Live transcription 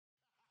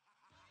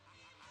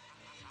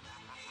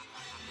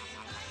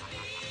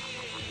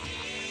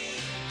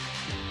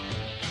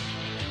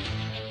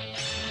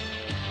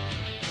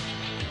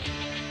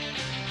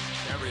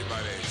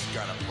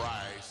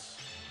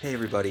Hey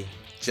everybody,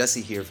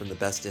 Jesse here from The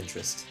Best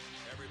Interest.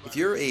 If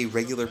you're a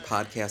regular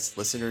podcast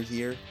listener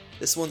here,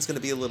 this one's going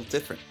to be a little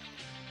different.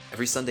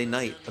 Every Sunday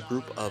night, a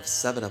group of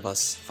 7 of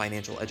us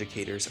financial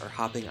educators are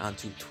hopping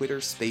onto Twitter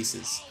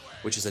Spaces,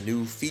 which is a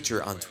new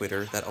feature on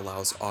Twitter that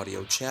allows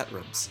audio chat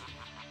rooms.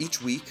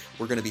 Each week,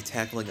 we're going to be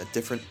tackling a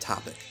different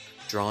topic,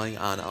 drawing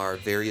on our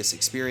various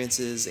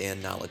experiences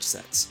and knowledge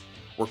sets.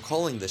 We're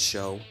calling this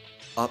show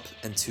Up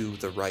and to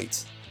the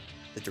Right,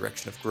 the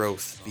direction of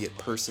growth, be it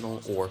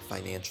personal or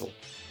financial.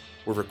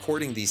 We're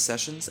recording these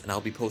sessions, and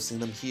I'll be posting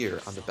them here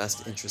on the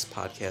Best Interest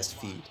podcast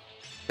feed.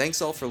 Thanks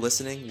all for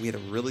listening. We had a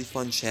really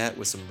fun chat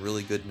with some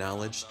really good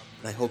knowledge,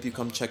 and I hope you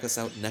come check us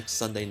out next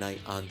Sunday night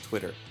on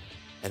Twitter.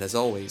 And as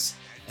always,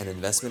 an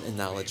investment in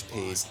knowledge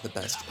pays the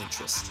best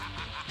interest.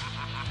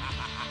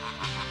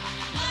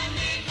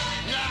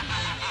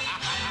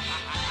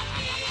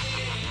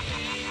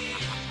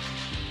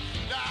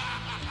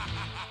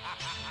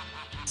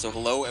 So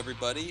hello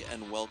everybody,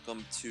 and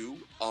welcome to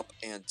Up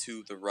and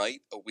to the Right,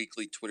 a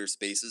weekly Twitter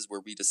Spaces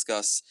where we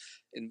discuss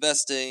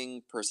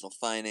investing, personal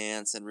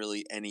finance, and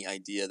really any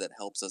idea that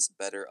helps us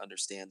better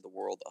understand the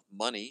world of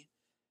money.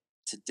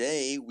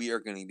 Today we are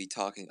going to be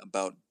talking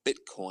about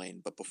Bitcoin,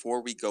 but before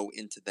we go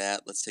into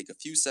that, let's take a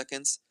few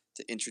seconds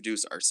to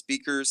introduce our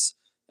speakers,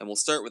 and we'll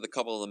start with a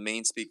couple of the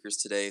main speakers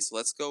today. So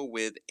let's go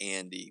with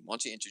Andy. Why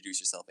don't you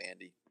introduce yourself,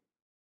 Andy?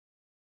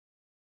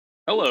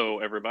 Hello,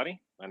 everybody.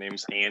 My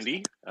name's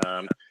Andy.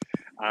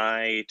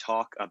 I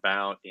talk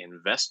about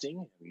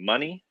investing,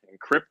 money, and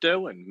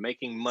crypto, and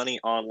making money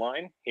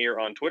online here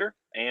on Twitter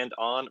and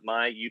on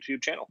my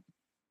YouTube channel.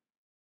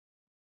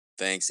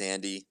 Thanks,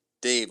 Andy.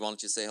 Dave, why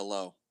don't you say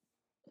hello?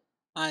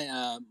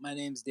 Hi, my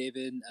name's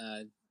David.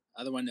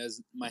 Other one knows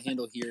my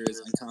handle here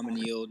is Uncommon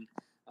Yield.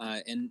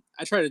 And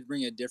I try to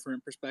bring a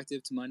different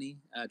perspective to money,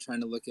 trying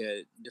to look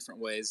at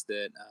different ways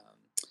that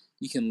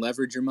you can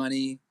leverage your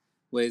money,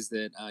 ways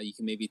that you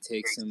can maybe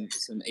take some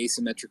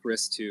asymmetric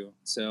risk too.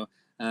 So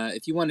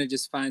if you want to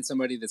just find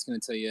somebody that's going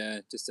to tell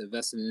you just to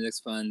invest in index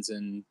funds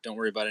and don't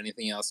worry about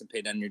anything else and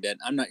pay down your debt,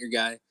 I'm not your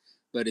guy.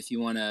 But if you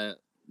want to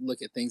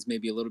look at things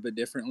maybe a little bit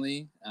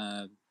differently,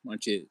 why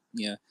don't you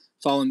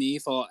follow me,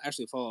 follow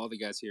all the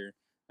guys here,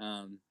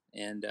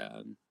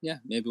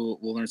 maybe we'll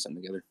learn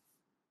something together.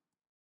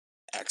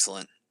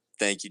 Excellent.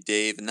 Thank you,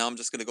 Dave. And now I'm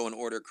just going to go in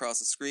order across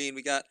the screen.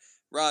 We got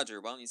Roger.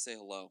 Why don't you say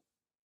hello?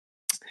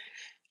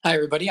 Hi,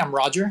 everybody. I'm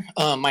Roger.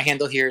 My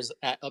handle here is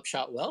at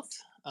Upshot Wealth.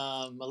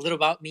 A little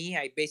about me.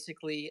 I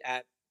basically,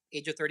 at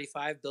age of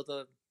 35, built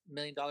 $1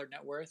 million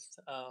net worth,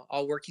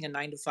 all working a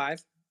 9 to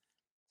 5.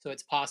 So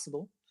it's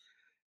possible.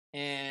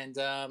 And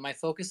my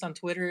focus on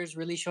Twitter is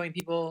really showing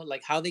people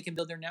like how they can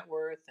build their net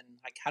worth and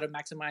like how to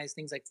maximize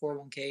things like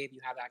 401k if you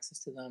have access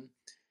to them,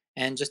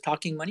 and just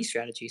talking money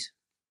strategies.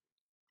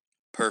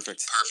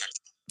 Perfect.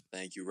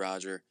 Thank you,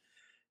 Roger.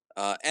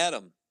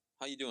 Adam,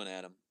 how you doing,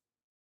 Adam?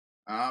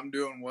 I'm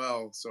doing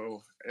well.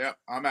 So, yeah,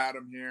 I'm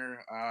Adam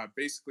here.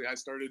 Basically, I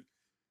started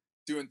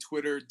doing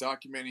Twitter,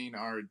 documenting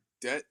our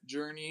debt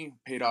journey,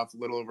 paid off a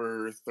little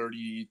over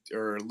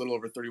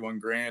 31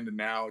 grand, and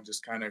now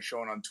just kind of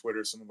showing on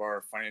Twitter some of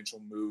our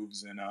financial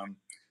moves and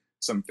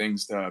some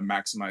things to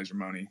maximize your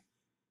money.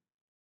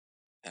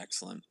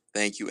 Excellent.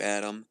 Thank you,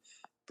 Adam.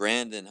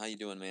 Brandon, how you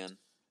doing, man?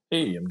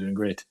 Hey, I'm doing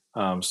great.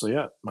 My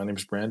name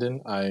is Brandon.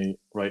 I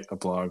write a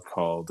blog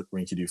called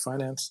Rinky Do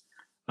Finance.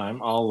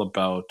 I'm all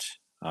about,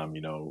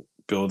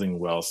 building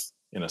wealth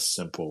in a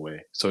simple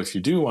way. So if you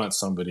do want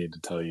somebody to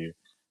tell you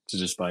to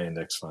just buy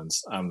index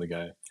funds, I'm the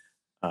guy.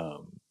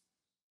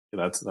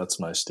 That's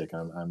my stick.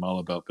 I'm all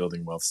about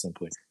building wealth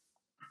simply.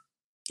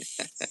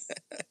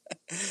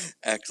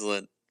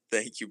 Excellent.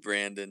 Thank you,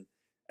 Brandon.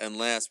 And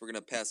last, we're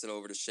going to pass it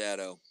over to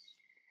Shadow.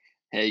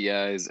 Hey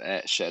guys,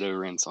 at Shadow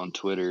Rents on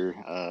Twitter.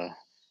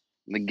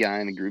 I'm the guy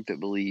in a group that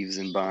believes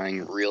in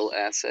buying real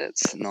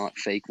assets, not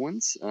fake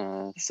ones,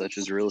 such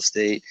as real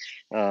estate.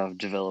 I've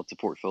developed a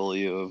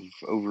portfolio of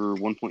over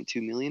 1.2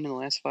 million in the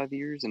last 5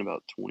 years and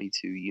about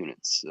 22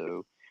 units.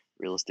 So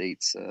real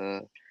estate's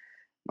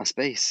my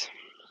space.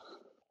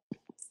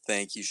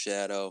 Thank you,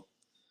 Shadow.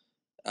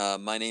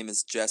 My name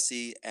is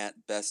Jesse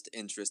at Best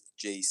Interest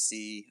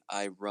JC.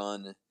 I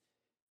run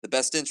The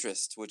Best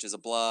Interest, which is a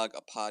blog,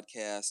 a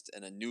podcast,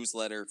 and a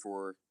newsletter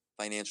for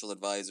financial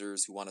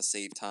advisors who want to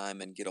save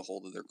time and get a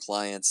hold of their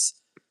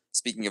clients.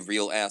 Speaking of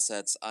real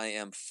assets, I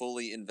am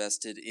fully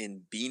invested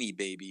in Beanie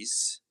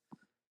Babies.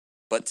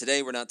 But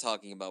today we're not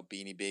talking about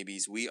Beanie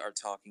Babies. We are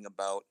talking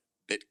about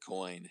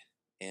Bitcoin.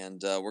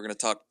 And we're going to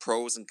talk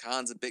pros and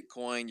cons of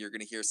Bitcoin. You're going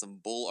to hear some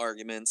bull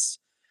arguments.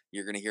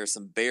 You're going to hear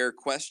some bear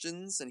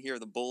questions and hear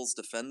the bulls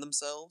defend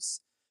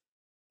themselves.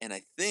 And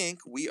I think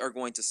we are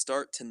going to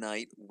start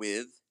tonight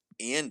with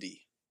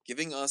Andy,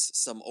 giving us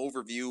some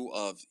overview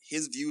of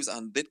his views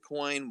on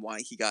Bitcoin, why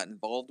he got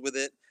involved with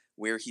it,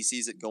 where he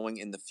sees it going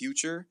in the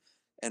future,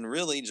 and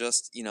really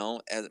just,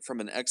 from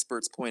an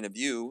expert's point of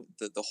view,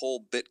 the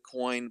whole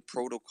Bitcoin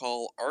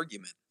protocol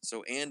argument.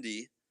 So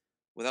Andy,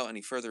 without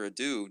any further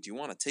ado, do you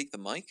want to take the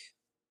mic?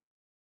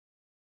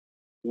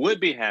 Would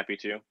be happy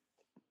to.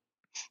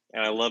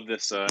 And I love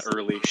this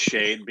early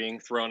shade being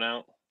thrown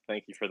out.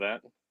 Thank you for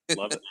that.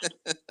 Love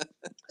it.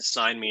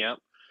 Sign me up.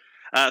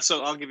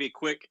 So I'll give you a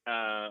quick,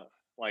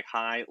 like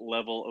high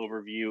level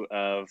overview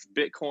of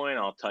Bitcoin.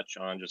 I'll touch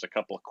on just a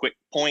couple of quick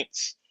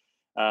points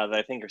that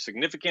I think are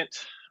significant,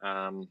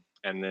 and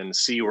then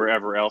see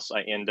wherever else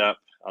I end up.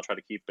 I'll try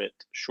to keep it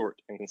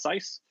short and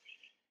concise,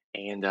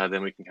 and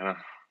then we can kind of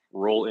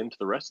roll into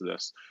the rest of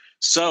this.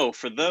 So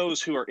for those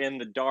who are in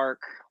the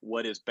dark,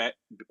 what is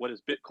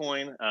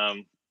Bitcoin?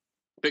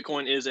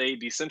 Bitcoin is a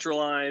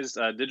decentralized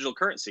digital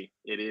currency.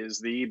 It is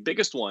the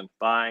biggest one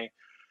by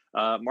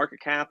market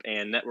cap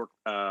and network,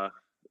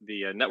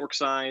 the network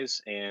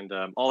size, and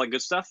all that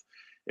good stuff.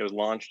 It was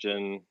launched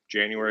in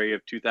January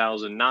of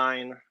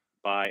 2009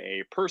 by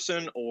a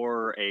person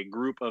or a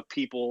group of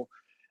people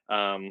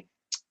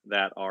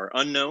that are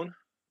unknown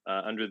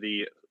under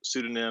the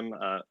pseudonym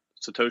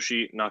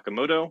Satoshi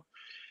Nakamoto.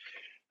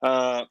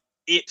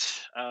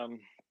 It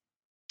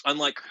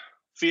unlike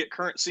fiat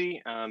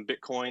currency,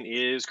 Bitcoin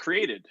is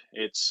created.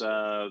 It's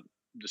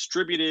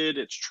distributed,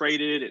 it's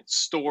traded, it's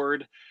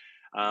stored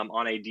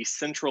on a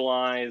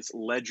decentralized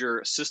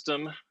ledger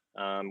system,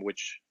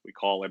 which we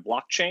call a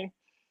blockchain.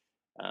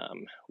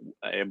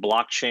 A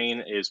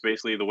blockchain is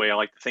basically, the way I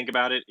like to think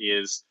about it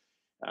is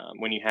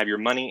when you have your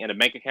money in a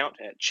bank account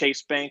at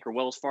Chase Bank or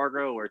Wells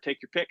Fargo, or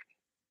take your pick.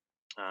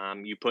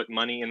 You put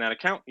money in that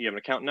account, you have an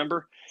account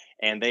number,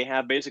 and they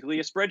have basically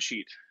a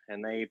spreadsheet,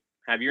 and they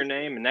have your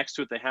name, and next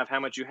to it they have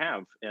how much you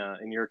have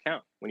in your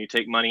account. When you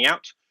take money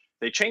out,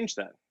 they change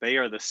that. They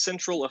are the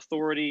central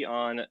authority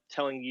on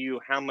telling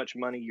you how much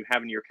money you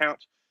have in your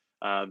account.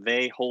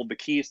 They hold the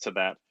keys to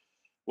that.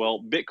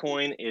 Well,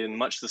 Bitcoin, in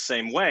much the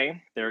same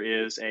way, there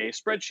is a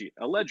spreadsheet,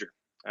 a ledger.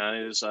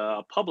 It is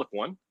a public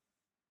one.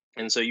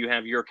 And so you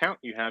have your account,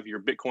 you have your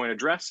Bitcoin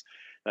address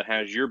that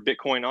has your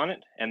Bitcoin on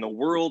it, and the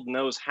world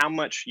knows how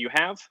much you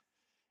have.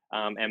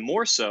 And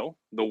more so,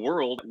 the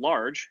world at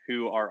large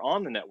who are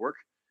on the network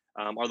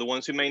are the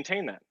ones who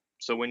maintain that.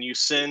 So when you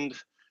send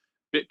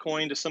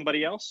Bitcoin to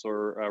somebody else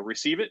or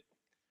receive it,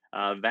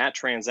 that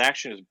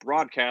transaction is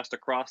broadcast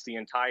across the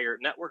entire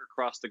network,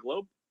 across the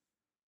globe.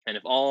 And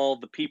if all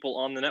the people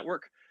on the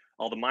network,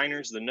 all the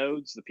miners, the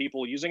nodes, the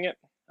people using it,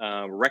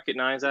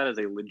 recognize that as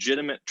a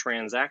legitimate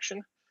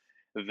transaction,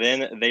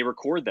 then they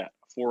record that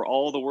for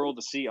all the world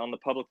to see on the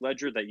public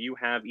ledger that you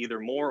have either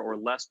more or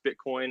less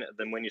Bitcoin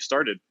than when you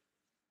started.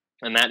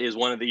 And that is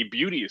one of the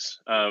beauties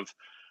of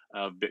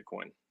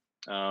Bitcoin.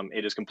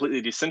 It is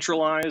completely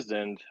decentralized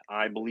and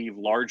I believe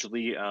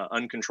largely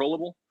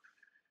uncontrollable.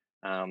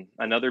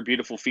 Another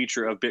beautiful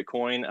feature of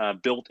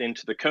Bitcoin built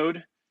into the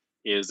code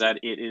is that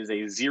it is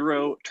a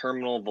zero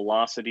terminal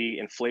velocity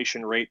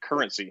inflation rate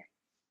currency,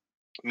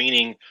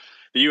 meaning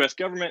the US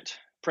government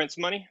prints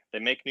money, they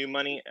make new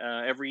money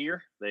every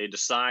year, they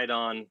decide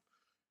on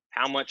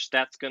how much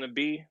that's going to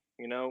be.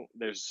 You know,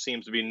 there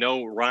seems to be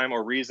no rhyme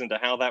or reason to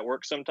how that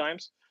works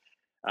sometimes.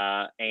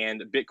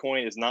 And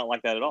Bitcoin is not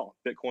like that at all.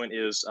 Bitcoin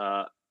is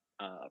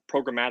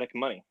programmatic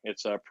money.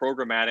 It's a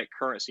programmatic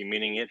currency,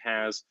 meaning it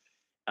has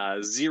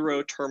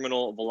zero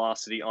terminal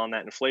velocity on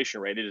that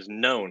inflation rate. It is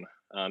known.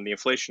 The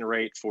inflation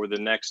rate for the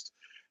next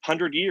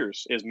 100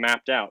 years is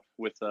mapped out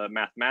with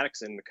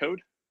mathematics in the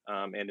code,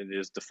 and it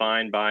is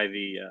defined by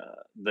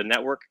the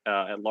network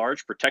at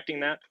large, protecting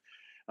that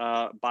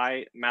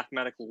by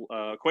mathematical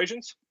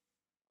equations.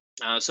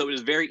 So it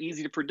is very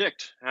easy to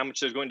predict how much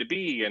there's going to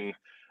be and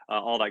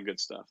all that good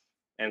stuff.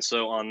 And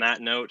so on that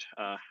note,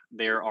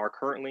 there are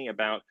currently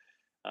about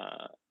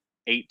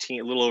a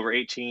little over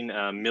 18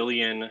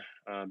 million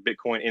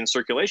Bitcoin in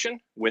circulation,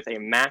 with a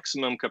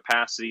maximum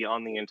capacity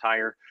on the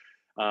entire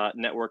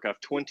network of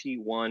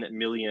 21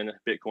 million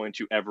Bitcoin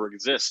to ever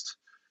exist.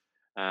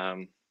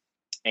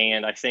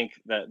 And I think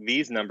that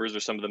these numbers are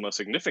some of the most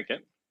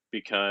significant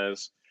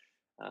because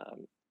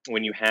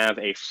when you have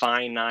a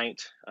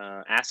finite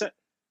asset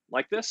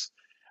like this,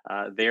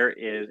 if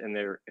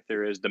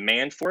there is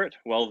demand for it,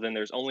 well, then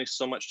there's only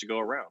so much to go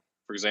around.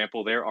 For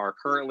example, there are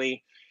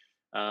currently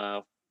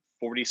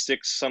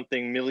 46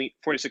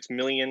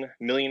 million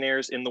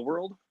millionaires in the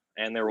world,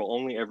 and there will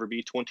only ever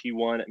be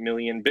 21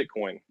 million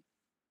Bitcoin.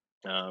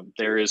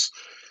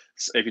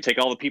 If you take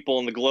all the people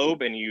in the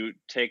globe and you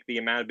take the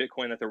amount of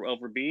Bitcoin that there will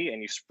ever be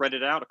and you spread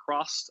it out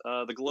across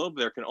the globe,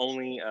 there can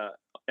only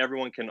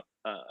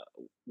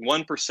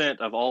 1%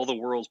 of all the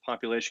world's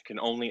population can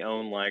only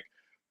own like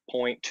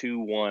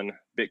 0.21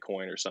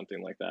 Bitcoin or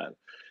something like that.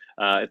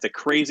 It's a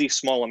crazy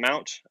small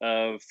amount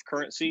of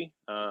currency,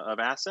 of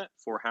asset,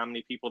 for how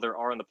many people there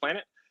are on the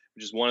planet,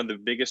 which is one of the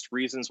biggest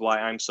reasons why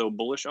I'm so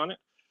bullish on it.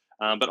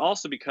 But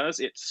also because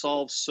it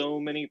solves so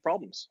many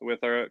problems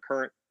with our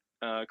current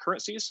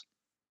currencies,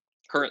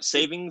 current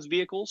savings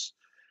vehicles.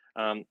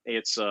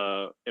 It's,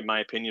 in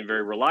my opinion,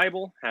 very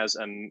reliable, has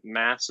a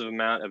massive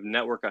amount of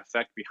network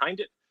effect behind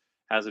it,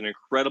 has an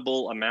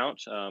incredible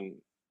amount,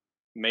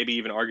 maybe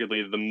even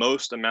arguably the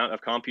most amount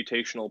of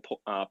computational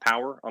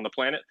power on the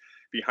planet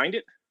behind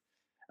it.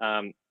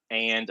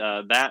 And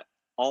that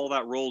all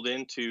that rolled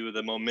into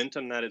the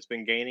momentum that it's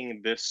been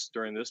gaining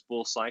during this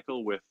bull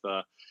cycle with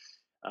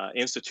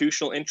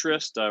institutional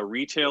interest,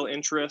 retail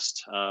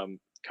interest,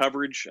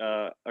 coverage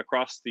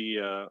across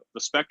the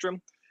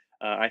spectrum,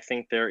 I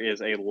think there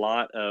is a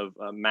lot of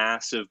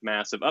massive,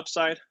 massive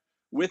upside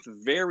with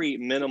very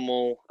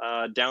minimal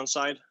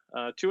downside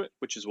to it,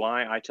 which is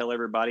why I tell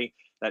everybody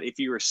that if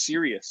you are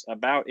serious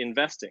about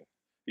investing,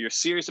 you're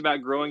serious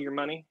about growing your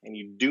money, and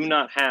you do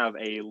not have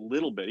a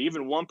little bit,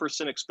 even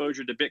 1%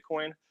 exposure to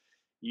Bitcoin,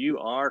 you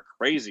are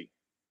crazy.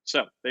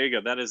 So there you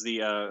go. That is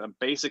the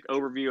basic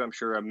overview. I'm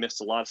sure I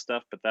missed a lot of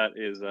stuff, but that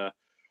is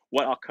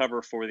what I'll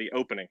cover for the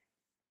opening.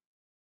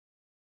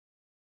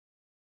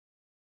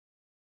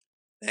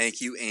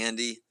 Thank you,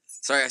 Andy.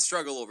 Sorry, I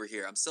struggle over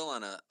here. I'm still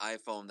on an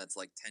iPhone that's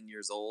like 10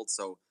 years old,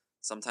 so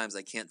sometimes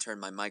I can't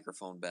turn my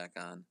microphone back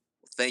on.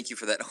 Well, thank you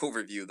for that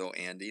overview, though,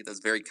 Andy. That's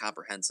very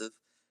comprehensive.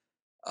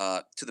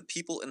 To the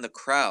people in the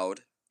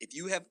crowd, if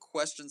you have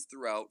questions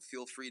throughout,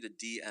 feel free to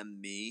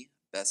DM me,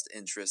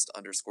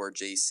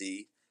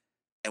 bestinterest_JC.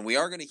 And we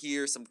are going to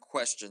hear some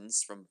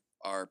questions from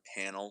our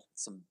panel,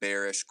 some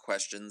bearish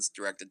questions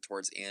directed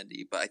towards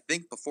Andy. But I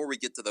think before we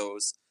get to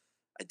those,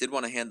 I did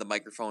want to hand the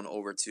microphone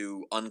over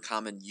to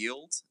Uncommon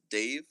Yield,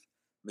 Dave.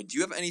 I mean, do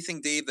you have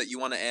anything, Dave, that you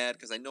want to add?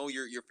 Because I know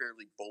you're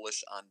fairly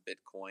bullish on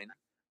Bitcoin.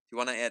 Do you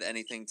want to add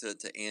anything to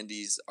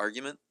Andy's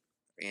argument,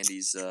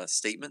 Andy's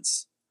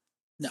statements?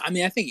 No, I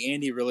mean, I think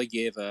Andy really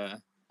gave a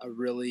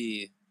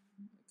really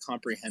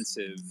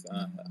comprehensive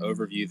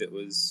overview that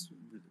was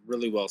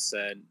really well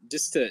said.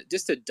 Just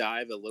to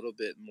dive a little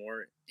bit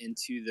more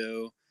into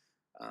though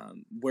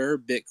where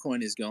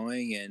Bitcoin is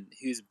going and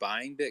who's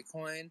buying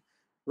Bitcoin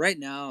right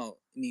now.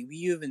 I mean, we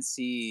even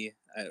see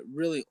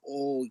really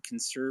old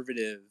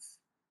conservative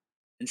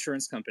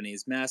insurance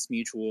companies, Mass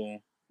Mutual.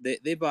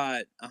 They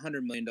bought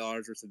 $100 million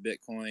worth of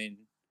Bitcoin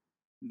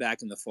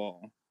back in the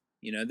fall.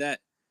 You know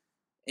that,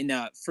 and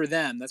now for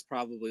them, that's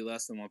probably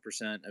less than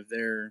 1% of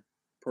their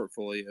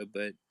portfolio.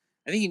 But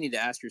I think you need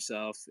to ask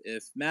yourself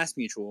if Mass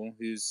Mutual,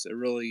 who's a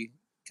really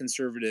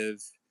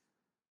conservative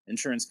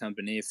insurance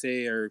company, if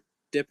they are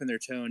dipping their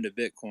toe into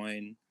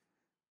Bitcoin,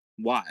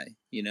 why?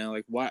 You know,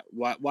 like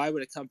why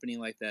would a company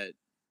like that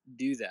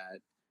do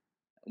that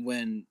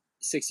when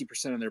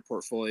 60% of their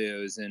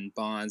portfolio is in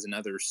bonds and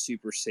other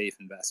super safe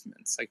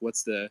investments? Like,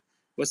 what's the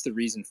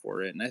reason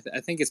for it? And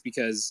I think it's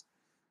because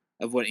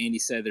of what Andy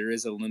said. There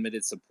is a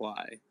limited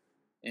supply,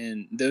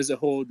 and those that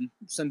hold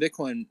some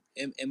Bitcoin,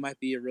 it might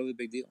be a really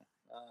big deal.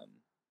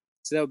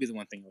 So that would be the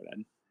one thing I would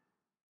add.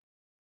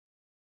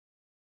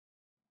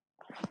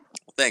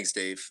 Well, thanks,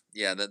 Dave.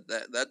 Yeah,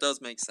 that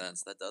does make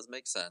sense. That does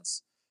make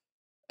sense.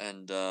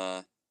 And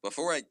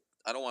before I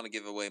don't want to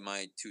give away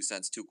my 2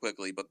 cents too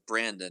quickly, but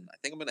Brandon, I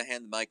think I'm going to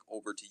hand the mic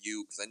over to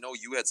you because I know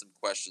you had some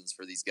questions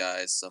for these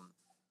guys, some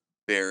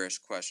bearish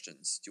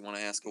questions. Do you want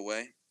to ask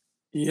away?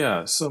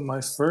 Yeah, so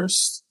my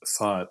first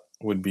thought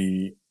would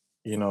be,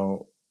 you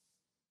know,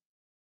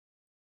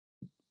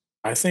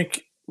 I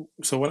think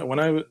so.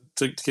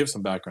 To give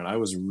some background, I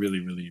was really,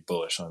 really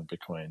bullish on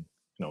Bitcoin,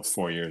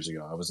 4 years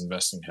ago. I was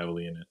investing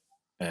heavily in it.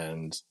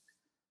 And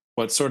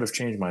what sort of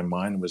changed my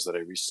mind was that I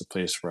reached a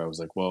place where I was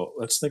like, well,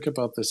 let's think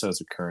about this as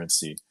a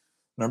currency.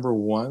 Number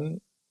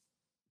one,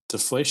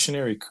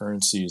 deflationary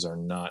currencies are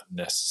not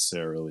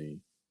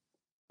necessarily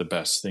the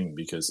best thing,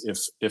 because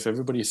if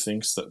everybody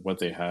thinks that what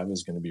they have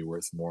is going to be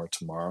worth more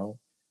tomorrow,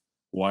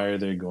 why are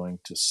they going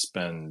to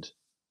spend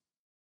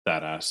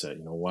that asset?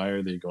 Why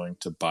are they going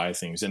to buy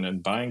things? And then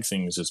buying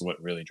things is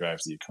what really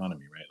drives the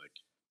economy, right?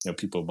 Like,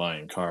 people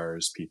buying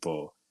cars,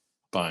 people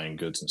buying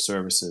goods and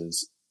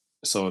services.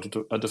 So a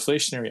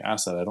deflationary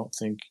asset,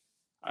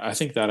 I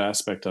think that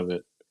aspect of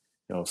it,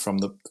 from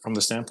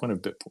the standpoint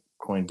of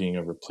Bitcoin being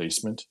a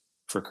replacement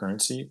for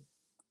currency,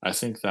 I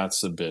think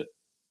that's a bit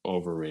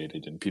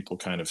overrated, and people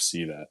kind of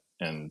see that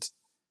and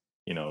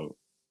you know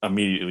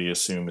immediately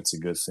assume it's a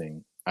good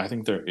thing. I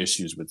think there are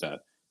issues with that.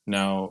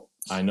 Now,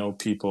 I know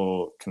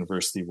people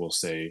conversely will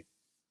say,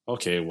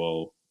 okay,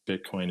 well,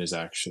 Bitcoin is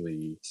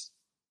actually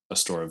a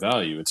store of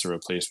value. It's a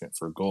replacement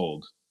for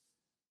gold.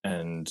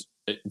 And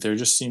there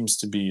just seems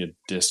to be a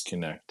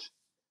disconnect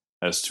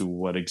as to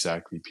what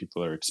exactly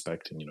people are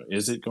expecting.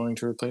 Is it going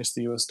to replace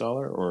the US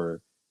dollar,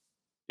 or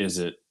is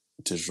it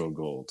digital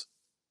gold?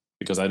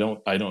 Because I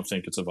don't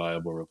think it's a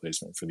viable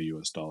replacement for the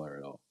US dollar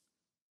at all.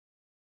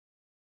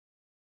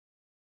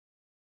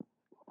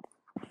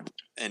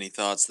 Any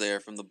thoughts there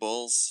from the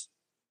Bulls?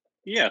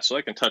 Yeah, so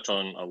I can touch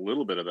on a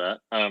little bit of that.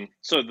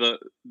 So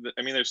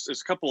I mean, there's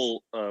a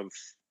couple of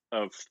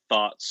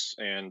thoughts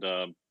and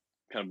kind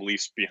of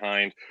beliefs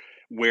behind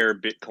where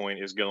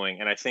Bitcoin is going,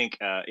 and I think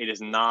it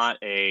is not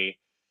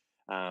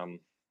um,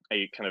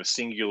 a kind of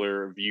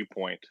singular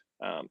viewpoint.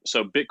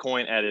 So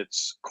Bitcoin at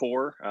its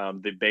core,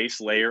 the base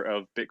layer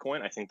of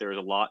Bitcoin, I think there is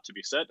a lot to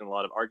be said and a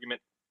lot of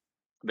argument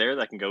there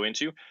that I can go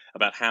into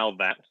about how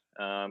that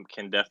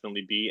can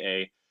definitely be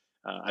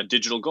a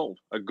digital gold,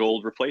 a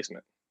gold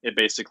replacement. It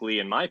basically,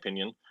 in my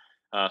opinion,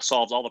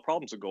 solves all the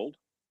problems of gold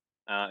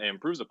and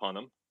improves upon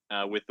them.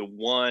 With the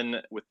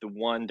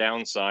one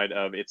downside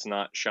of it's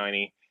not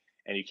shiny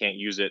and you can't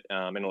use it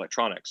in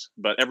electronics.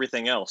 But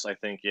everything else, I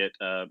think it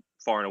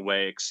far and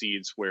away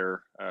exceeds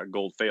where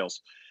gold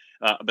fails.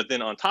 But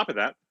then on top of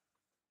that,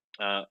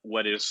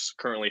 what is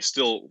currently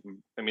still,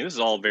 I mean, this is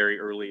all very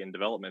early in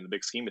development in the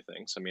big scheme of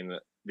things. I mean,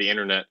 the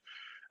internet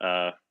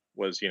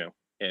was,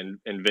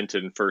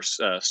 invented and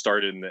first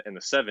started in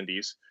the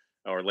 70s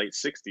or late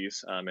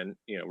 60s. And,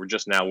 we're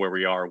just now where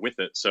we are with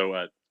it.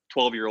 So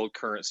 12-year-old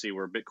currency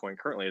where Bitcoin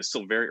currently is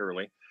still very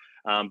early.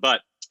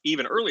 But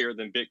even earlier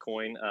than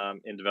Bitcoin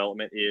in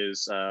development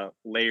is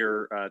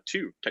layer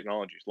 2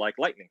 technologies like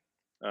Lightning,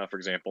 for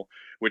example,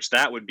 which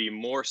that would be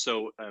more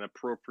so an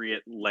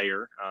appropriate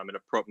layer, an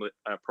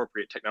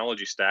appropriate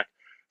technology stack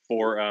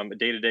for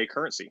day-to-day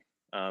currency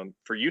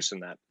for use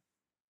in that.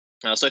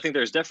 So I think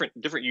there's different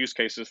use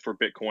cases for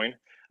Bitcoin,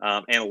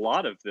 and a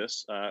lot of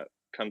this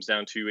comes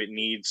down to it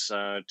needs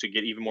to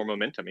get even more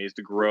momentum. It needs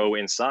to grow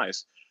in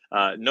size.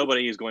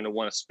 Nobody is going to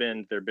want to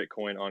spend their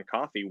Bitcoin on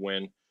coffee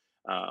when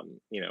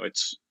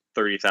it's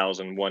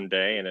 30,000 one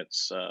day and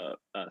it's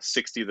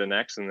 60 the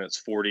next and it's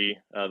 40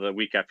 the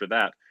week after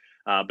that.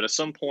 But at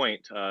some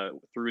point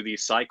through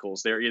these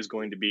cycles, there is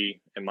going to be,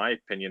 in my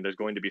opinion, there's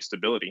going to be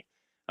stability.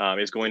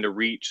 Is going to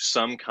reach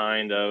some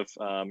kind of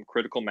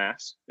critical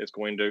mass. It's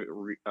going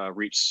to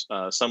reach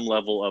some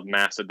level of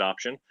mass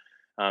adoption.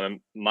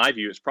 My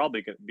view is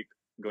probably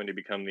going to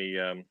become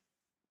the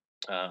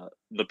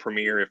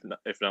premier,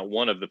 if not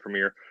one of the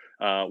premier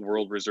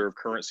world reserve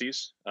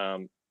currencies.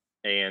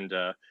 And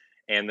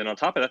and then on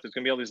top of that, there's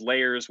going to be all these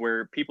layers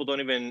where people don't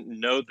even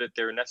know that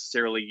they're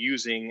necessarily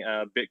using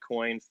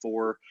Bitcoin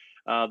for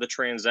the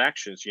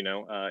transactions.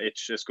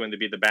 It's just going to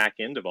be the back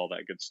end of all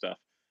that good stuff.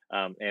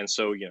 And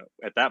so,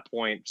 at that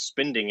point,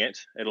 spending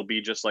it'll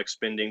be just like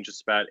spending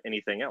just about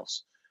anything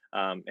else.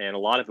 And a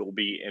lot of it will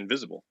be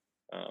invisible.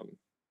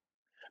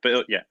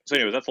 But yeah, so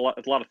anyways, that's a lot.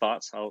 That's a lot of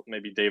thoughts.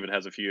 Maybe David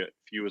has a few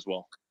as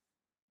well.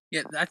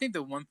 Yeah, I think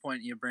the one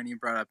point, Brandon, you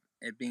brought up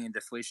it being a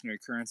deflationary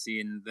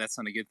currency, and that's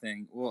not a good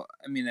thing. Well,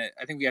 I mean,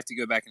 I think we have to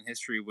go back in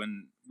history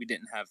when we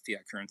didn't have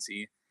fiat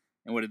currency,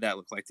 and what did that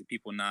look like? Did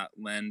people not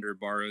lend or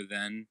borrow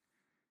then?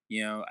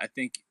 I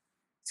think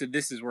so.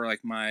 This is where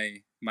like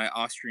my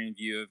Austrian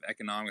view of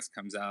economics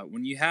comes out.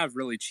 When you have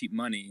really cheap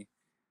money,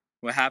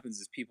 what happens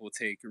is people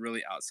take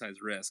really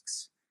outsized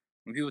risks.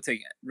 When people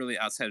take really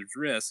outsized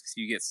risks,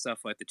 you get stuff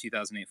like the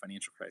 2008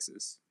 financial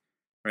crisis,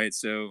 right?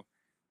 So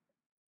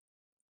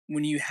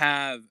when you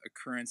have a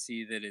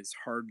currency that is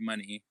hard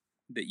money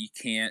that you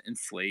can't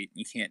inflate,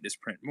 you can't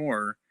just print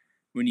more.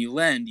 When you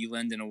lend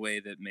in a way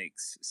that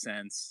makes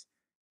sense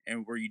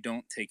and where you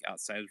don't take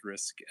outside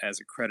risk as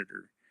a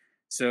creditor.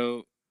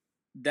 So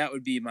that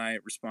would be my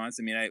response.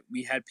 I mean,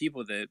 we had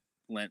people that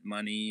lent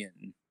money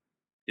and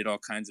did all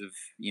kinds of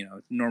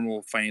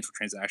normal financial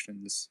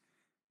transactions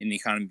in the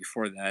economy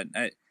before that.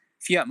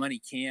 Fiat money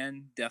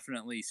can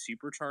definitely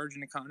supercharge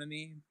an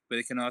economy, but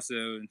it can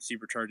also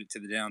supercharge it to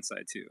the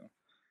downside too.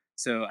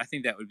 So I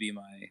think that would be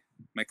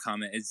my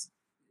comment. Is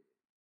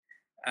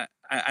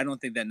I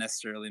don't think that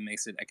necessarily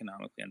makes it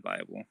economically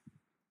unviable.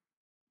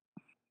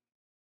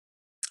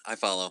 I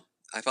follow.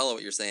 I follow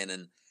what you're saying,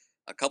 and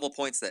a couple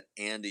points that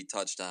Andy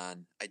touched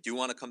on. I do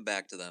want to come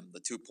back to them. The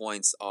 2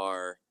 points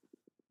are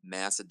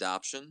mass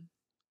adoption,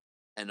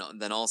 and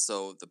then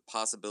also the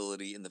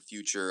possibility in the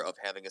future of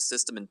having a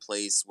system in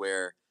place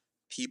where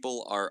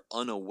people are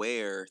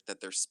unaware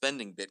that they're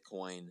spending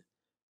Bitcoin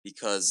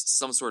because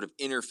some sort of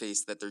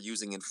interface that they're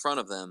using in front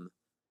of them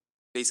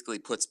basically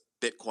puts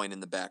Bitcoin in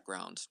the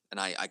background. And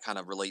I kind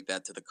of relate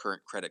that to the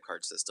current credit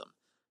card system.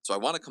 So I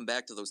want to come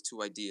back to those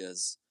two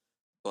ideas.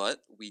 But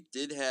we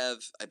did have,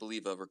 I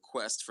believe, a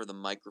request for the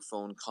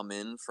microphone come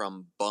in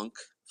from Bunk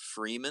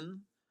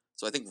Freeman.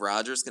 So I think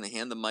Roger's going to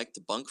hand the mic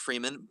to Bunk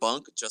Freeman.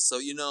 Bunk, just so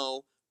you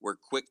know, we're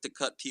quick to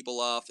cut people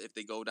off if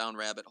they go down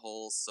rabbit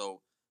holes.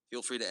 So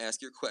feel free to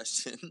ask your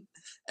question.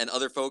 And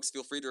other folks,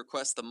 feel free to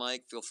request the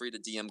mic. Feel free to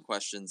DM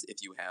questions if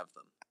you have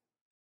them.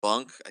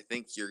 Bunk, I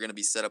think you're going to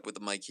be set up with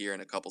the mic here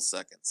in a couple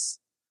seconds.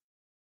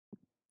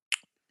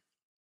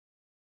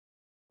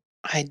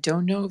 I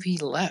don't know if he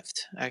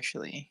left,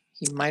 actually.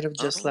 He might have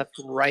just left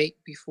right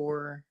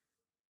before.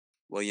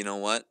 Well, you know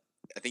what?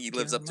 I think he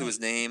lives up to his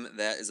name.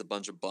 That is a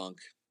bunch of bunk.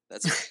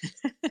 That's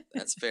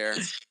that's fair.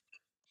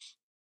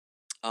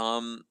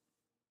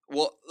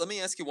 Well, let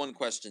me ask you one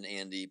question,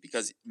 Andy,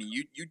 because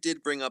you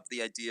did bring up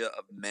the idea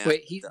of math.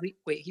 Wait,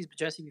 he's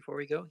Jesse. Before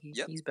we go,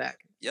 he's back.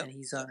 Yep. And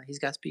he's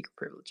got speaker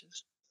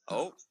privileges.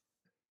 Oh,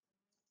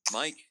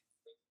 Mike.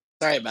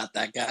 Sorry about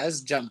that, guys.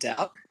 Jumped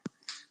out.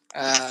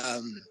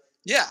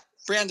 Yeah,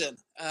 Brandon,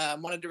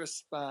 wanted to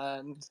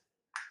respond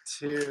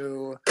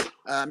to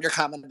your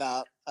comment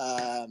about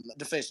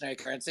deflationary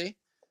currency.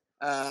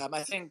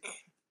 I think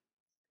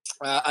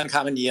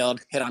uncommon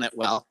yield hit on it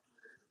well.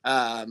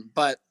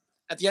 But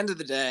at the end of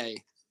the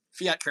day,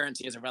 fiat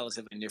currency is a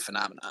relatively new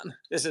phenomenon.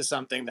 This is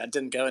something that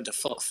didn't go into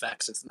full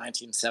effect since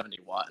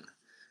 1971.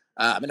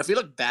 And if we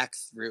look back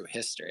through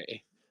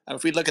history,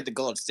 if we look at the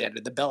gold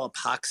standard, the Belle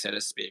Epoque, so to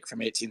speak, from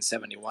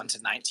 1871 to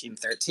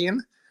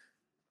 1913,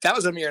 that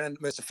was a mere and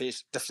most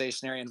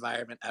deflationary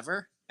environment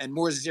ever. And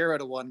more 0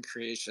 to 1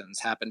 creations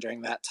happened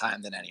during that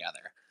time than any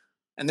other.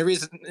 And the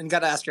reason, and you got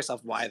to ask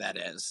yourself why that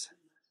is.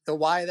 The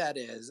why that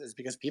is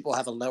because people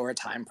have a lower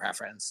time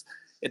preference.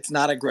 It's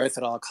not a growth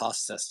at all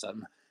cost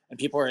system, and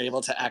people are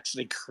able to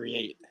actually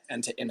create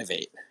and to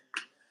innovate.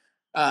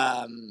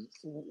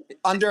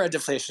 Under a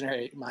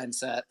deflationary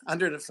mindset,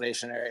 under a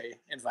deflationary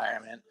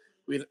environment,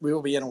 we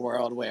will be in a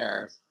world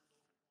where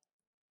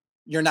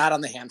you're not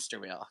on the hamster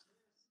wheel,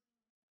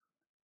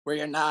 where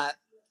you're not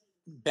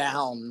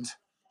bound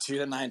to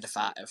the 9 to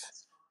 5,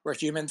 where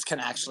humans can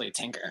actually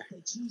tinker.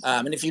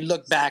 And if you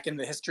look back in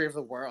the history of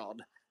the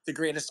world, the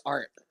greatest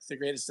art, the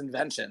greatest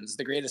inventions,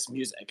 the greatest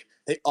music,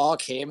 they all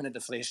came in a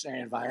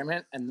deflationary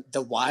environment. And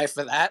the why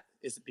for that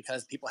is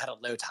because people had a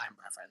low time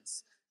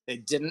preference. They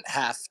didn't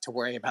have to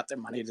worry about their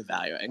money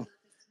devaluing.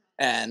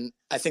 And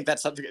I think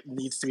that's something that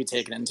needs to be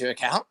taken into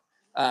account.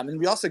 And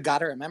we also got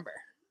to remember,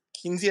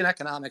 Keynesian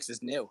economics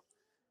is new.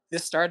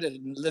 This started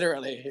in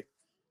literally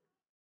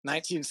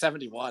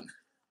 1971.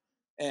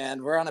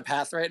 And we're on a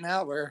path right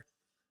now where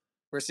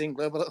we're seeing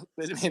global,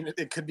 I mean,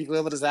 it could be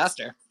global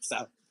disaster.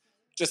 So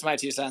just my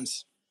 2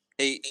 cents.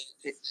 Hey,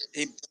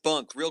 hey,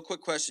 Bunk, real quick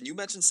question. You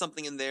mentioned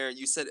something in there.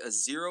 You said a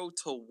 0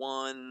 to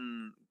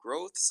 1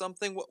 growth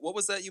something. What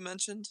was that you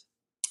mentioned?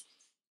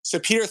 So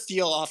Peter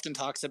Thiel often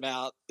talks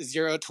about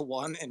 0 to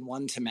 1 and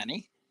 1 to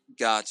many.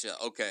 Gotcha.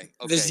 Okay.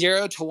 The Okay.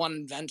 0 to 1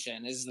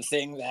 invention is the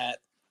thing that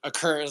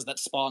occurs that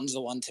spawns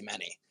the 1 to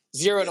many.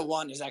 Zero Yeah. to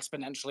 1 is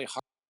exponentially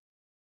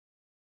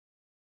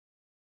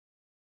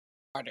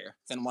harder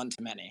than 1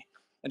 to many.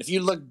 And if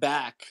you look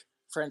back,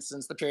 for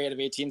instance, the period of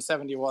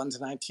 1871 to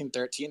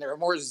 1913, there were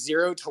more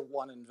 0 to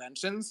 1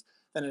 inventions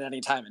than at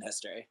any time in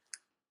history.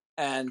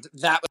 And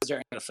that was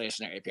during the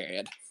inflationary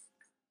period.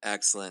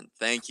 Excellent.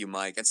 Thank you,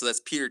 Mike. And so that's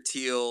Peter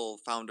Thiel,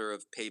 founder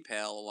of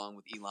PayPal, along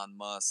with Elon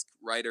Musk,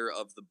 writer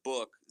of the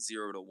book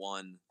 0 to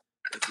 1.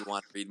 If you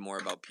want to read more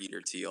about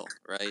Peter Thiel,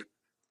 right?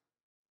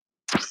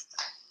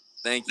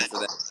 Thank you for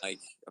that,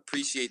 Mike.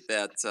 Appreciate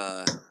that.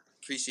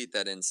 Appreciate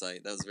that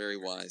insight. That was very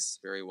wise.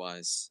 Very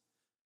wise.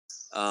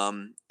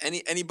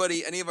 Any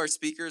of our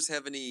speakers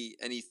have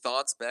any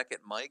thoughts back at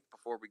Mike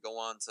before we go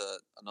on to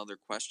another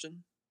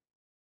question?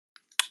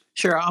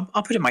 Sure, I'll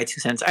put in my 2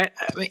 cents. I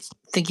mean,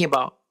 thinking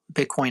about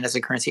Bitcoin as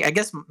a currency, I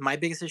guess my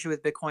biggest issue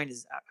with Bitcoin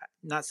is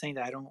not saying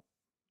that I don't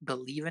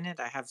believe in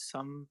it. I have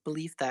some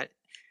belief that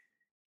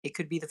it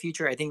could be the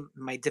future. I think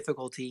my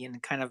difficulty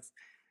and kind of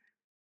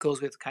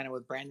goes with kind of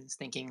what Brandon's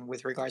thinking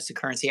with regards to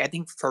currency. I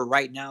think for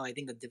right now, I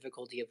think the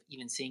difficulty of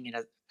even seeing it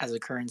as a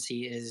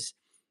currency is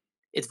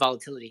its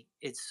volatility.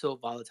 It's so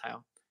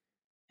volatile.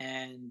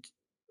 And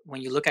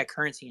when you look at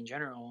currency in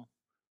general,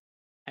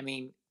 I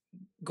mean,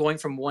 going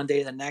from one day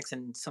to the next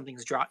and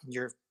something's dropping,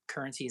 your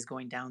currency is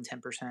going down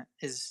 10%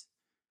 is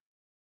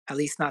at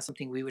least not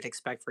something we would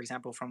expect, for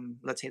example, from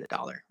let's say the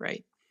dollar,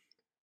 right?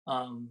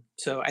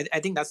 So I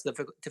think that's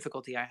the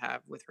difficulty I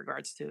have with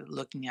regards to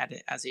looking at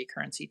it as a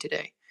currency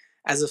today.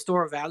 As a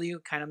store of value,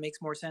 kind of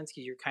makes more sense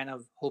because you're kind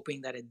of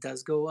hoping that it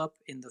does go up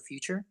in the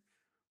future.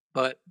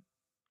 But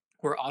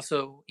we're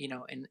also,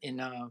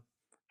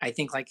 I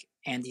think like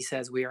Andy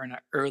says, we are in an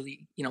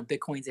early,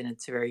 Bitcoin's in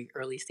its very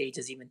early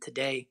stages even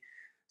today.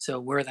 So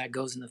where that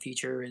goes in the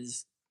future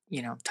is,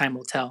 time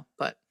will tell.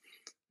 But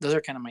those are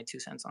kind of my 2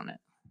 cents on it.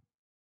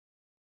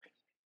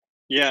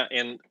 Yeah,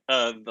 and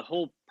the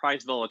whole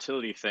price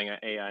volatility thing,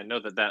 I know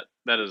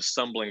that is a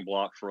stumbling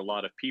block for a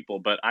lot of people,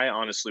 but I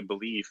honestly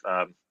believe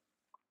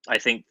I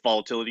think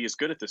volatility is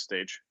good at this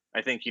stage.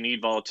 I think you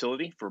need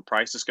volatility for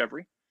price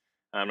discovery.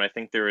 I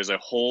think there is a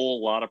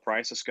whole lot of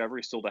price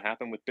discovery still to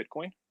happen with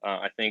Bitcoin.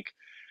 I think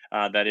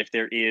that if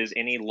there is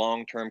any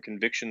long-term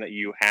conviction that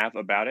you have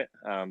about it,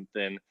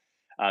 then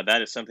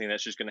that is something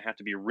that's just going to have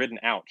to be ridden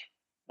out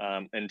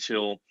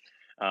until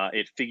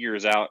it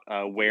figures out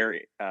where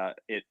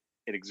it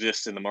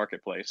exists in the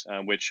marketplace,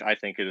 which I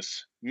think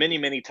is many,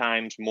 many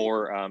times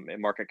more in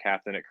market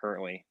cap than it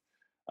currently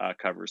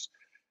covers.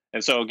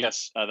 And so I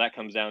guess that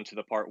comes down to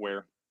the part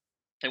where,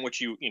 and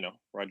which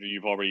Roger,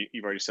 you've already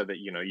said that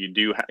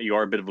you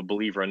are a bit of a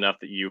believer enough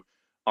that you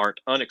aren't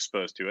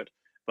unexposed to it,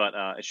 but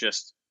it's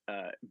just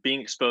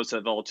being exposed to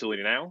that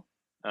volatility now.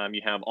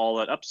 You have all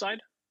that upside,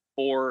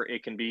 or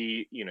it can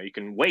be you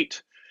can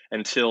wait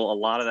until a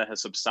lot of that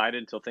has subsided,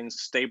 until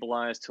things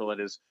stabilize, till it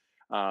has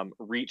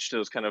reached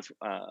those kind of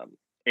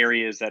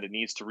areas that it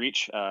needs to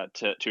reach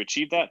to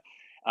achieve that.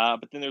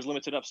 But then there's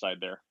limited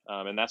upside there,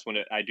 and that's when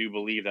I do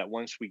believe that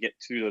once we get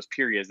through those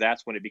periods,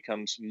 that's when it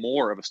becomes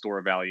more of a store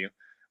of value.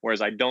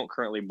 Whereas I don't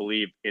currently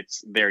believe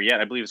it's there yet.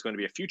 I believe it's going to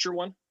be a future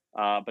one,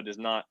 but is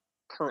not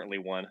currently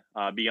one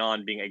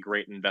beyond being a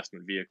great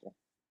investment vehicle.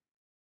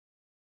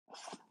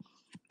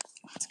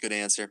 That's a good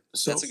answer.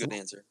 So That's a good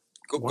answer.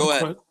 Go one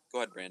ahead. Go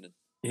ahead, Brandon.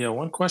 Yeah,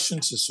 one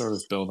question to sort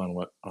of build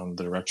on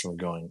the direction we're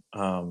going.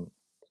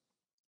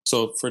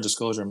 So for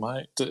disclosure,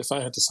 if I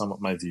had to sum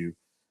up my view,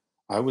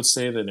 I would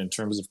say that in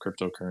terms of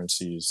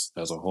cryptocurrencies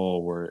as a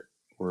whole,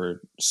 we're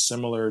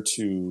similar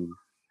to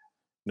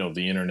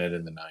the internet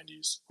in the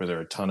 90s, where there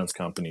are a ton of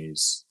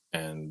companies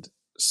and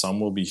some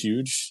will be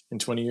huge in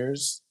 20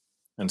 years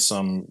and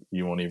some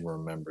you won't even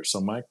remember. So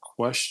my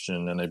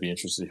question, and I'd be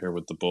interested to hear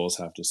what the bulls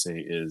have to say,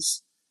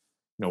 is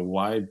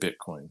why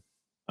Bitcoin?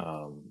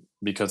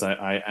 Because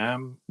I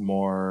am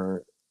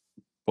more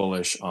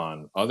bullish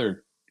on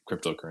other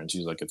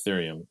cryptocurrencies like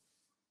Ethereum,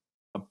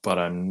 but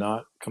I'm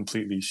not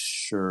completely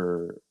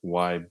sure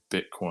why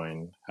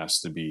Bitcoin has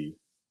to be,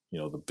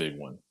 the big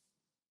one.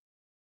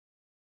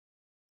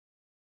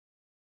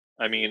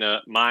 I mean,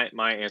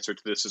 my answer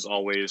to this is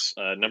always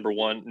number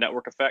one,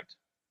 network effect.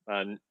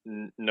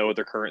 No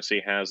other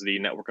currency has the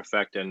network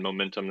effect and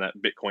momentum that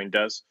Bitcoin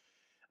does.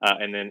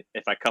 And then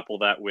if I couple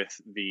that with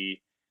the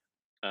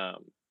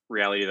um,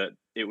 reality that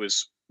it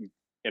was,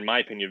 in my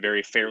opinion,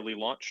 very fairly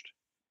launched,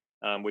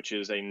 which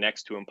is a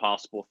next to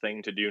impossible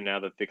thing to do now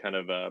that the kind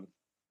of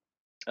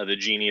the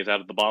genie is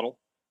out of the bottle,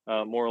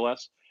 more or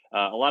less.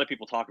 A lot of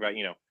people talk about,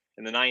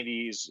 in the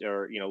 90s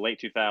or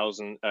late 2000s,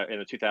 in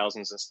the 2000s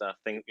and stuff.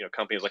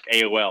 Companies like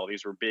AOL,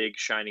 these were big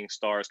shining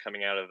stars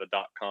coming out of the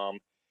 .com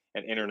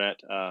and internet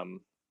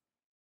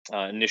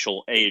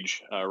initial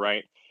age,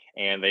 right?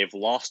 And they've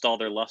lost all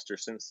their luster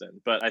since then.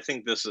 But I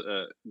think this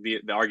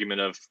the argument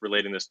of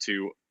relating this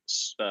to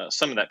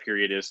some of that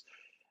period is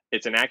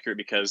it's inaccurate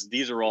because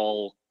these are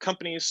all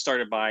companies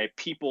started by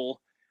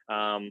people,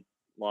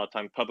 a lot of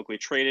times publicly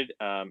traded,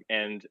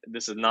 and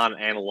this is not an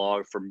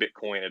analog for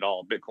Bitcoin at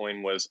all.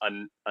 Bitcoin was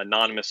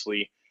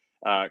anonymously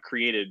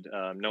created.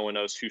 No one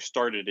knows who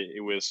started it.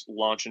 It was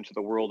launched into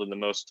the world in the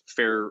most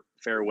fair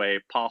way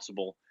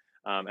possible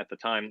at the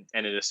time,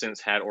 and it has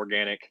since had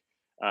organic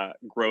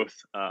growth,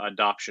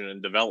 adoption,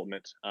 and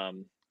development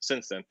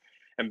since then.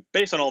 And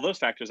based on all those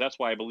factors, that's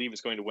why I believe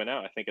it's going to win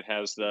out. I think it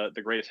has the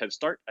greatest head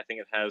start. I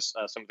think it has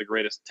some of the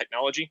greatest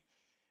technology.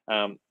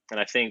 And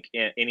I think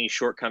any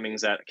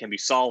shortcomings that can be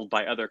solved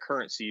by other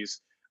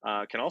currencies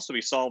can also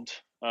be solved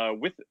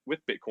with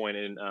Bitcoin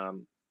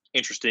in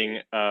interesting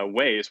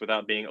ways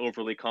without being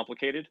overly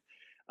complicated,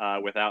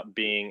 without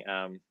being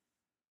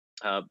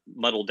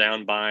muddled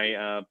down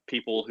by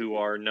people who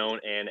are known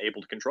and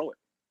able to control it.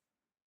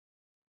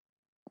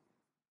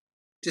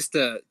 Just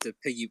to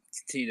continue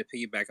to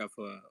piggyback off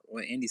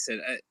what Andy said,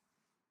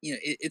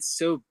 it's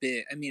so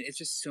big. I mean, it's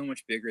just so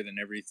much bigger than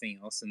everything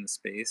else in the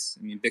space.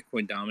 I mean,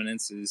 Bitcoin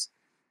dominance is,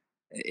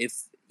 if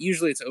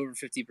usually it's over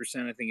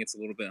 50%. I think it's a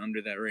little bit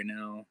under that right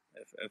now.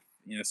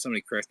 If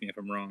somebody correct me if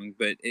I'm wrong,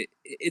 but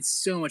it's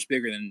so much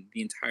bigger than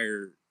the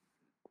entire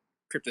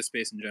crypto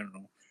space in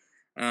general.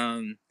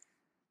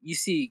 You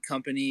see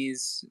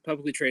companies,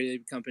 publicly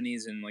traded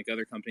companies, and like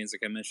other companies,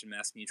 like I mentioned,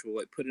 Mass Mutual,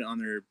 like put it on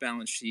their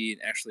balance sheet,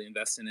 actually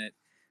invest in it.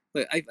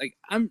 But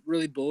I'm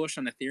really bullish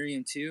on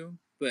Ethereum too,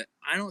 but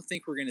I don't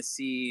think we're going to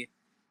see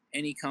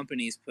any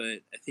companies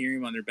put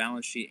Ethereum on their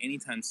balance sheet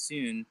anytime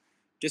soon,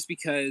 just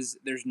because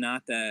there's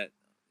not that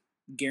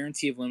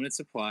guarantee of limited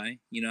supply.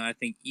 I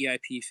think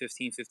EIP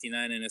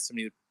 1559, and as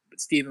somebody,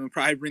 Stephen would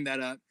probably bring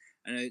that up.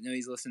 I know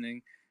he's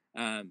listening.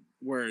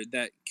 Where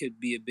that could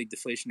be a big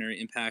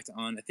deflationary impact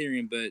on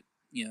Ethereum, but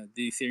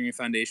the Ethereum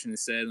Foundation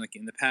has said, like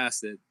in the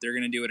past, that they're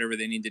going to do whatever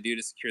they need to do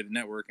to secure the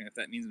network, and if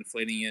that means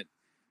inflating it,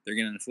 they're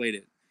going to inflate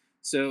it.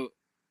 So,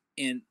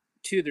 and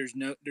two, there's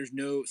no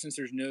since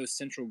there's no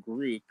central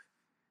group.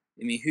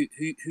 I mean, who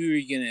are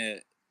you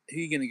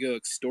gonna go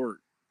extort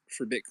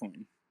for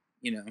Bitcoin?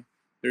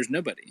 There's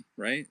nobody,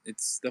 right?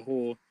 It's the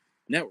whole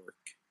network.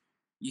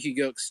 You could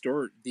go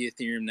extort the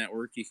Ethereum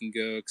network. You can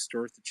go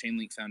extort the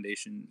Chainlink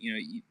Foundation.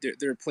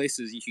 There are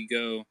places you could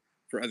go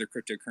for other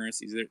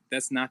cryptocurrencies.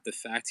 That's not the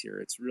fact here.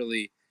 It's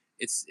really,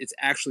 it's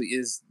actually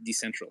is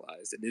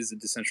decentralized. It is a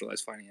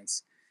decentralized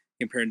finance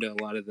compared to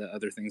a lot of the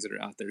other things that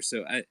are out there.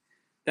 So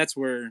that's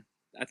where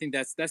I think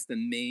that's the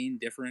main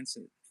difference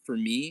for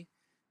me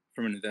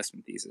from an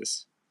investment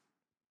thesis.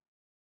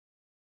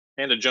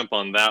 And to jump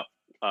on that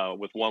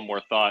with one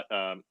more thought,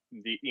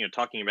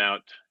 talking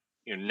about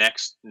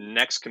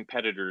next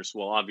competitors.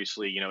 Well,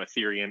 obviously,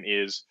 Ethereum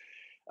is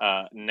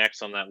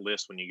next on that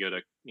list when you go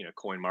to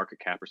Coin Market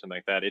Cap or something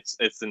like that. It's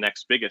the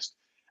next biggest,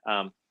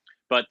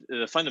 but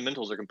the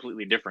fundamentals are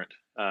completely different.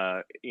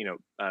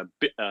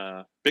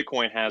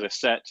 Bitcoin has a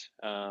set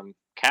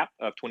cap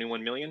of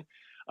 21 million.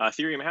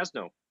 Ethereum has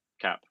no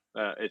cap.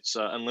 It's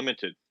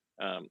unlimited.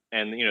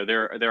 And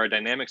there are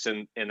dynamics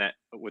in that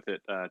with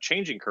it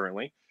changing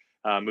currently,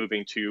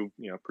 moving to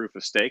proof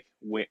of stake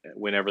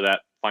whenever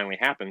that finally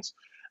happens.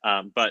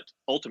 But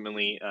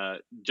ultimately,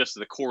 just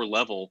the core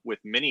level with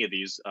many of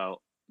these,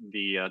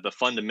 the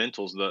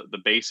fundamentals,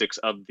 the basics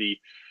of the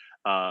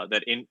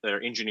that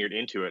are engineered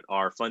into it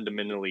are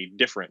fundamentally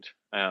different.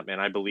 And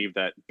I believe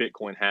that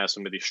Bitcoin has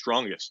some of the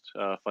strongest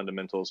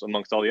fundamentals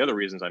amongst all the other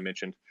reasons I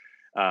mentioned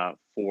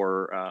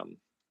for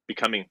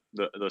becoming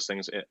those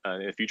things in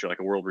the future, like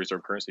a world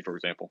reserve currency, for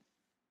example.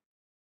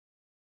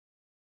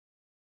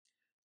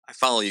 I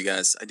follow you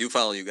guys. I do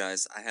follow you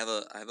guys. I have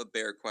a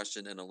bear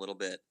question in a little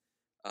bit,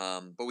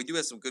 but we do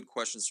have some good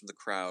questions from the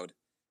crowd.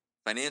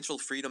 Financial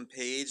Freedom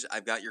Page,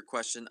 I've got your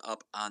question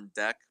up on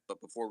deck,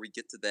 but before we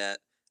get to that,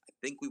 I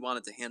think we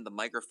wanted to hand the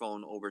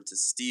microphone over to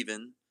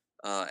Steven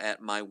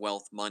at My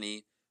Wealth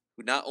Money,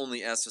 who not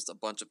only asked us a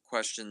bunch of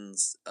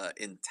questions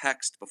in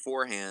text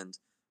beforehand,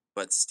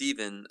 but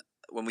Steven,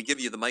 when we give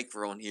you the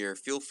microphone here,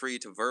 feel free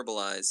to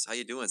verbalize. How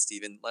you doing,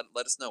 Steven?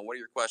 Let us know. What are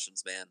your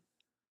questions, man?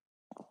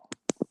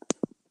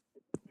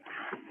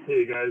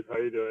 Hey guys, how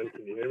you doing?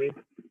 Can you hear me?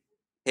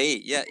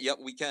 Hey, yeah, yep,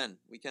 we can.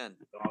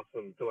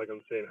 Awesome. Feel like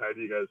I'm saying hi to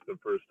you guys for the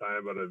first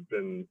time, but I've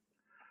been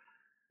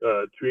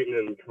tweeting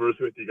and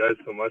conversing with you guys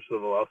so much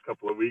over the last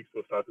couple of weeks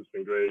and stuff. It's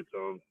been great.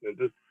 So, and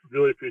just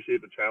really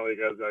appreciate the channel you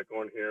guys got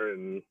going here,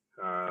 and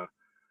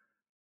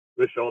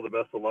wish you all the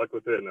best of luck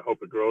with it, and I hope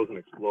it grows and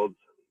explodes.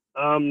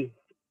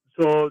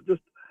 So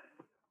just,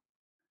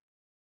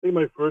 I think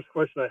my first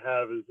question I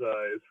have is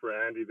for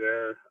Andy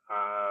there.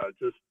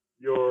 Just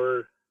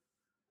your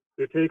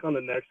take on the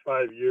next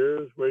 5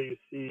 years, where you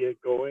see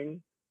it going.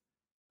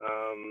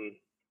 Um,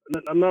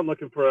 I'm not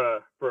looking for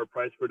a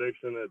price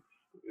prediction.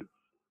 It's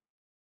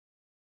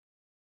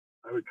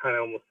I would kind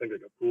of almost think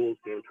like a fool's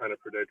game trying to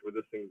predict where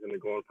this thing's going to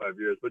go in 5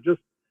 years, but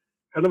just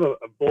kind of a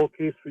bull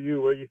case for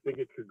you where you think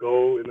it could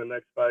go in the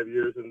next 5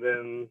 years, and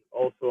then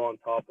also on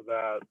top of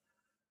that,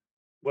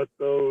 what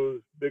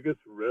those biggest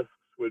risks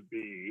would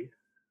be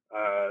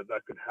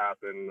that could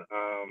happen,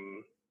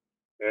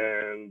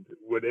 and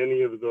would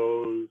any of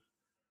those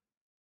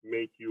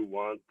make you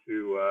want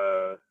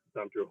to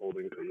dump your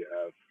holdings that you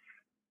have?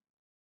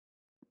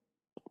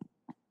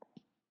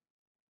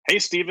 Hey,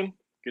 Steven.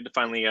 Good to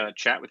finally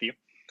chat with you.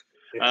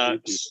 Yeah,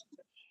 you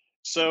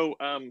So,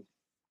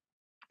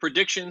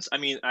 predictions. I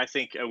mean, I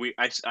think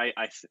I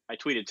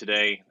tweeted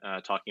today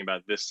talking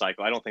about this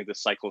cycle. I don't think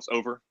this cycle is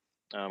over.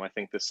 I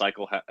think this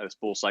cycle, this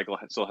bull cycle,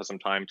 still has some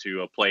time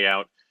to play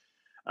out.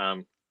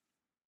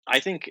 I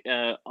think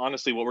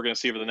honestly, what we're going to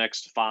see over the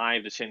next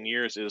 5 to 10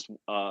 years is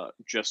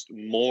just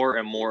more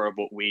and more of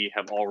what we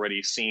have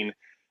already seen,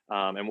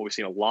 and what we've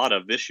seen a lot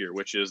of this year,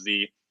 which is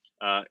the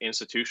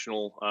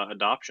institutional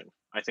adoption.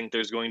 I think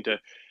there's going to,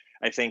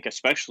 I think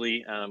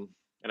especially,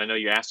 and I know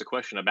you asked a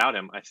question about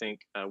him. I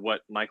think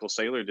what Michael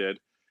Saylor did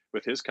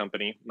with his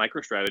company,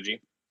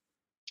 MicroStrategy,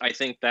 I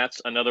think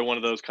that's another one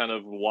of those kind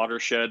of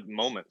watershed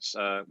moments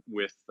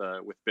with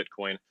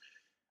Bitcoin.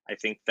 I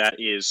think that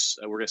is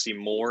we're going to see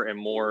more and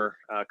more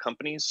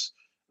companies,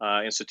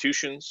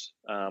 institutions,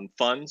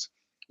 funds,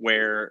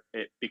 where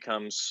it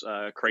becomes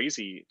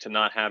crazy to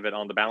not have it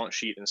on the balance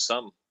sheet in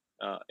some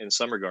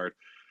regard.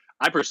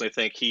 I personally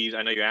think he's.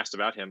 I know you asked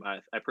about him.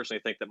 I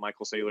personally think that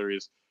Michael Saylor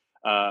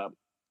uh,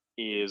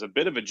 is a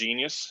bit of a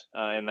genius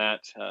in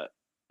that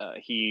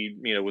he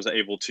was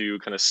able to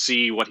kind of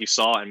see what he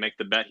saw and make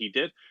the bet he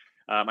did.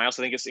 I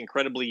also think it's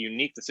incredibly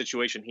unique the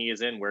situation he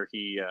is in, where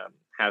he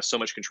has so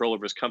much control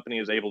over his company,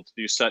 is able to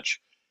do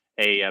such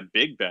a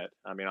big bet.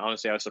 I mean,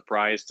 honestly, I was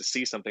surprised to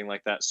see something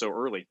like that so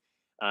early.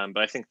 But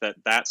I think that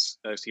that's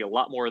I see a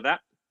lot more of that,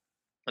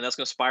 and that's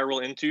going to spiral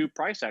into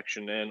price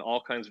action and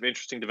all kinds of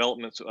interesting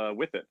developments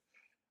with it.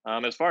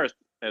 As far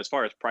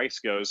as price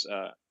goes,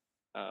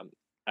 um,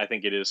 I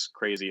think it is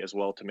crazy as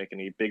well to make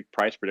any big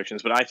price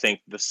predictions. But I think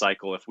this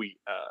cycle, if we,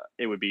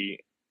 it would be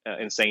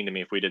insane to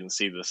me if we didn't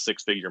see the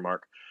six-figure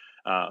mark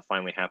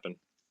finally happen.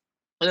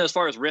 And then as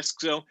far as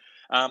risks go,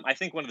 I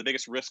think one of the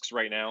biggest risks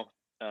right now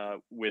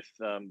with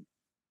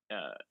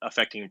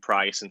affecting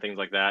price and things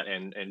like that,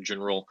 and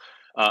general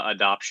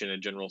adoption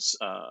and general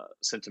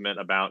sentiment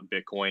about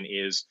Bitcoin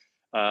is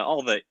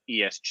all the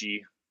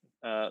ESG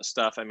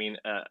stuff. I mean,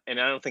 and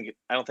I don't think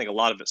a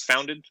lot of it's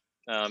founded.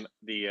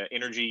 The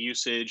energy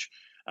usage,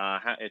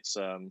 its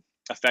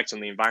effects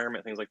on the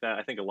environment, things like that.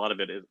 I think a lot of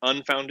it is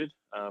unfounded.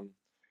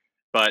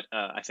 But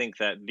I think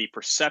that the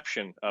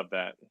perception of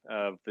that,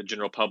 of the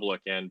general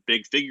public and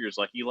big figures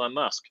like Elon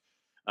Musk,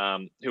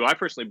 who I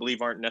personally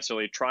believe aren't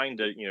necessarily trying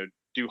to,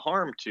 do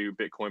harm to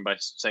Bitcoin by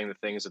saying the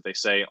things that they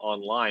say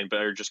online, but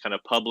are just kind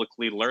of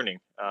publicly learning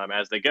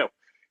as they go.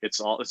 This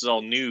is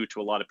all new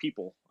to a lot of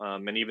people,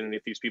 and even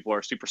if these people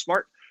are super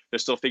smart, they're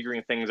still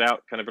figuring things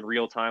out kind of in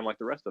real time, like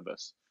the rest of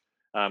us.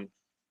 Um,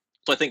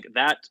 so I think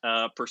that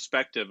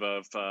perspective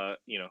of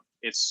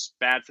it's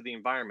bad for the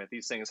environment.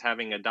 These things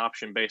having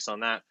adoption based on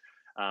that,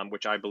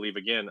 which I believe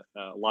again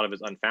a lot of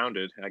it's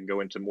unfounded. I can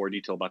go into more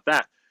detail about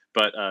that,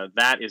 but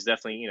that is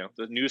definitely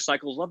the news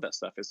cycles love that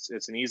stuff.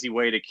 It's an easy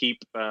way to keep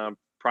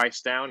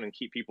price down and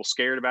keep people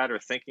scared about it, or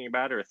thinking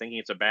about it, or thinking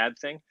it's a bad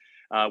thing.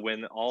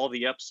 When all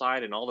the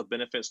upside and all the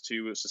benefits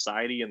to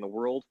society and the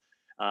world,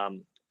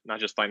 not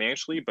just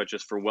financially but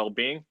just for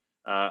well-being,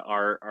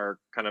 are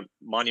kind of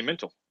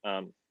monumental.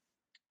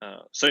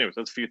 So, anyways,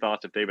 that's a few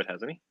thoughts if David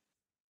has any.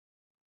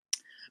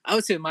 I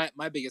would say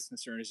my biggest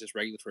concern is just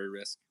regulatory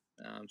risk.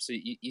 So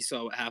you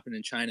saw what happened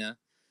in China.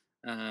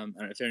 I don't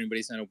know if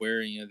anybody's not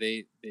aware.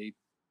 They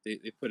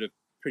put a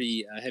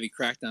pretty heavy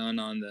crackdown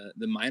on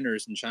the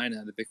miners in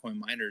China, the Bitcoin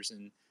miners,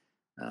 and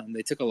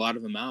they took a lot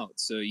of them out.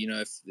 So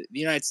if the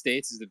United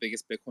States is the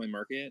biggest Bitcoin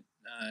market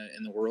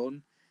in the world,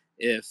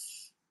 if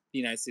the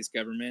United States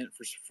government,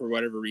 for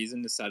whatever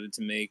reason, decided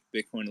to make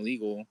Bitcoin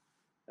illegal,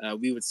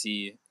 we would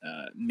see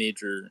a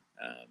major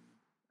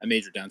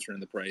downturn in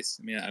the price.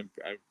 I mean, I'm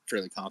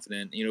fairly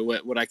confident.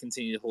 What I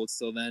continue to hold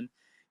still then,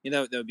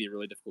 that would be a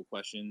really difficult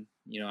question.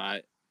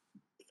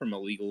 From a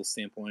legal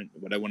standpoint,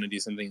 would I want to do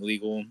something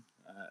legal?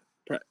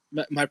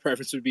 My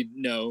preference would be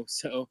no.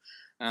 So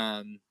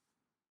I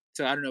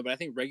don't know, but I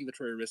think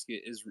regulatory risk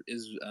is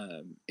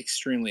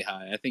extremely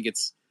high. I think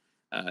it's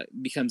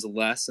becomes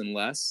less and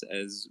less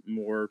as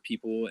more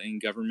people in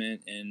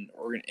government and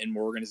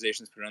more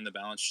organizations put it on the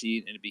balance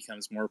sheet, and it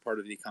becomes more part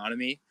of the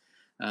economy.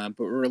 But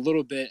we're a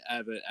little bit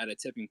at a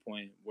tipping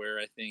point where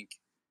I think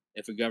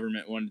if a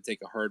government wanted to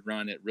take a hard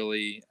run at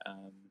really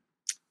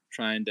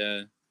trying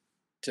to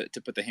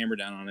put the hammer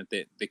down on it,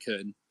 they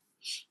could.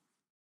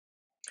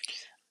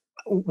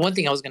 One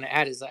thing I was going to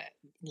add is that,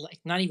 like,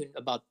 not even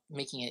about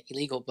making it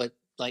illegal, but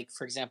like,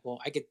 for example,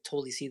 I could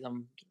totally see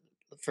them,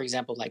 for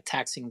example, like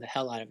taxing the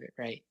hell out of it,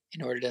 right,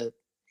 in order to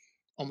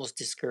almost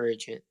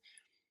discourage it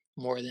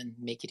more than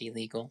make it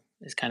illegal.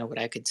 Is kind of what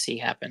I could see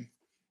happen.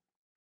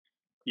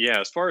 Yeah,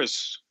 as far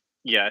as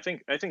I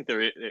think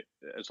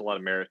there's a lot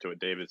of merit to what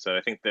David said.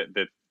 I think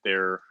that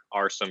there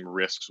are some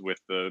risks with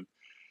the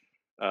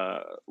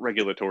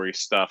regulatory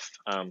stuff.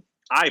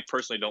 I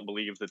personally don't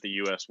believe that the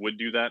U.S. would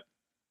do that.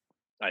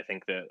 I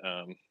think that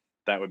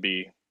that would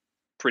be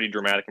pretty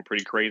dramatic and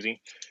pretty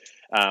crazy.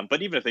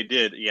 But even if they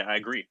did, yeah, I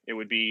agree. It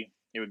would be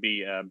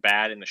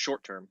bad in the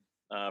short term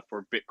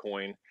for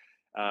Bitcoin.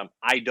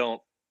 I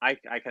don't. I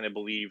kind of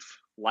believe,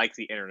 like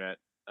the internet,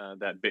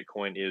 that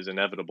Bitcoin is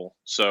inevitable.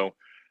 So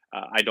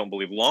I don't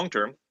believe long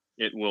term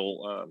it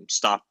will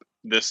stop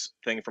this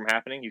thing from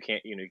happening. You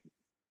can't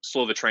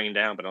slow the train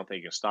down, but I don't think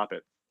you can stop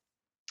it.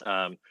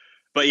 Um,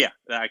 but yeah,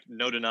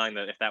 no denying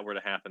that if that were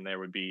to happen, that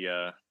would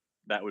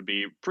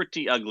be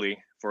pretty ugly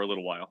for a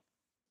little while.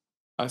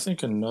 I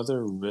think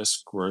another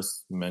risk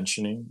worth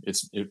mentioning,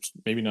 it's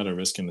maybe not a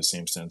risk in the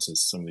same sense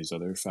as some of these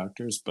other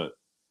factors, but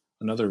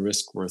another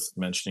risk worth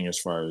mentioning as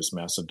far as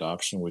mass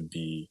adoption would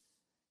be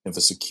if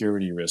a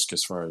security risk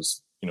as far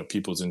as,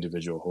 people's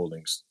individual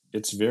holdings.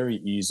 It's very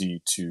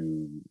easy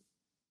to,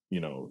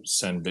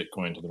 send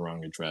Bitcoin to the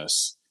wrong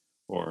address,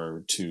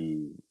 or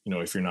to,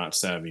 if you're not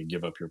savvy,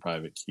 give up your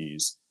private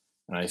keys.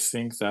 And I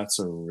think that's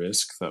a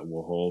risk that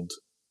will hold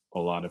a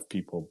lot of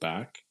people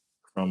back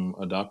from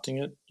adopting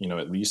it,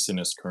 at least in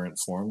its current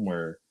form,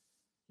 where,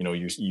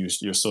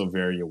 you're still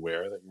very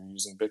aware that you're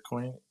using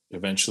Bitcoin.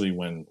 Eventually,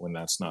 when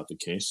that's not the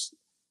case,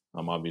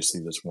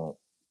 obviously this won't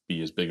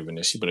be as big of an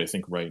issue. But I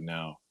think right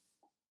now,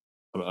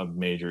 a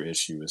major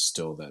issue is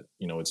still that,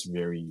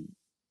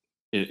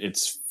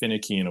 it's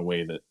finicky in a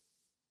way that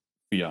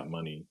fiat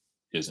money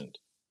isn't.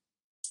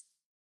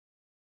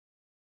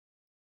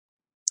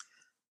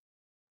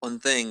 One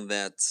thing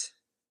that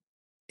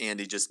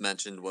Andy just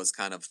mentioned was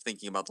kind of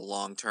thinking about the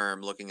long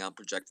term, looking out,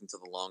 projecting to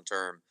the long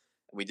term.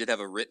 And we did have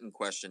a written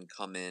question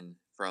come in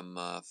from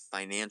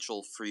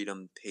Financial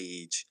Freedom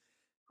Page,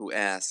 who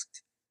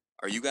asked,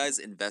 "Are you guys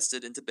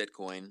invested into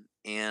Bitcoin,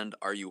 and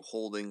are you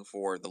holding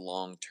for the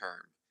long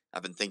term?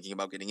 I've been thinking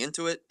about getting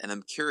into it, and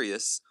I'm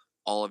curious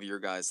all of your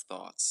guys'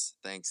 thoughts.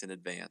 Thanks in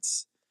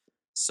advance."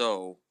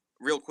 So,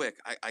 real quick,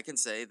 I can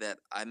say that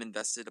I'm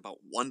invested about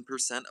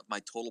 1% of my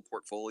total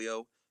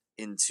portfolio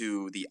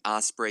into the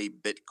Osprey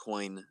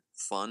Bitcoin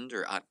Fund,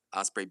 or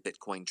Osprey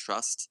Bitcoin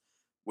Trust,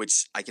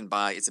 which I can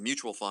buy. It's a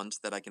mutual fund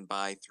that I can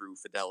buy through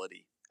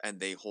Fidelity, and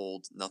they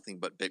hold nothing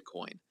but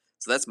Bitcoin.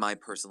 So that's my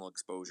personal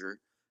exposure.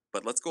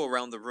 But let's go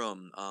around the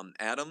room.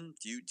 Adam,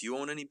 do you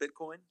own any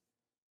Bitcoin?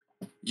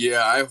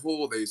 Yeah, I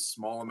hold a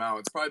small amount.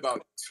 It's probably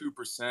about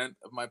 2%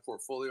 of my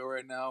portfolio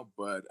right now,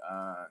 but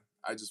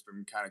I just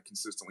been kind of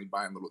consistently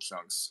buying little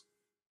chunks.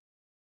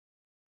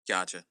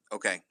 Gotcha.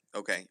 Okay.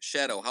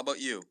 Shadow, how about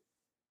you?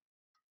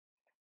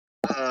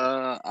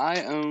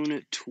 I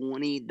own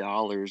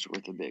 $20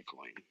 worth of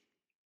Bitcoin.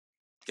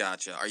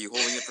 Gotcha. Are you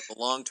holding it for the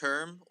long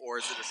term, or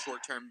is it a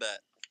short term bet?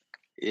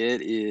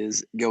 It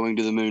is going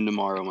to the moon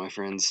tomorrow, my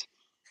friends.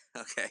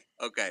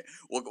 Okay.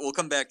 We'll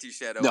come back to you,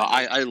 Shadow. No,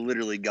 I know. I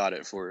literally got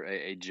it for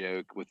a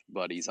joke with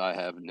buddies. I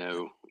have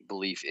no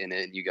belief in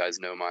it. You guys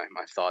know my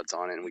thoughts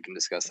on it, and we can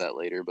discuss that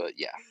later. But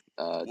yeah,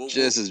 We'll, we'll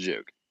just as a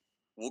joke.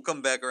 we'll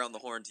come back around the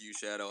horn to you,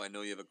 Shadow. I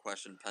know you have a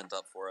question pent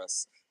up for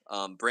us.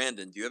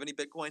 Brandon, do you have any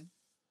Bitcoin?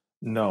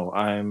 No,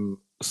 I'm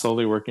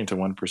slowly working to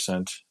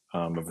 1%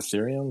 of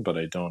Ethereum, but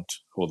I don't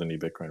hold any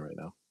Bitcoin right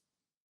now.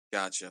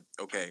 Gotcha.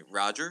 Okay,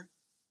 Roger.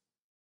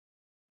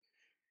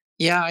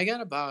 Yeah, I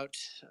got about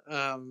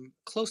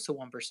close to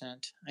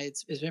 1%.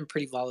 It's been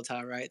pretty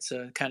volatile, right?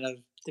 So kind of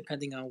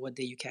depending on what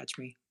day you catch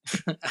me,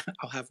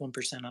 I'll have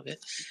 1% of it.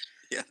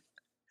 Yeah.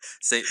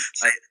 Same.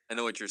 I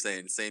know what you're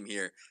saying. Same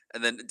here.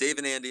 And then Dave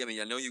and Andy. I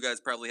mean, I know you guys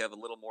probably have a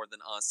little more than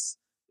us.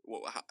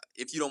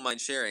 If you don't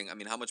mind sharing, I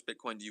mean, how much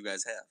Bitcoin do you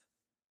guys have?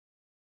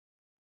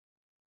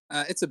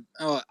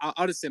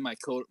 I'll just say my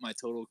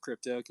total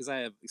crypto, because I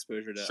have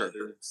exposure to Sure.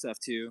 other stuff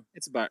too.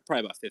 It's probably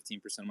about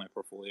 15% of my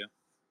portfolio.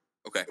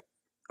 Okay.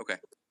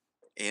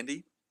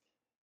 Andy.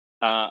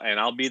 And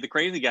I'll be the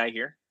crazy guy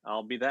here.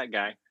 I'll be that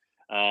guy.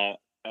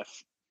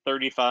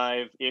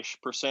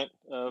 35-ish%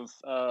 of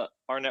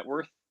our net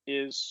worth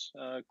is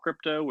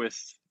crypto, with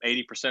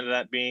 80% of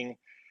that being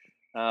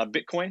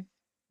Bitcoin.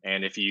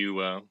 And if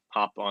you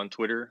hop on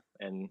Twitter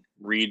and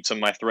read some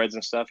of my threads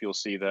and stuff, you'll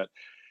see that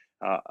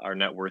our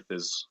net worth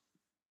is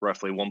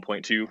roughly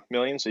 1.2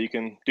 million. So you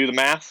can do the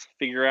math,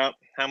 figure out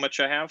how much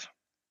I have.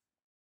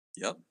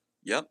 Yep.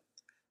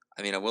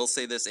 I mean, I will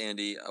say this,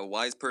 Andy. A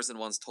wise person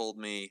once told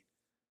me,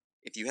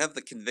 if you have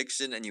the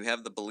conviction and you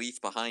have the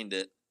belief behind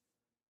it,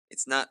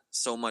 it's not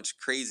so much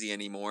crazy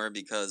anymore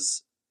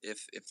because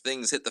if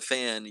things hit the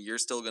fan, you're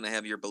still going to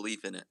have your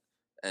belief in it.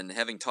 And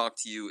having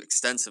talked to you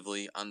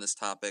extensively on this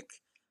topic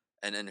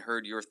and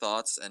heard your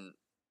thoughts, and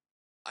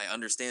I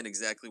understand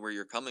exactly where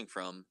you're coming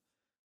from,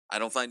 I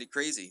don't find it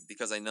crazy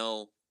because I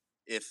know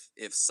if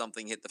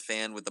something hit the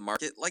fan with the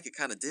market like it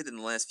kind of did in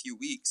the last few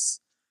weeks,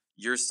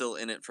 you're still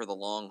in it for the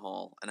long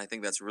haul. And I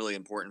think that's really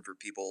important for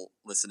people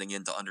listening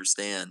in to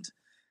understand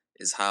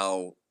is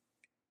how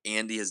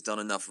Andy has done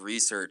enough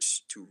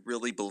research to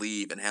really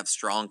believe and have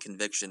strong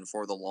conviction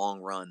for the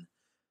long run.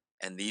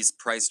 And these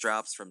price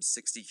drops from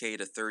 60K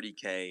to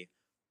 30K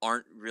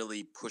aren't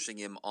really pushing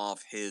him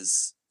off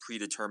his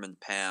predetermined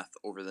path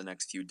over the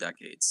next few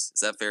decades.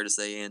 Is that fair to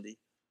say, Andy?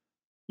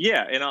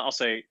 Yeah, and I'll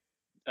say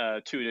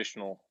two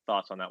additional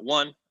thoughts on that.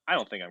 One, I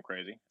don't think I'm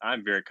crazy.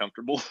 I'm very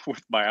comfortable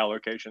with my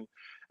allocation,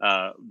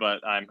 but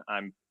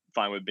I'm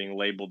fine with being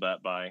labeled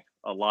that by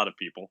a lot of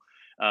people.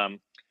 Um,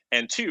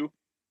 and two,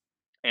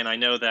 and I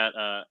know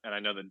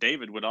that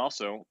David would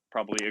also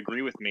probably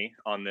agree with me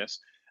on this.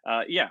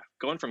 Yeah,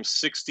 going from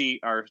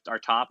 60, our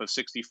top of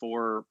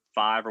 64.5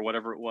 or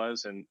whatever it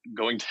was, and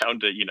going down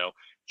to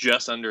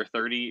just under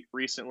 30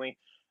 recently.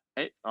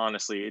 It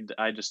honestly,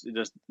 it just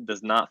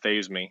does not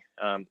phase me.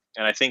 And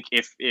I think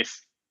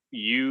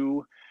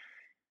you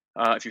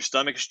if your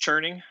stomach is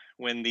churning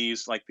when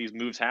these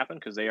moves happen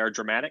because they are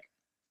dramatic,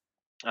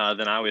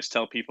 then I always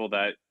tell people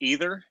that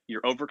either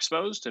you're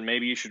overexposed and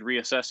maybe you should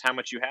reassess how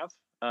much you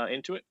have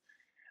into it,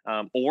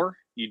 or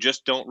you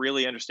just don't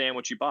really understand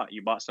what you bought.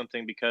 You bought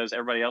something because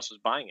everybody else was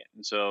buying it,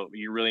 and so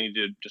you really need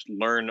to just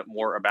learn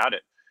more about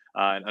it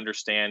and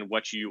understand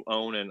what you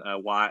own and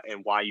why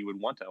you would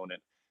want to own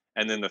it.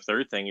 And then the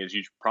third thing is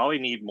you probably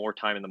need more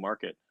time in the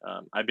market.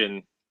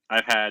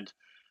 I've had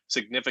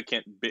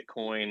significant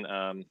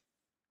Bitcoin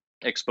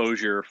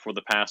exposure for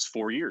the past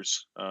 4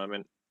 years,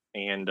 and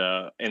in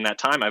that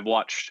time I've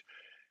watched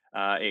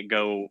it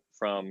go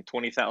from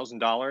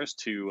 $20,000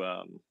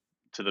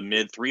 to the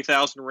mid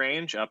 3,000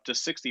 range up to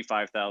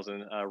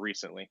 65,000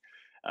 recently,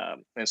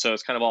 and so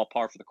it's kind of all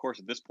par for the course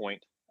at this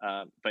point.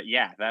 But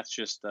yeah, that's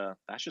just kind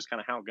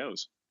of how it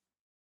goes.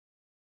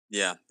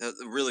 Yeah,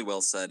 really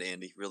well said,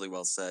 Andy. Really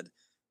well said.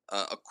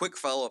 A quick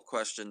follow up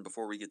question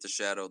before we get to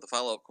Shadow. The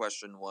follow up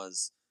question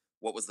was,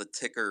 what was the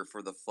ticker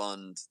for the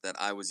fund that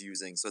I was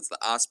using? So it's the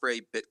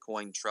Osprey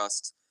Bitcoin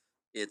Trust.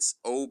 It's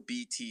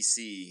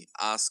OBTC,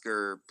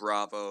 Oscar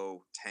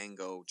Bravo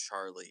Tango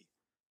Charlie,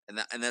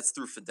 and that's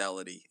through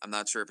Fidelity. I'm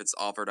not sure if it's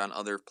offered on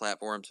other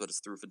platforms, but it's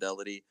through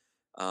Fidelity.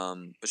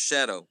 But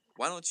Shadow,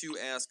 why don't you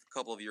ask a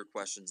couple of your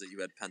questions that you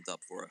had pent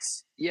up for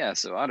us? Yeah,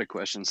 so I had a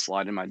question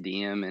slide in my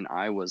DM and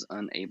I was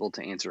unable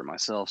to answer it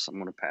myself, so I'm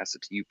going to pass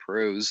it to you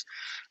pros.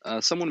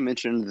 Someone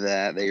mentioned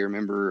that they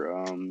remember,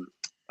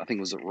 I think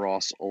it was at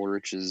Ross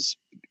Ulrich's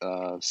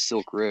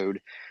Silk Road,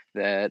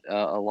 that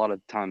a lot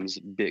of times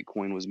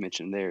Bitcoin was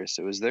mentioned there.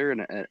 So is there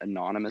an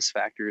anonymous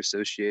factor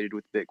associated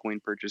with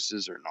Bitcoin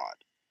purchases or not?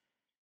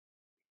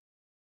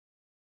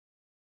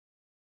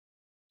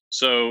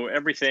 So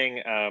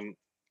everything,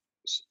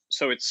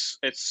 so it's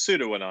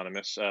pseudo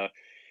anonymous. Uh,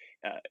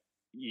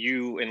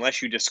 you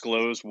unless you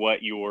disclose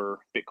what your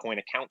Bitcoin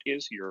account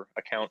is, your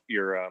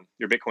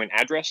Bitcoin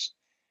address,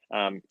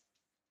 um,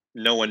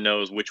 no one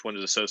knows which one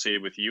is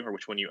associated with you or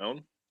which one you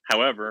own.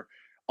 However,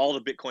 all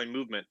the Bitcoin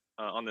movement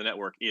on the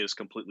network is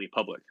completely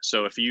public.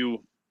 So if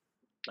you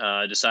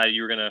decided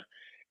you were going to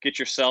get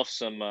yourself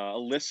some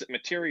illicit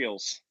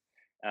materials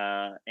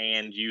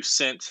and you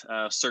sent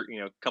certain,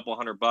 a couple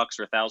 $100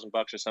 or $1,000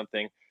 or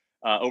something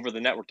over the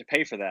network to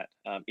pay for that,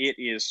 it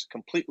is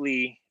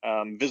completely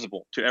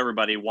visible to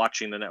everybody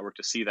watching the network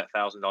to see that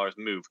 $1,000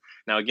 move.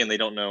 Now, again, they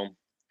don't know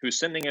who's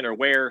sending it or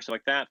where, stuff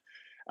like that.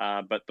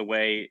 But the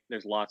way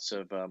there's lots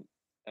of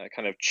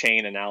kind of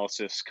chain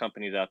analysis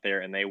companies out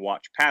there, and they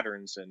watch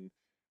patterns and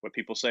what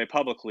people say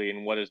publicly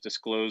and what is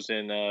disclosed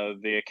in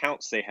the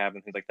accounts they have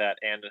and things like that.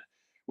 And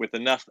with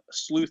enough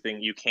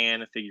sleuthing, you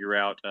can figure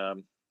out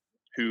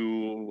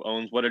who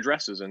owns what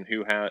addresses and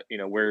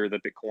where the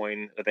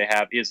Bitcoin that they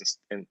have is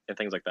and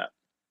things like that.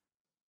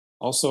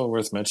 Also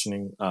worth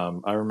mentioning,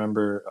 I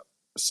remember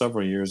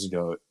several years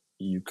ago,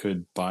 you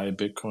could buy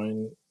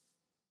Bitcoin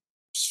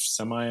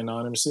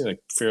semi-anonymously, like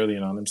fairly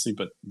anonymously,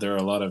 but there are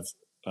a lot of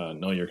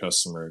know your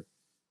customer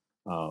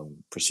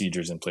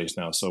procedures in place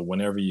now. So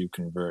whenever you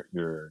convert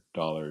your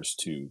dollars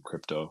to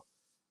crypto,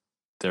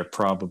 there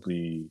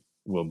probably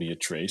will be a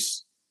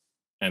trace.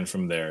 And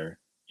from there,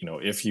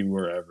 if you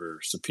were ever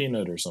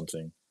subpoenaed or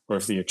something, or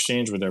if the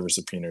exchange would ever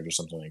subpoenaed or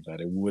something like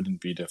that, it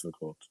wouldn't be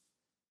difficult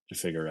to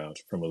figure out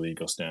from a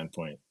legal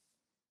standpoint,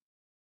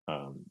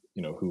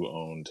 who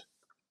owned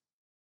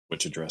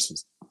which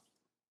addresses.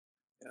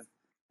 Yeah.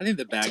 I think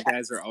the bad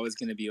guys are always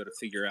going to be able to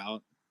figure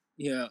out,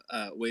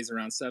 ways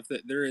around stuff.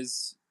 That there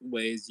is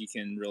ways you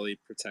can really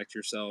protect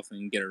yourself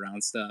and get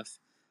around stuff.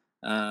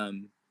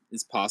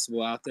 It's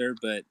possible out there,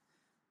 but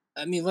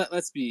I mean,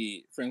 let's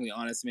be frankly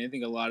honest. I mean, I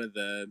think a lot of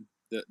the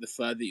the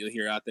FUD that you'll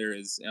hear out there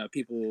is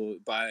people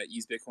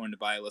use Bitcoin to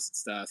buy illicit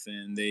stuff,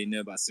 and they know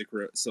about Silk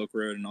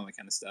Road and all that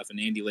kind of stuff. And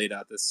Andy laid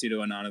out this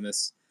pseudo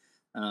anonymous,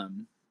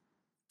 um,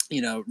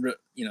 you know,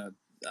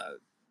 uh,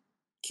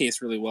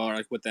 case really well, or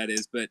like what that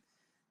is. But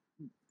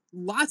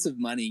lots of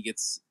money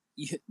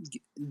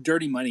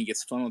dirty money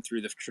gets funneled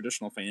through the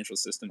traditional financial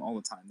system all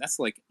the time. That's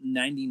like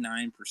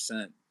 99%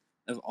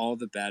 of all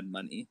the bad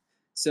money.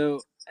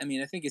 So, I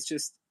mean, I think it's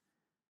just,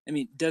 I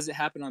mean, does it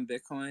happen on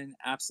Bitcoin?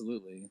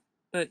 Absolutely.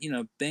 But,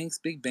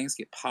 big banks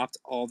get popped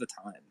all the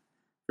time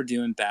for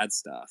doing bad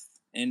stuff.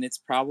 And it's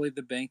probably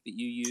the bank that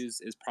you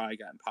use is probably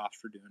gotten popped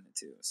for doing it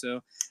too.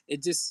 So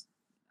it just,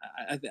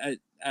 I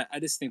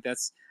just think I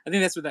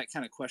think that's where that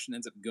kind of question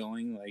ends up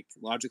going, like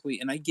logically.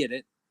 And I get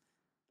it,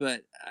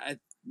 but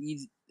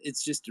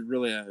it's just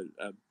really a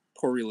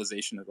poor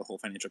realization of the whole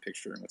financial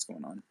picture and what's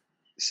going on.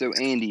 So,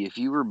 Andy, if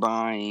you were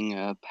buying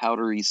a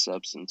powdery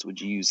substance, would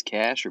you use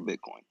cash or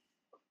Bitcoin?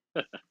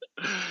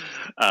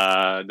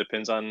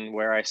 Depends on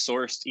where I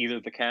sourced either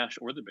the cash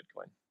or the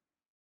Bitcoin.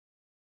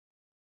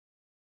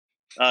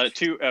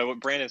 To what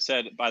Brandon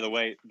said, by the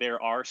way,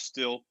 there are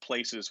still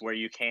places where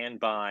you can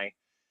buy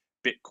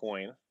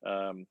Bitcoin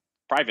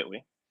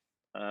privately,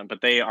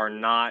 but they are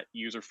not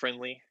user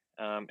friendly,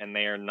 and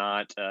they are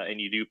not,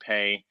 and you do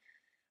pay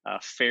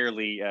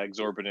fairly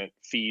exorbitant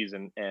fees,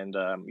 and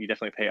you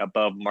definitely pay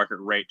above market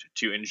rate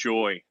to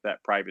enjoy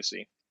that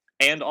privacy.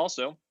 And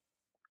also,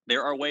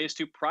 there are ways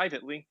to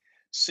privately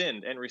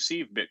send and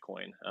receive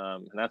Bitcoin,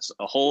 and that's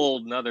a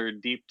whole nother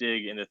deep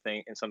dig into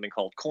something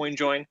called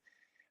CoinJoin.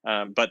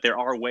 But there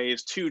are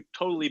ways to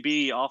totally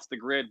be off the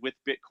grid with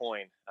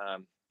Bitcoin,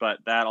 but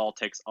that all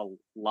takes a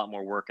lot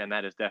more work, and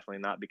that is definitely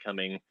not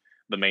becoming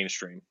the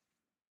mainstream.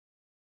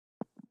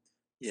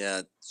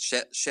 Yeah,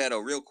 Shadow,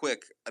 real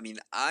quick. I mean,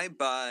 I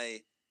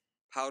buy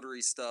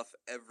powdery stuff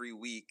every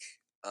week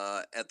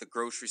at the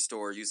grocery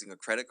store using a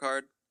credit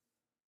card.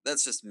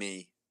 That's just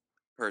me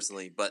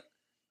personally, but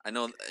I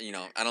know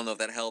I don't know if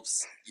that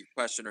helps your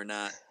question or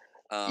not.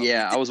 We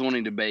Yeah, I did. was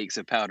wanting to bake,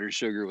 so powdered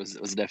sugar was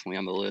definitely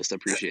on the list. I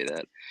appreciate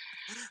that.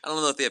 I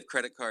don't know if they have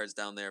credit cards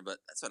down there, but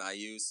that's what I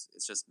use.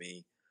 It's just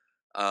me.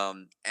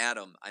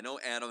 Adam, I know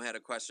Adam had a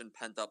question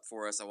pent up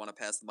for us. I want to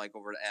pass the mic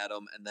over to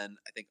Adam, and then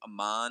I think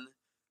Aman.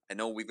 I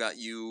know we've got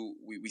you.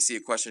 We see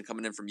a question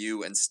coming in from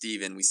you, and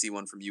Steven, we see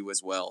one from you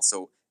as well.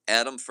 So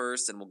Adam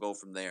first, and we'll go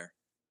from there.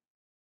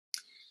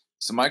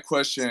 So my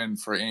question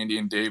for Andy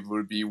and Dave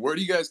would be, where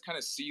do you guys kind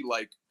of see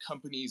like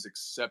companies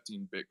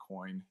accepting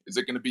Bitcoin? Is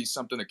it going to be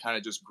something that kind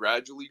of just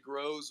gradually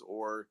grows,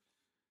 or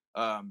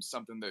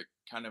something that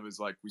kind of is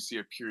like we see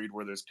a period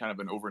where there's kind of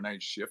an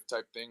overnight shift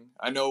type thing?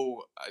 I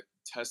know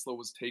Tesla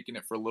was taking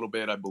it for a little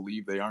bit. I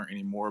believe they aren't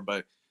anymore,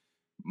 but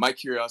my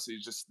curiosity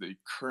is just the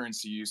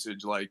currency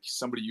usage, like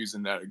somebody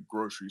using that at a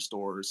grocery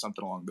store or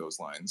something along those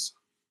lines.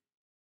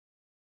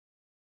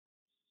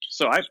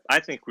 So I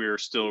think we're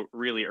still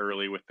really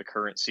early with the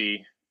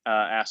currency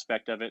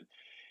aspect of it.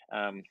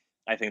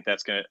 I think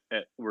that's gonna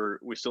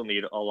we still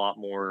need a lot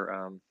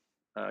more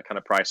kind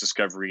of price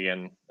discovery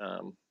and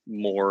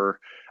more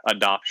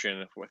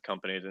adoption with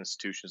companies,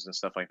 institutions, and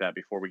stuff like that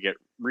before we get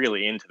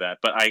really into that.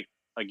 But I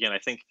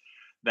think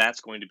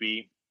that's going to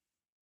be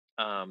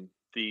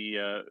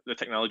the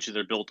technology that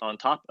are built on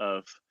top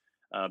of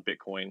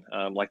Bitcoin,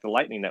 like the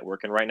Lightning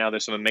Network. And right now,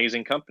 there's some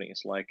amazing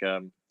companies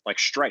like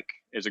Strike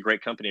is a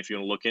great company if you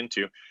want to look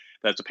into.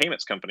 That's a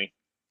payments company,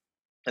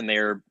 and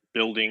they're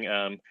building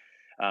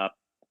uh,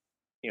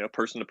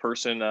 person to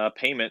person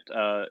payment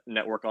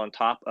network on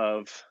top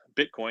of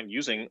Bitcoin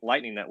using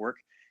Lightning Network,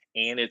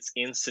 and it's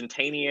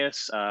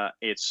instantaneous.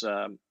 It's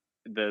the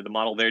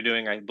model they're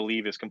doing, I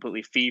believe, is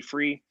completely fee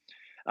free,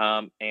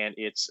 and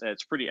it's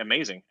pretty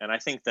amazing. And I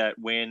think that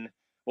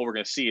what we're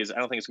going to see is, I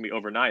don't think it's going to be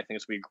overnight. I think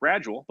it's going to be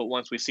gradual. But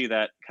once we see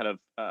that kind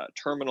of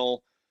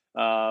terminal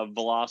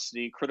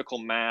velocity, critical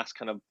mass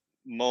kind of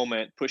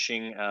moment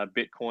pushing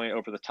Bitcoin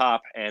over the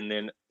top, and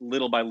then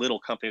little by little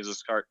companies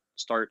will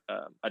start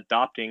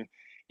adopting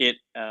it,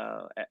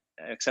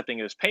 accepting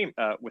it as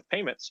with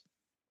payments.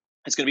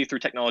 It's going to be through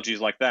technologies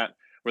like that,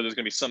 where there's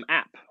going to be some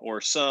app or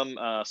some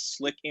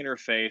slick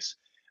interface,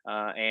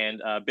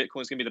 and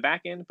Bitcoin is going to be the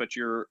back end, but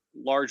you're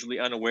largely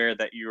unaware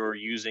that you're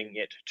using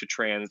it to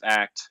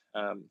transact,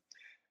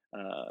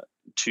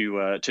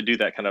 to do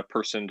that kind of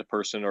person to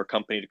person or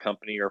company to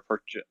company or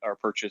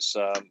purchase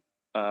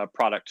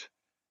product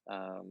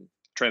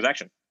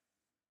transaction.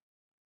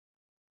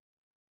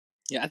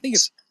 Yeah, I think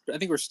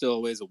we're still a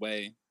ways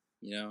away,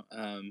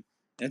 and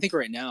I think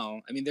right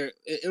now, I mean,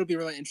 it'll be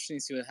really interesting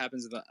to see what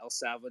happens with El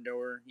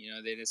Salvador.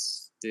 They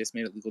just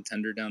made it legal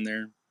tender down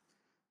there.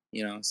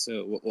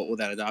 So what will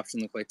that adoption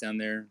look like down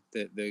there?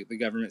 The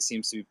government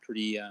seems to be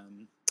pretty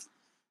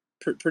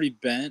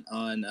bent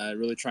on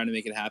really trying to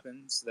make it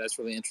happen. So that's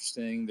really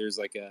interesting. There's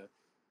like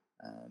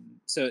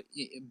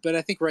but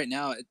I think right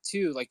now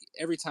too, like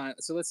every time.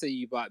 So let's say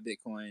you bought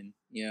Bitcoin,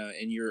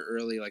 and you're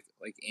early, like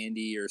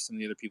Andy or some of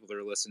the other people that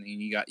are listening,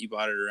 and you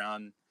bought it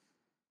around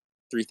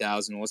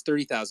 3,000. Well, it's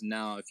 30,000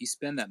 now. If you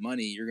spend that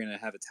money, you're gonna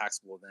have a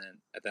taxable event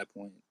at that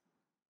point.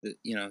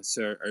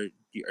 So are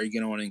you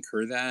going to want to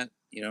incur that,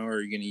 or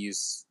are you going to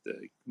use the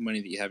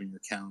money that you have in your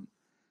account?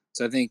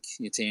 So I think,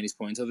 to Andy's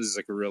point, until this is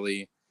like a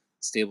really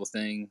stable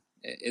thing,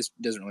 it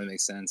doesn't really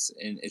make sense,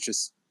 and it's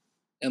just,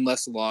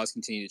 unless the laws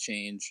continue to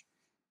change,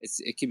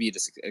 it could be an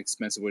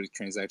expensive way to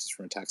transact just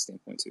from a tax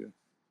standpoint too.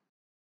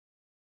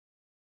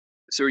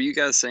 So are you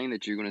guys saying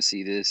that you're going to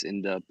see this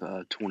end up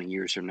 20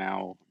 years from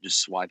now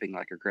just swiping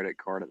like a credit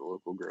card at the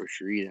local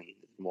grocery and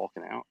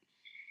walking out?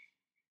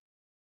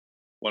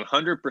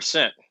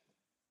 100%.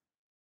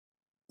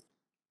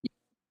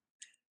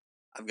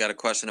 I've got a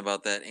question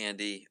about that,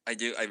 Andy. I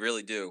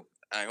really do.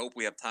 I hope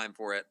we have time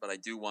for it, but I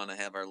do want to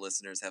have our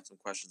listeners have some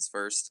questions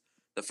first.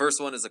 The first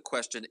one is a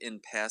question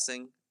in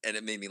passing, and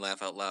it made me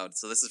laugh out loud.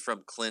 So this is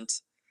from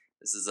Clint.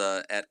 This is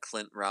at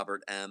Clint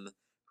Robert M,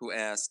 who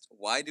asked,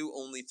 "Why do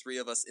only 3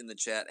 of us in the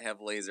chat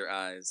have laser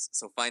eyes?"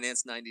 So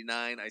Finance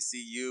 99, I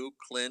see you,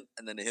 Clint,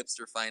 and then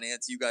Hipster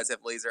Finance. You guys have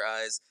laser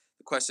eyes.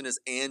 The question is,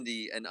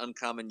 Andy and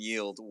Uncommon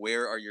Yield,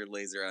 where are your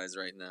laser eyes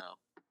right now?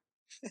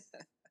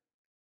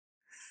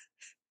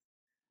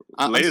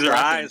 Laser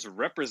eyes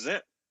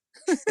represent.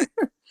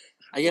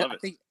 I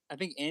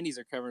think Andy's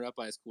are covered up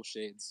by his cool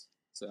shades.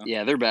 So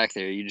yeah, they're back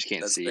there. You just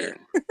can't That's see fair.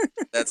 it.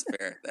 That's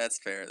fair. That's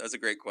fair. That's a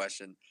great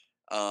question.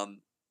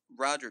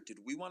 Roger, did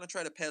we want to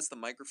try to pass the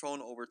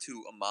microphone over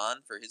to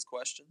Aman for his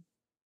question?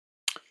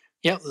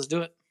 Yeah, let's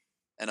do it.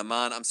 And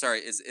Aman, I'm sorry,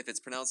 if it's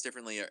pronounced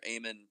differently or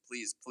Amen,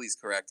 please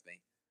correct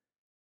me.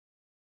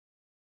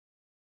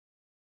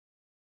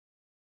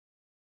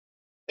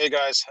 Hey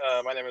guys,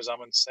 my name is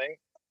Aman Singh,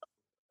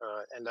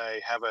 and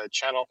I have a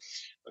channel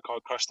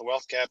called Crush the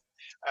Wealth Gap.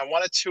 I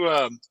wanted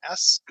to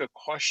ask a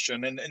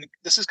question, and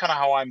this is kind of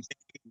how I'm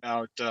thinking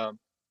about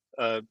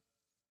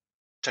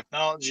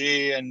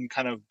technology and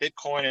kind of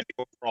Bitcoin and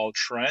the overall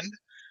trend.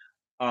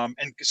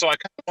 And so I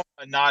kind of want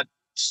to not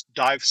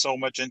dive so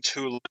much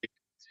into like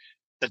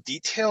the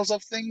details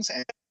of things,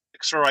 and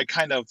so I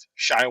kind of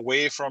shy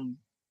away from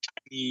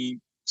tiny,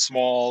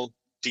 small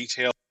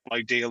details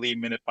like daily,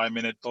 minute by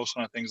minute, those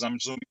kind of things. I'm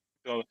zooming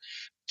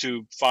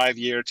to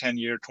 5-year,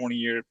 10-year,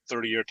 20-year,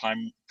 30-year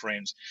time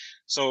frames.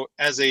 So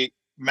as a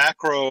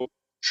macro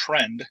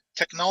trend,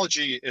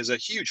 technology is a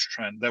huge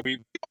trend that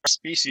our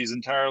species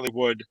entirely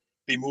would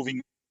be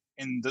moving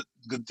in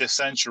this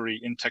century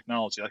in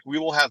technology. Like we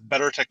will have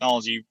better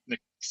technology in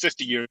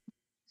 50 years,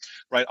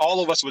 right?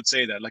 All of us would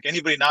say that. Like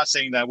anybody not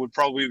saying that would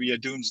probably be a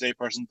doomsday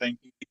person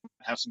thinking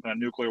have some kind of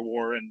nuclear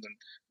war and then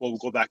we'll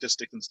go back to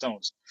sticks and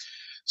stones.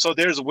 So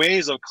there's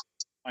ways of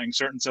classifying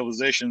certain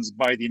civilizations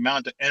by the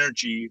amount of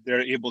energy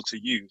they're able to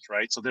use,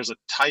 right? So there's a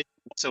type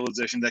of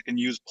civilization that can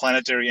use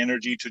planetary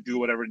energy to do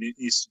whatever it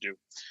needs to do.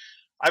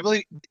 I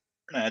believe the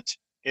internet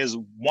is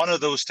one of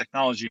those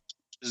technologies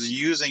is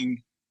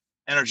using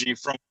energy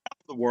from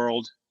the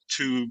world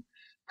to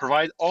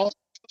provide all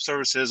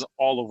services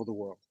all over the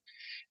world.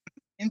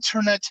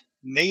 Internet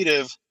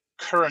native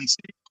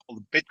currency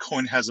called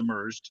Bitcoin has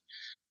emerged,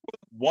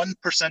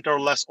 1% or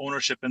less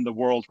ownership in the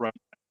world right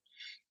now.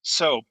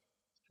 So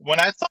when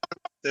I thought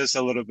about this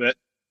a little bit,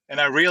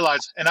 and I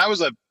realized, and I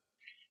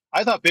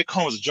thought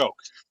Bitcoin was a joke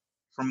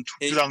from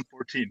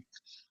 2014,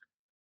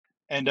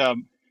 and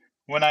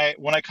when I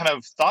kind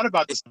of thought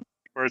about this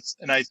first,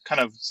 and I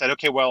kind of said,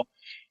 okay, well,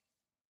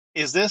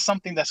 is this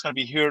something that's going to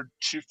be here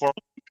for long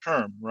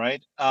term,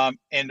 right?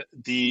 And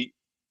the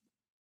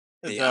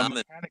Amen.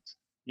 mechanics.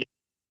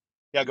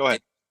 Yeah, go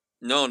ahead.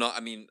 No, I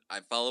mean,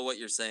 I follow what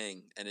you're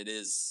saying, and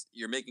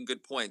you're making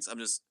good points. I'm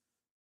just,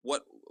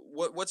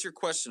 what's your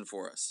question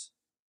for us?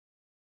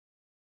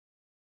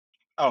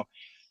 Oh,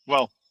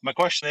 well, my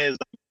question is,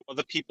 what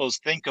the people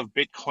think of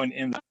Bitcoin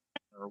in that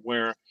manner,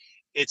 where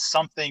it's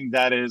something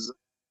that is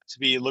to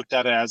be looked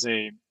at as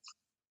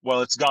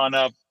it's gone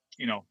up,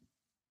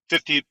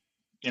 50,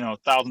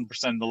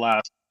 1,000% in the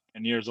last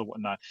 10 years or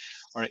whatnot,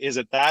 or is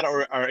it that,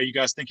 or are you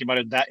guys thinking about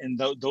it that in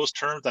those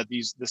terms that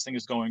this thing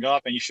is going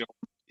up and you should own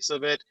a piece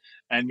of it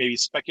and maybe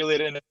speculate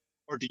in it,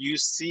 or do you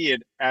see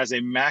it as a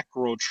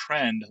macro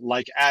trend,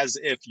 like as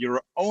if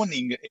you're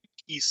owning a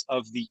piece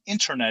of the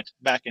internet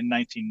back in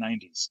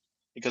 1990s?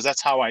 Because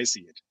that's how I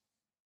see it.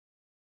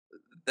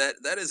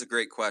 That is a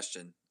great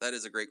question. That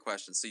is a great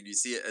question. So do you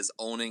see it as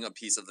owning a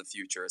piece of the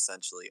future,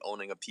 essentially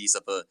owning a piece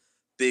of a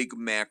big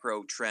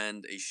macro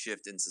trend, a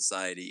shift in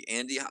society?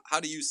 Andy, how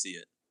do you see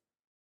it?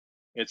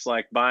 It's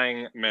like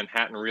buying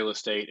Manhattan real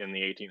estate in the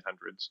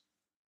 1800s.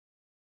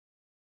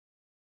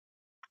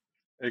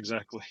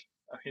 Exactly.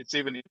 It's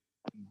even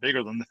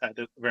bigger than that,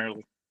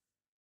 apparently.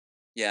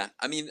 Yeah,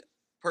 I mean,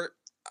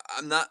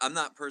 I'm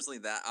not personally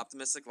that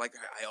optimistic. Like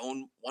I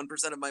own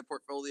 1% of my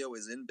portfolio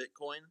is in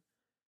Bitcoin.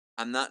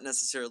 I'm not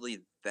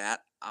necessarily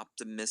that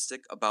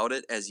optimistic about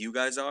it as you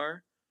guys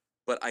are,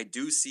 but I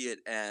do see it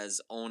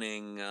as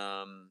owning.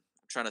 I'm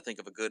trying to think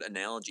of a good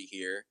analogy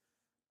here,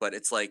 but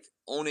it's like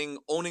owning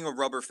a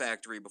rubber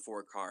factory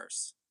before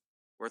cars,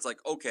 where it's like,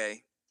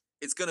 okay,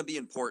 it's gonna be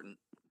important.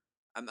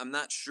 I'm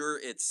not sure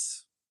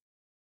it's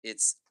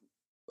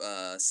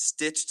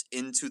stitched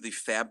into the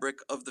fabric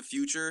of the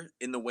future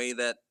in the way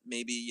that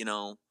maybe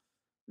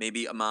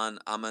Aman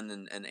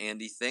and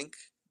Andy think,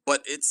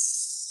 but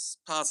it's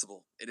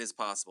possible. It is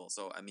possible.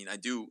 So I mean, I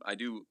do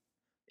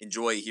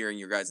enjoy hearing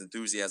your guys'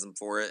 enthusiasm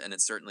for it, and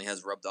it certainly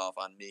has rubbed off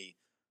on me.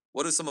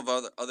 What do some of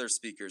other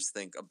speakers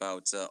think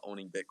about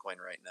owning Bitcoin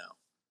right now?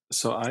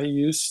 So I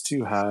used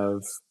to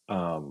have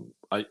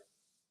I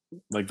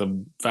like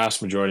the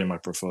vast majority of my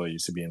portfolio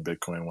used to be in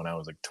Bitcoin when I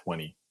was like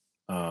 20.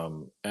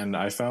 And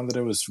I found that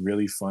it was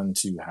really fun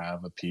to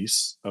have a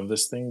piece of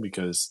this thing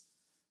because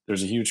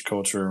there's a huge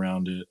culture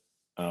around it.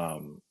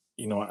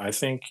 I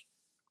think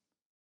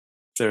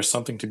there's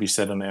something to be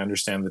said, and I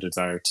understand the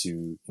desire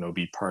to,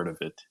 be part of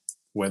it,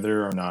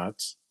 whether or not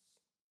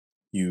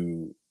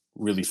you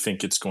really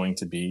think it's going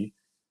to be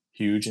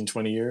huge in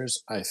 20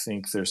 years. I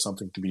think there's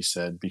something to be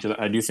said because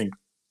I do think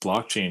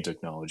blockchain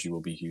technology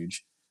will be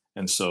huge.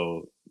 And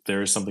so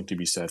there is something to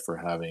be said for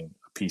having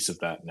a piece of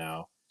that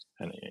now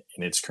and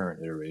in its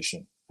current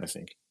iteration, I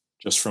think,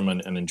 just from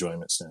an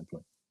enjoyment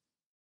standpoint.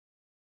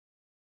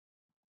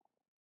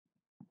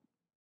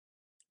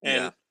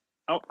 Yeah. And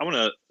I want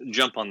to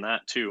jump on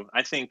that too.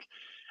 I think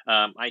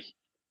I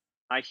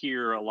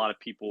hear a lot of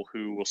people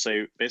who will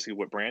say basically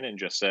what Brandon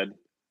just said,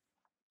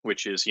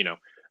 which is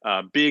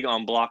big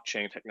on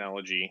blockchain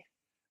technology,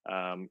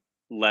 um,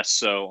 less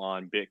so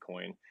on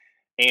Bitcoin.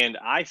 And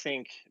I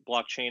think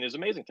blockchain is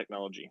amazing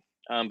technology,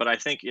 but I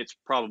think it's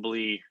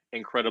probably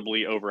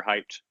incredibly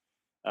overhyped,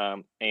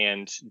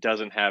 and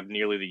doesn't have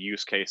nearly the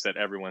use case that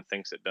everyone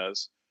thinks it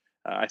does.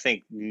 I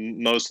think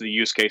most of the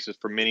use cases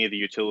for many of the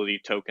utility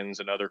tokens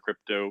and other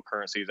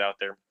cryptocurrencies out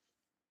there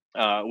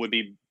would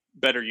be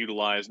better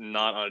utilized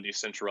not on a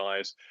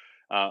decentralized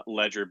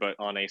ledger, but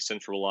on a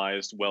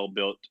centralized,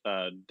 well-built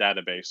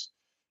database.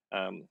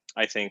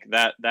 I think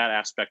that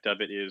aspect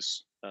of it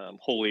is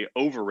wholly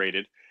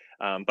overrated.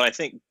 But I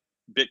think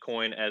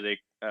Bitcoin as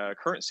a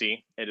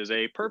currency, it is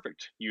a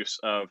perfect use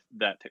of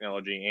that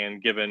technology,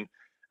 and given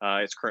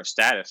its current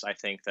status, I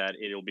think that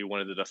it'll be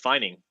one of the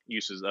defining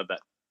uses of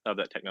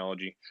that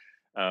technology.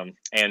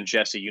 And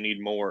Jesse, you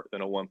need more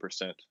than a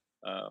 1%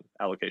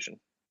 allocation.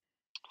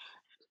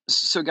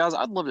 So, guys,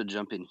 I'd love to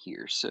jump in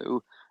here.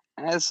 So,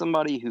 as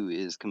somebody who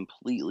is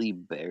completely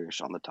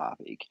bearish on the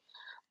topic,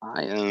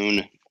 I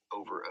own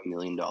over $1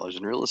 million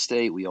in real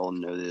estate. We all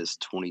know this,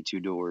 22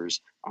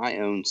 doors. I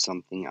own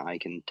something I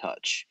can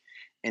touch.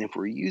 And if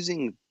we're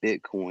using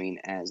Bitcoin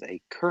as a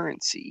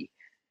currency,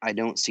 I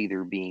don't see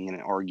there being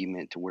an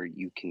argument to where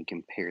you can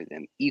compare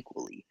them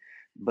equally.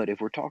 But if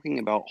we're talking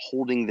about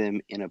holding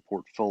them in a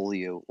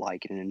portfolio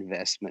like an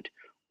investment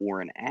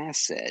or an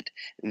asset,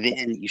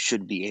 then you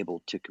should be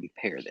able to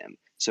compare them.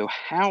 So,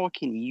 how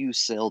can you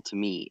sell to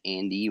me,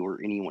 Andy,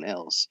 or anyone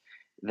else,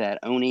 that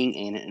owning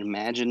an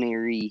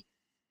imaginary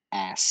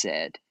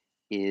asset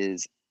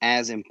is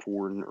as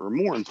important or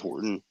more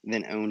important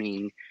than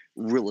owning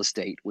real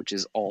estate, which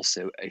is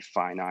also a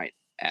finite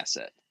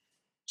asset?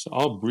 So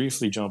I'll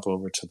briefly jump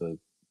over to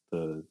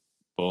the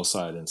bull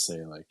side and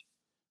say, like,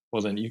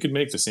 well, then you could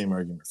make the same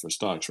argument for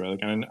stocks, right? Like,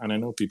 and I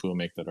know people who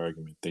make that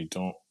argument. They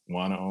don't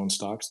want to own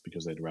stocks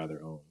because they'd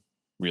rather own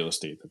real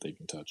estate that they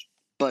can touch.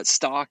 But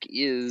stock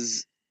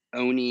is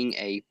owning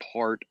a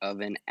part of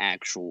an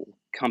actual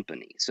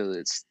company. So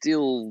it's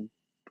still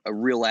a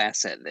real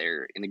asset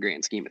there in the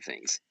grand scheme of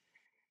things.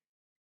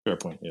 Fair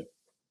point. Yeah.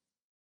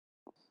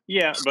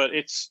 Yeah, but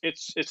it's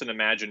an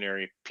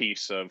imaginary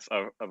piece of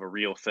a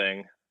real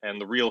thing,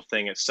 and the real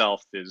thing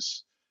itself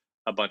is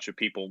a bunch of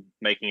people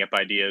making up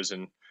ideas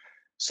and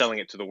selling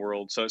it to the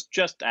world. So it's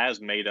just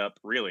as made up,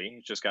 really.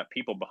 It's just got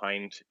people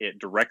behind it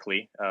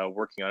directly,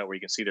 working on it, where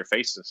you can see their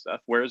faces and stuff.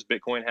 Whereas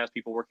Bitcoin has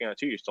people working on it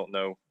too. You just don't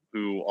know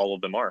who all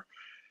of them are.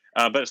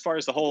 But as far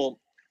as the whole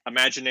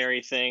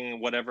imaginary thing,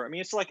 whatever, I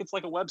mean, it's like a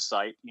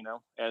website.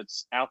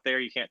 It's out there.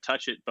 You can't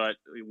touch it, but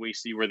we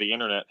see where the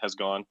internet has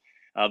gone.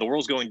 The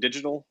world's going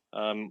digital.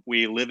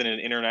 We live in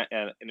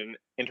an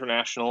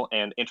international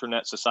and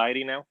internet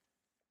society now,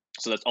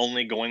 so that's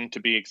only going to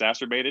be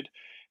exacerbated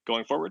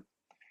going forward.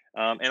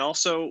 And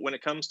also, when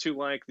it comes to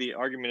like the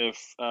argument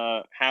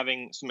of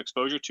having some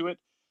exposure to it,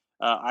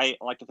 I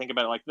like to think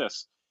about it like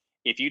this: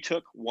 if you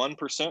took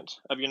 1%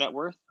 of your net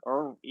worth,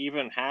 or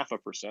even half a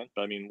percent,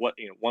 but I mean,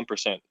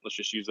 1%, let's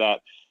just use that,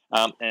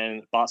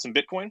 and bought some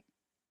Bitcoin,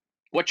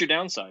 what's your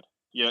downside?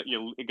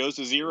 It goes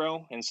to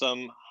zero in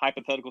some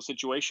hypothetical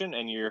situation,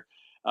 and you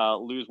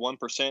lose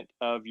 1%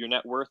 of your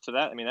net worth to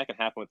that. I mean, that can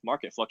happen with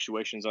market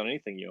fluctuations on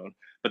anything you own,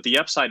 but the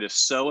upside is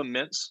so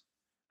immense.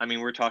 I mean,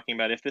 we're talking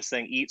about if this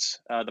thing eats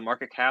the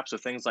market caps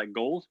of things like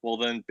gold, well,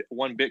 then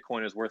one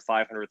Bitcoin is worth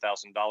 $500,000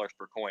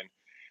 per coin.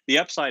 The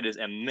upside is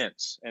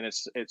immense, and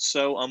it's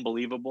so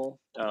unbelievable,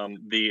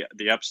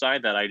 the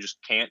upside, that I just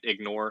can't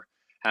ignore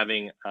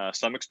having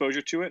some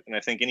exposure to it. And I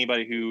think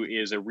anybody who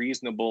is a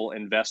reasonable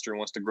investor and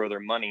wants to grow their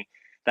money,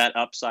 that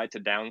upside to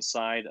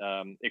downside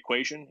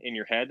equation in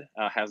your head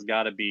has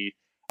got to be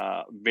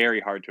very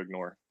hard to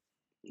ignore.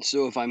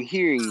 So if I'm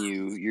hearing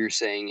you, you're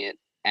saying it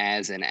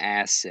as an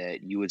asset,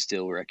 you would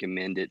still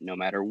recommend it no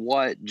matter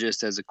what,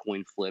 just as a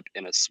coin flip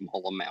in a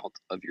small amount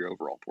of your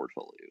overall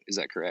portfolio. Is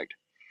that correct?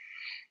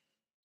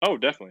 Oh,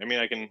 definitely. I mean,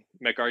 I can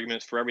make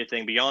arguments for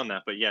everything beyond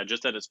that, but yeah,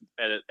 just at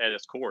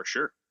its core,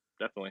 sure,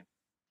 definitely.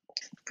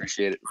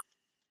 Appreciate it.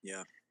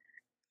 Yeah.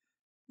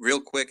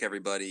 Real quick,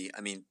 everybody.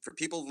 I mean, for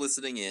people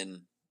listening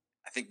in,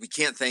 I think we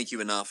can't thank you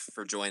enough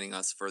for joining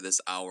us for this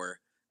hour.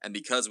 And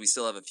because we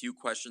still have a few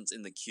questions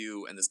in the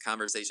queue and this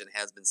conversation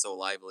has been so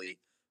lively,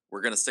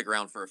 we're going to stick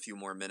around for a few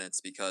more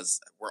minutes because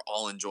we're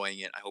all enjoying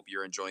it. I hope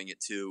you're enjoying it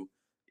too.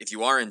 If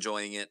you are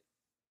enjoying it,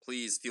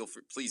 please feel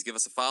free, please give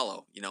us a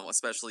follow,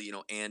 especially,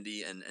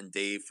 Andy and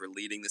Dave for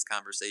leading this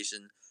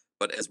conversation.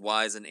 But as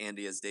wise and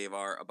Andy as Dave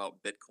are about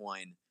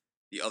Bitcoin,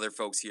 the other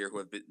folks here who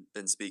have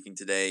been speaking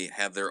today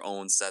have their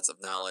own sets of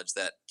knowledge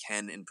that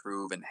can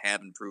improve and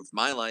have improved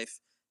my life,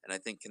 and I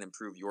think can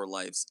improve your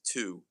lives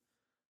too.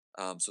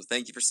 So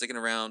thank you for sticking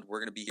around. We're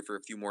going to be here for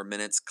a few more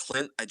minutes.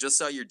 Clint, I just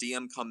saw your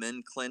DM come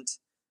in, Clint.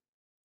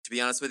 To be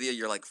honest with you,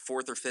 you're like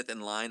fourth or fifth in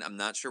line. I'm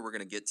not sure we're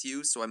going to get to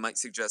you, so I might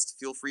suggest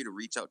feel free to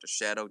reach out to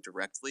Shadow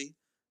directly.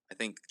 I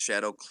think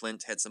Shadow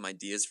Clint had some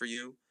ideas for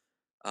you.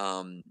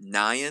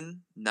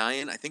 Nyan,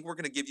 I think we're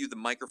going to give you the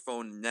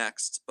microphone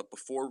next, but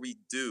before we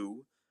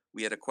do,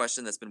 we had a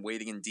question that's been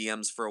waiting in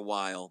DMs for a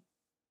while,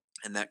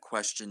 and that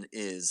question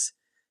is,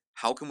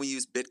 how can we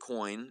use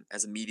Bitcoin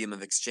as a medium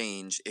of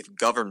exchange if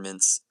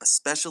governments,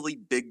 especially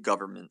big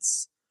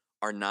governments,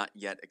 are not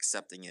yet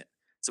accepting it?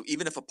 So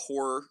even if a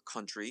poorer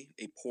country,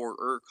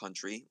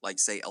 like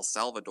say El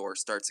Salvador,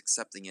 starts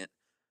accepting it,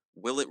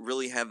 will it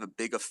really have a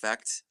big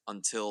effect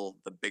until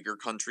the bigger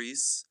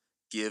countries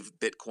give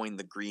Bitcoin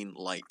the green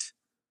light?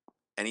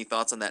 Any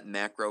thoughts on that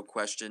macro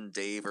question,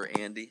 Dave or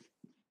Andy?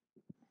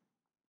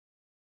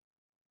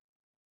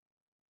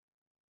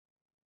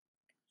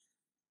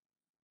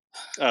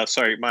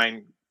 Sorry,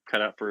 mine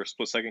cut out for a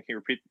split second. Can you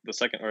repeat the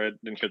second, or I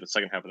didn't hear the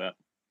second half of that?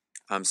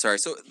 I'm sorry.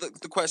 So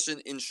the question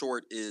in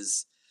short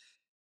is,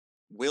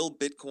 will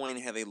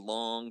Bitcoin have a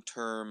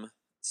long-term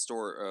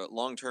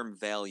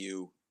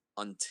value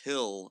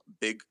until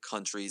big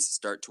countries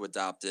start to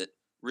adopt it?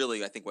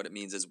 Really, I think what it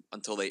means is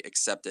until they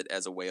accept it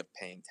as a way of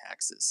paying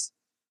taxes.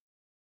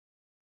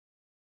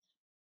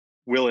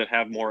 Will it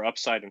have more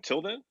upside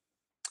until then?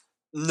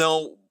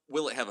 No,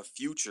 will it have a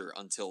future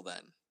until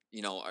then?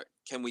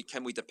 Can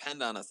we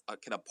depend on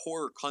can a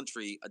poorer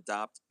country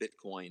adopt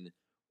Bitcoin,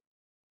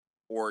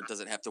 or does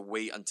it have to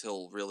wait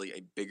until really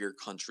a bigger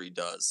country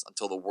does,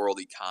 until the world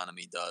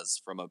economy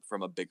does from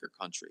a bigger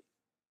country?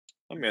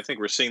 I mean, I think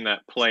we're seeing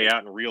that play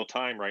out in real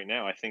time right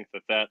now. I think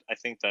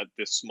that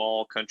this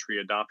small country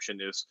adoption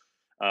is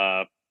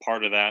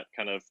part of that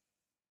kind of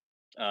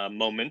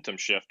momentum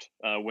shift.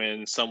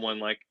 When some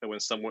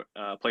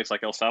place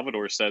like El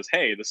Salvador says,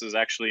 "Hey, this is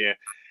actually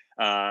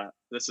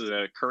this is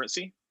a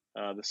currency.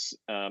 This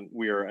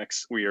we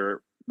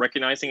are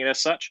recognizing it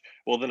as such."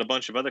 Well, then a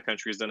bunch of other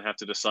countries then have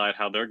to decide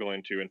how they're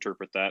going to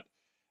interpret that.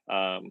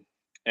 Um,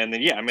 and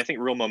then, yeah, I mean, I think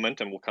real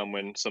momentum will come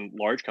when some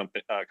large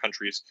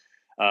countries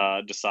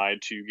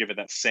decide to give it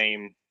that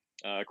same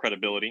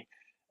credibility.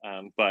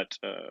 But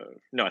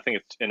no, I think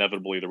it's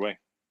inevitable either way.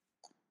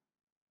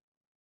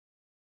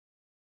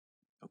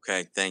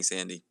 Okay, thanks,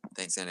 Andy.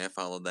 Thanks, Andy. I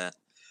followed that.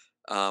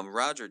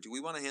 Roger, do we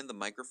want to hand the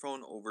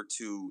microphone over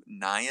to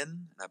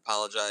Nyan? I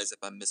apologize if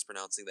I'm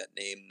mispronouncing that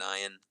name,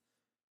 Nyan.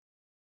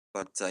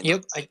 But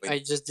Yep, I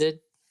just did.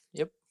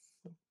 Yep.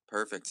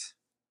 Perfect.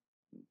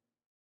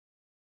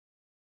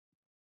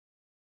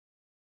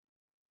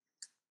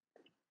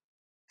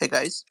 Hey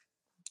guys,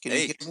 can you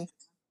Hey, hear me?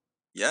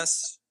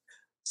 yes.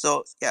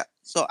 So yeah,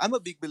 so I'm a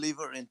big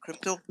believer in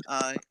crypto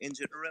in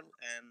general,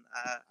 and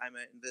I'm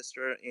an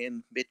investor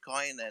in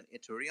Bitcoin and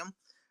Ethereum.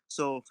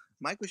 So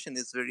my question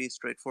is very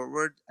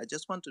straightforward. I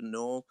just want to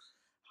know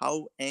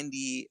how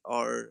Andy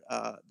or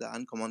the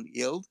Uncommon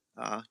Yield,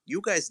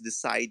 you guys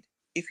decide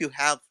if you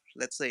have,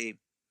 let's say,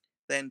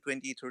 10,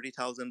 20,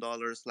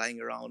 $30,000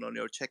 lying around on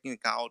your checking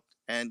account,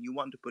 and you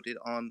want to put it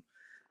on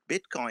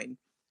Bitcoin.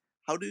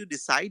 How do you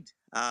decide,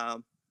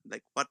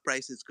 like, what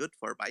price is good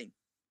for buying?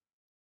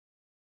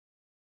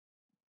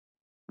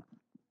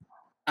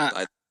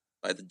 Uh,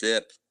 By the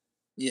dip.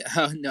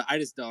 yeah, no, I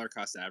just dollar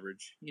cost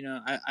average.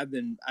 I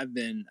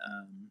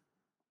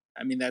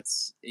mean,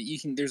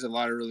 there's a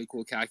lot of really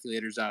cool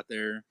calculators out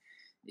there.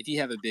 If you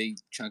have a big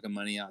chunk of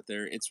money out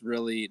there, it's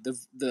really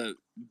the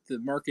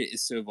market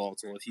is so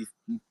volatile. If you've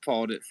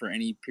followed it for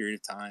any period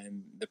of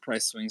time, the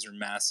price swings are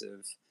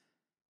massive.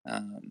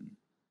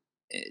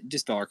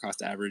 Just dollar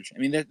cost average. I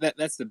mean,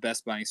 that's the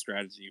best buying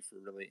strategy for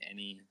really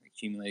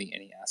accumulating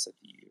any asset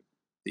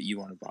that you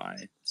want to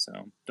buy.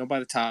 So don't buy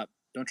the top.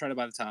 Don't try to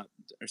buy the top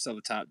or sell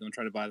the top. Don't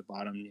try to buy the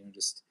bottom.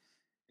 Just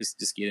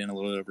get in a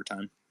little bit over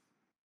time.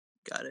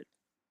 Got it.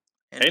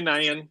 Hey,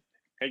 Nyan.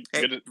 Hey,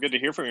 Hey. good to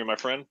hear from you, my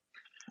friend.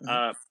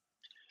 Mhm.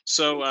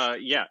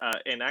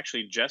 And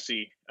actually,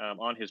 Jesse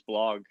on his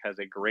blog has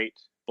a great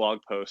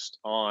blog post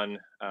on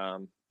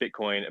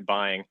Bitcoin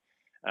buying,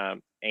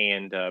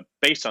 and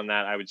based on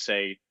that, I would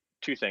say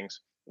two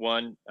things.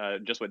 One,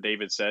 just what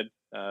David said,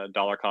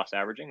 dollar cost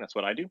averaging. That's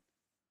what I do.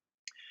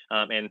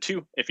 And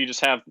two, if you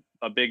just have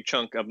a big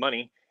chunk of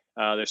money,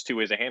 there's two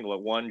ways to handle it.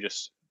 One,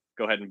 just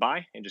go ahead and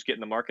buy and just get in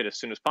the market as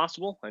soon as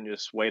possible and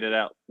just wait it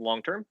out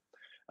long term.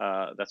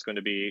 That's going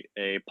to be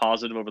a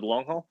positive over the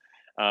long haul.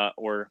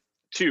 Or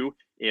two,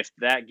 If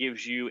that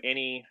gives you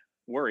any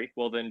worry,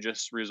 well, then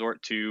just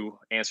resort to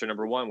answer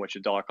number one, which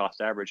is dollar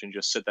cost average, and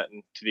just sit that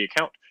into the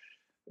account.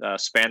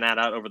 Span that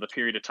out over the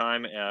period of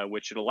time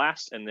which it'll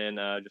last, and then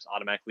just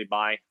automatically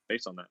buy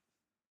based on that.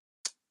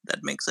 That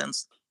makes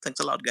sense. Thanks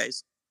a lot,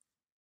 guys.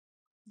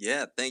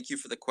 Yeah, thank you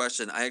for the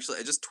question. I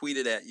just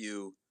tweeted at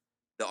you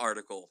the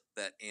article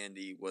that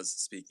Andy was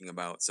speaking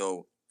about.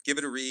 So give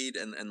it a read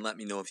and let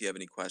me know if you have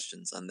any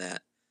questions on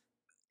that.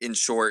 In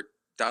short,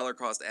 dollar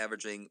cost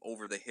averaging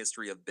over the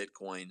history of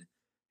Bitcoin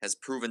has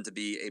proven to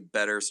be a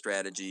better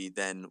strategy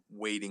than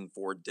waiting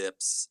for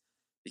dips,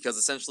 because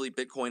essentially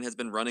Bitcoin has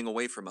been running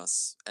away from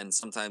us. And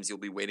sometimes you'll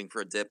be waiting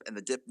for a dip and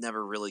the dip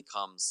never really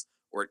comes,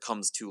 or it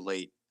comes too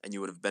late and you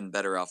would have been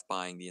better off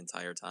buying the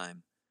entire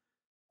time.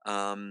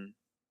 Um,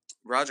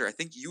 Roger, I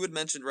think you had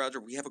mentioned, Roger,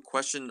 we have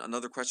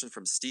another question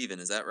from Steven.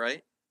 Is that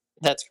right?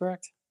 That's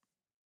correct.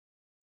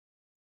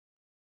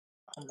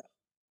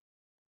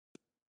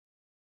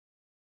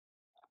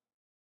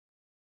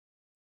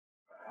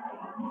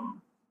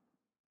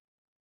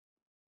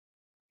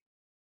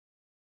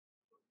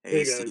 Hey,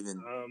 Hey guys,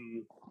 Steven.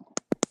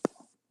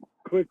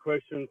 quick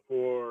question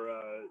for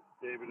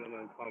David and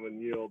Uncommon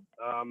Yield.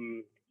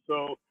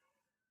 So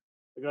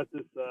I got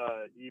this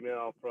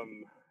email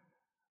from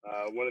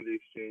one of the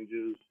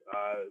exchanges,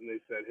 and they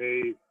said,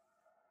 "Hey,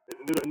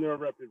 and they're a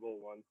reputable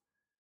one.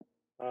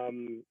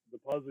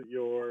 Deposit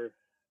your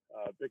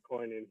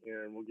Bitcoin in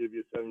here, and we'll give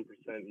you 7%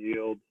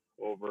 yield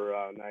over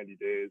 90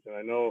 days." And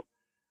I know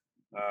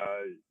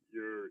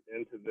you're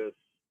into this,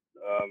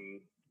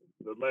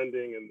 the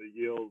lending and the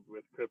yield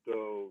with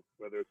crypto,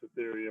 whether it's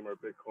Ethereum or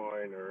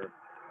Bitcoin or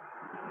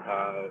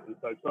and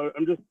such. So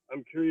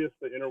I'm curious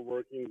the inner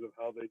workings of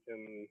how they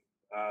can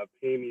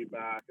pay me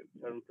back at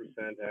 7%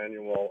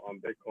 annual on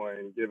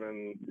Bitcoin,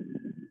 given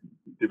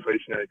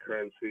deflationary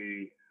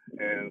currency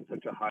and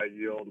such a high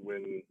yield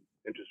when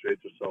interest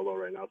rates are so low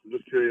right now. So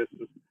just curious,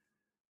 is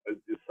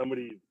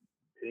somebody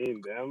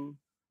paying them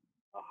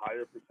a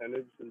higher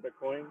percentage in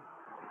Bitcoin,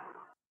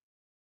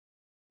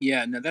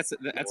 Yeah, no, that's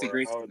a or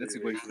great how are they that's a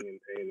great raising and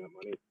paying that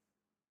money?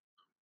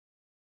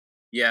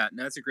 yeah,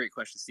 no, that's a great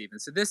question, Stephen.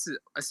 So this is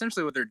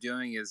essentially what they're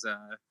doing is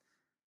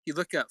you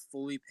look at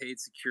fully paid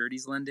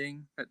securities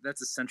lending.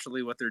 That's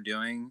essentially what they're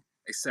doing.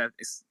 Except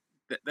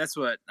that's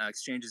what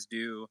exchanges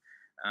do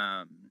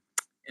um,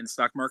 in the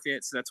stock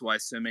market. So that's why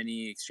so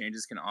many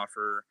exchanges can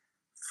offer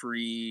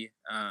free,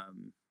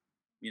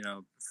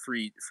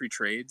 free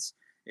trades.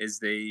 Is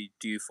they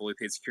do fully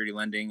paid security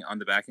lending on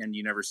the back end.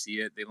 You never see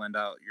it. They lend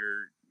out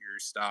your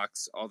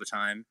stocks all the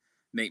time,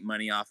 make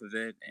money off of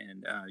it,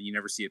 and you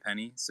never see a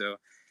penny. So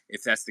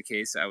if that's the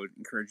case, I would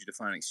encourage you to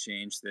find an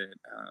exchange that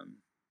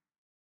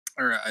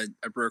or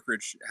a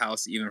brokerage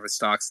house, even for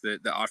stocks that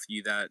offer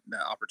you that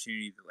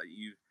opportunity to let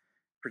you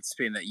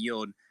participate in that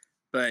yield.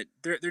 But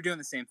they're doing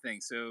the same thing.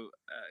 So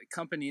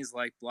companies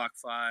like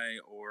BlockFi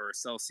or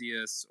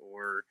Celsius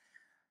or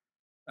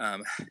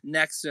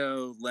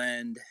Nexo,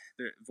 Lend,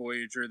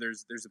 Voyager.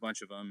 There's a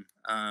bunch of them.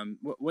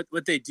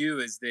 What they do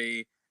is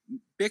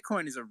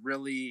Bitcoin is a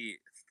really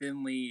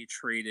thinly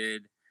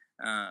traded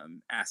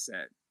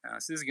asset.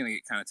 So this is going to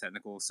get kind of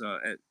technical. So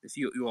if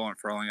you all aren't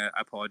following, I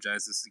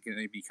apologize. This is going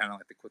to be kind of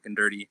like the quick and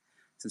dirty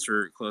since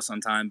we're close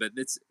on time. But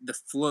the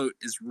float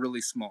is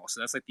really small. So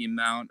that's like the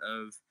amount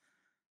of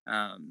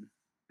um,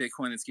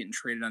 Bitcoin that's getting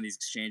traded on these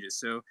exchanges.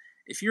 So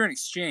if you're an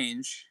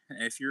exchange,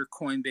 if you're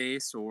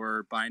Coinbase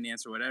or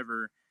Binance or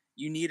whatever,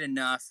 you need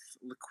enough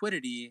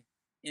liquidity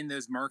in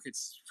those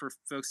markets for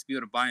folks to be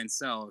able to buy and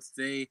sell.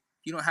 If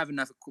you don't have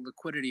enough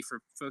liquidity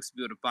for folks to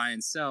be able to buy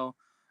and sell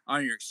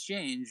on your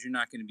exchange, you're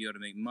not going to be able to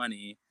make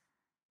money.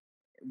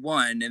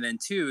 One, and then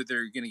two,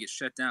 they're going to get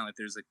shut down. Like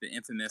there's like the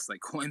infamous like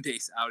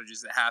Coinbase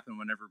outages that happen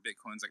whenever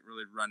Bitcoin's like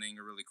really running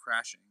or really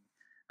crashing.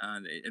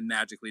 It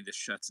magically just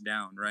shuts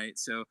down, right?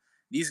 So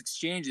these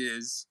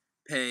exchanges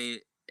pay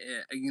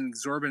an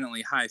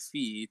exorbitantly high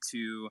fee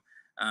to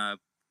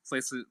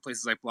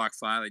places like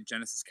BlockFi, like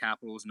Genesis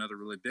Capital is another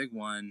really big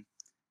one,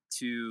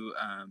 to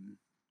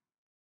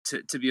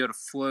to be able to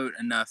float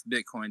enough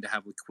Bitcoin to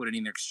have liquidity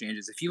in their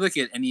exchanges. If you look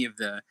at any of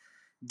the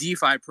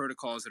DeFi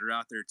protocols that are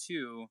out there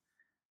too,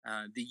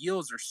 the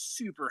yields are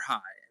super high.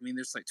 I mean,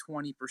 there's like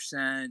 20%,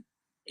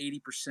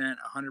 80%,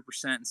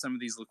 100% in some of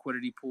these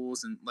liquidity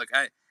pools. And like,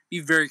 I be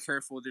very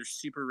careful. They're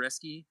super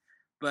risky.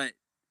 But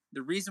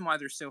the reason why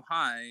they're so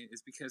high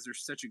is because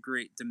there's such a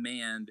great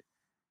demand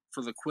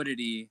for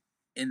liquidity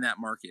in that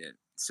market.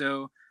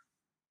 So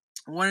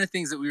one of the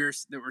things that we're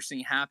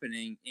seeing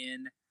happening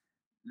in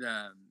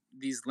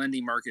these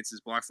lending markets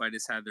is BlockFi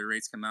just had their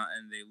rates come out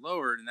and they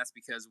lowered, and that's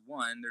because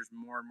one, there's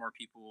more and more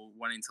people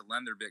wanting to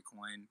lend their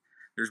Bitcoin.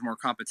 There's more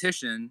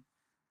competition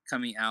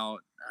coming out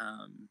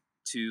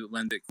to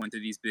lend Bitcoin to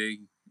these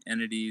big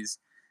entities,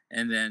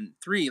 and then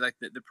three, like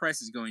the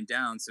price is going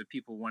down, so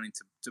people wanting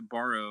to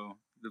borrow,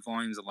 the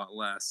volume is a lot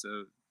less,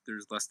 so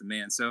there's less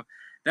demand. So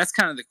that's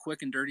kind of the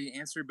quick and dirty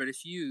answer. But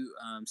if you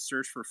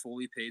search for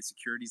fully paid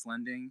securities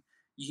lending,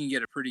 you can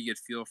get a pretty good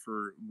feel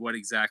for what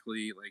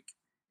exactly like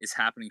is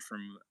happening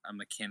from a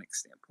mechanic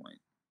standpoint.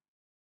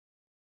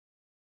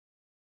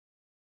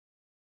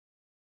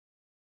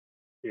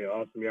 Yeah,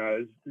 awesome. Yeah,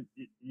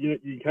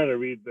 you kind of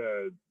read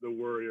the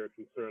worry or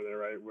concern there,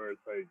 right? Where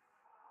it's like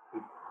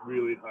it's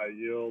really high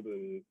yield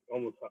and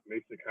almost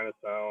makes it kind of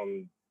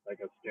sound like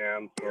a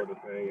scam sort of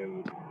thing.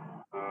 And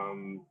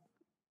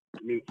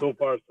I mean, so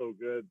far so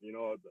good.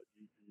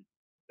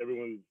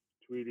 Everyone's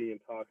tweeting and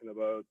talking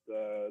about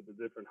the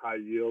different high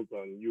yields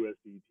on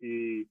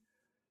USDT,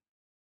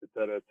 et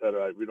cetera, et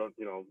cetera. We don't,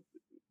 you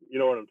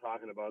know what I'm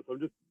talking about. So I'm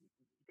just,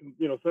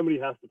 somebody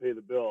has to pay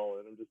the bill,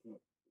 and I'm just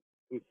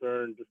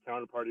concerned, just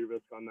counterparty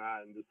risk on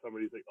that, and just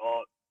somebody's like,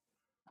 oh,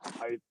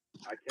 I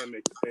can't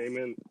make the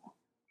payment.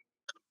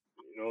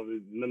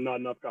 Not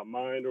enough got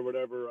mined or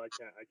whatever. I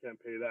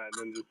can't pay that, and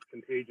then just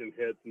contagion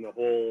hits, and the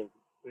whole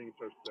thing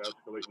starts to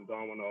escalate and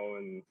domino,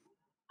 and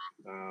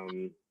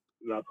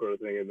that sort of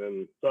thing. And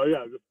then, so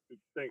yeah,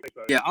 just thanks.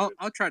 Yeah,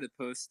 I'll try to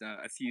post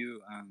a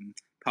few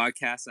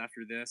podcasts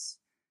after this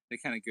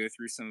that kind of go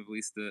through some of at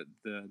least the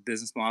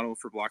business model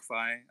for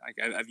BlockFi.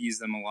 Like I've used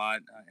them a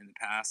lot in the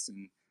past,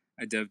 and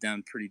I dove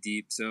down pretty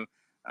deep. So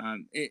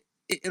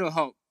it'll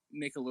help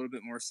make a little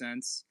bit more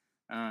sense.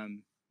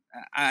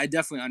 I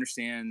definitely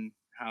understand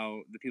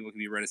how the people can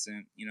be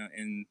reticent,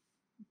 in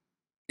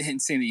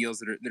saying the yields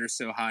that are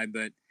so high,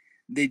 but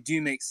they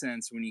do make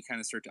sense when you kind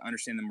of start to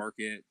understand the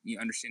market. You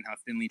understand how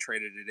thinly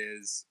traded it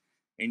is,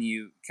 and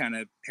you kind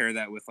of pair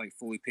that with like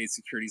fully paid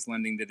securities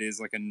lending that is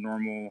like a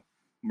normal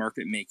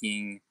market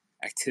making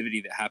activity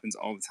that happens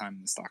all the time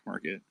in the stock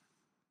market.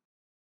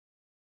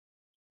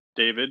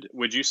 David,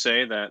 would you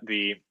say that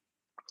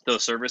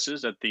those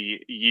services, that the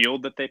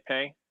yield that they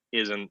pay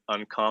is an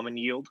uncommon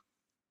yield?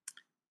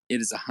 It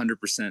is 100%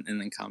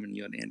 an uncommon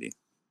yield, Andy.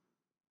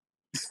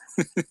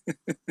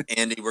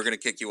 Andy, we're gonna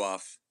kick you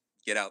off.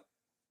 Get out,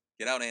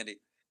 Andy.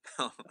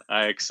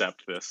 I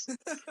accept this.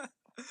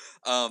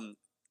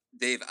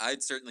 Dave,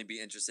 I'd certainly be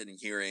interested in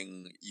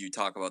hearing you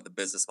talk about the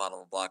business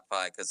model of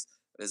BlockFi because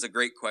it's a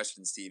great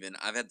question, Stephen.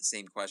 I've had the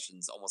same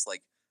questions, almost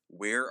like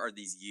where are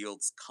these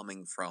yields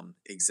coming from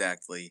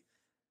exactly?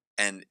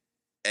 And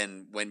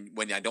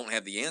when I don't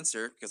have the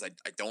answer, because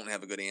I don't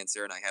have a good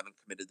answer and I haven't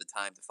committed the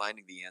time to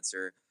finding the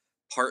answer,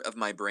 part of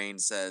my brain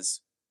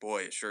says,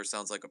 boy, it sure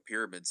sounds like a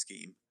pyramid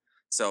scheme.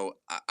 So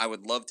I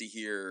would love to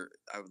hear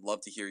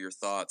your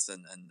thoughts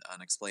and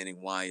on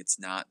explaining why it's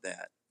not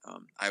that.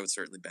 I would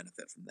certainly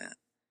benefit from that.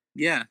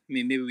 Yeah, I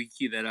mean, maybe we can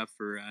cue that up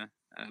for a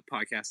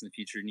podcast in the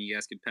future, and you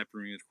guys could pepper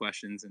me with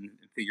questions and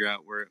figure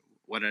out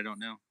what I don't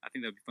know. I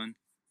think that'd be fun.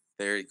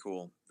 Very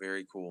cool.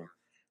 Very cool.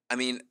 I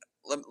mean,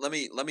 let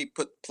me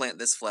plant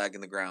this flag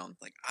in the ground.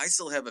 Like I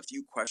still have a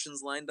few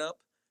questions lined up,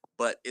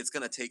 but it's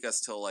gonna take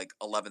us till like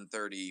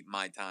 11:30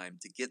 my time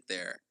to get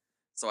there.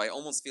 So I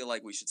almost feel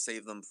like we should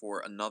save them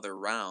for another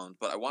round.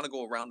 But I want to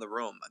go around the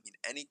room. I mean,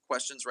 any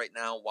questions right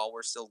now while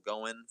we're still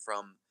going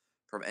from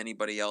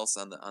anybody else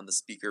on the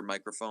speaker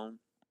microphone?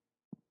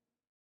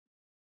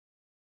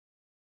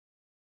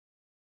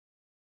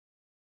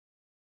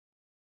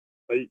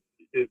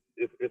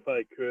 If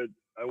I could,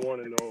 I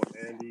want to know,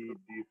 Andy,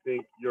 do you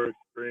think your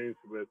experience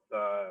with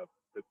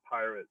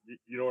Pirate,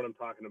 you know what I'm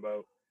talking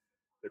about,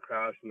 the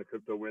crash in the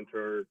crypto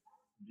winter,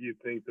 do you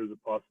think there's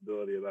a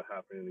possibility of that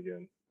happening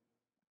again?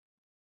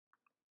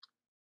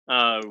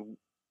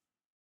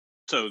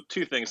 So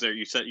two things there.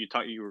 You said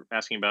you were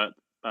asking about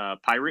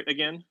Pirate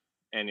again,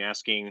 and you're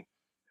asking.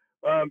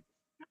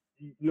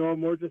 No,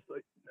 more just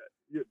like,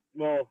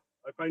 well,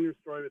 I find your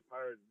story with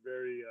Pirate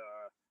very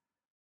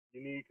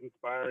unique,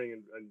 inspiring,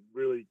 and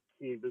really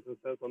keen business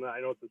sense on that.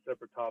 I know it's a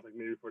separate topic,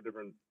 maybe for a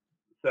different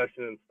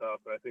session and stuff,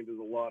 but I think there's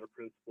a lot of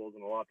principles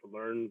and a lot to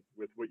learn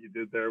with what you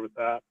did there with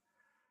that.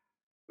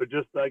 But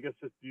just, I guess,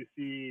 do you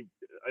see?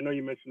 I know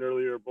you mentioned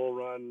earlier bull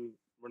run.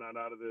 We're not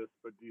out of this,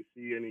 but do you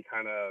see any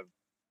kind of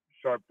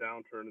sharp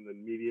downturn in the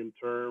medium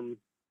term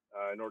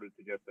in order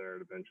to get there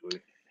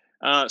eventually?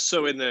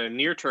 So in the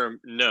near term,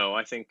 no.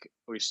 I think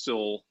we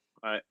still.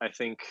 I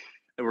think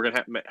we're going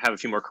to have a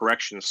few more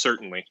corrections,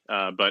 certainly.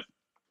 But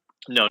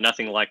no,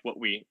 nothing like what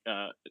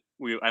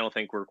I don't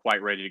think we're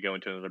quite ready to go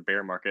into another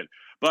bear market.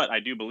 But I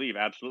do believe,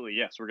 absolutely,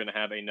 yes, we're going to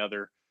have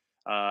another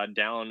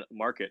down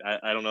market.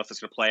 I don't know if it's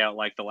going to play out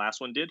like the last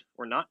one did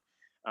or not.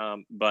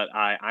 But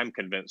I'm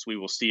convinced we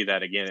will see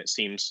that again. It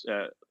seems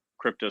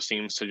crypto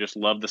seems to just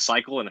love the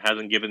cycle and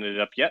hasn't given it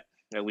up yet,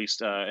 at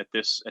least at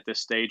this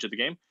stage of the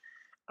game.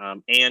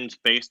 And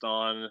based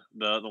on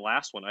the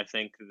last one, I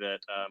think that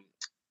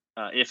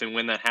if and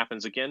when that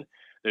happens again,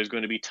 there's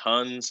going to be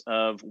tons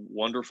of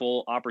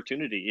wonderful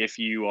opportunity if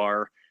you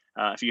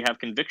have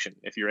conviction,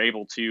 if you're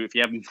able to, if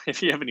you have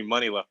if you have any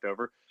money left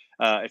over,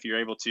 if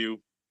you're able to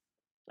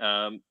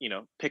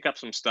pick up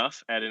some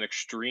stuff at an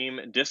extreme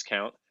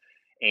discount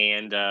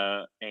and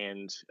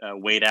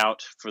wait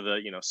out for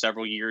the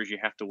several years you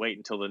have to wait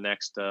until the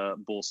next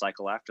bull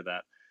cycle after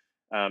that.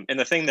 And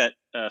the thing that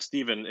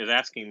Stephen is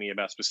asking me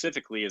about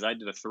specifically is I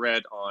did a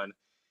thread on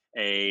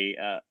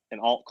an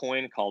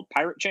altcoin called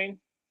Pirate Chain,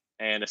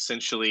 and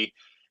essentially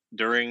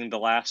during the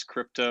last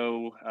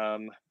crypto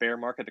bear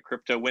market, the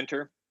crypto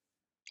winter,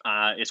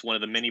 it's one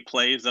of the many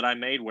plays that I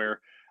made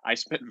where I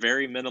spent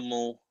very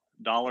minimal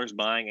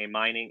buying a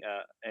mining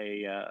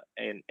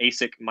an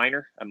ASIC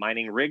miner, a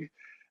mining rig,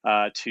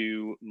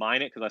 to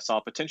mine it because I saw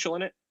potential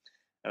in it.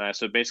 And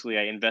so basically,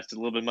 I invested a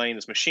little bit of money in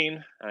this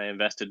machine. I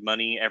invested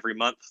money every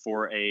month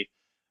for a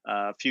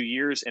few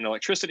years in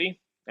electricity,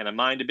 and I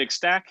mined a big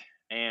stack.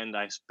 And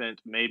I spent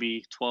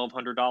maybe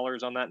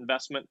 $1,200 on that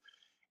investment.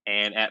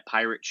 And at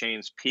Pirate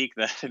Chain's peak,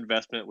 that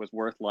investment was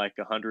worth like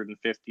 $150,000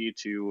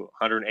 to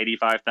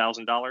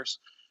 $185,000.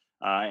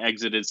 I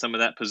exited some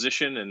of that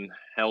position and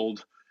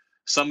held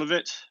some of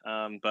it,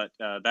 but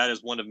that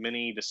is one of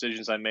many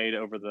decisions I made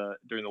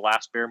during the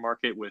last bear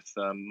market with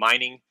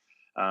mining,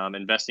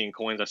 investing in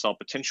coins I saw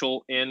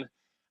potential in,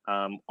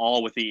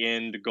 all with the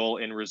end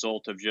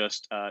result of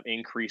just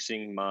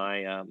increasing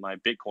my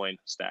Bitcoin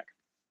stack.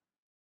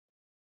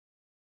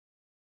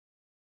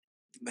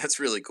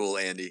 That's really cool,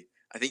 Andy.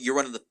 I think you're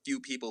one of the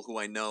few people who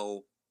I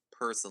know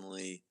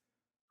personally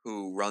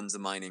who runs a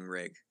mining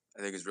rig.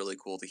 I think it's really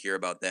cool to hear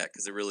about that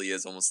because it really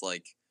is almost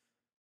like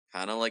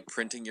kind of like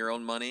printing your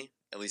own money.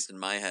 At least in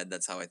my head,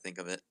 that's how I think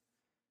of it.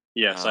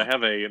 Yes, I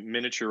have a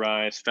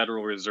miniaturized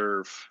Federal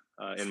Reserve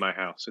in my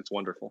house. It's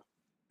wonderful.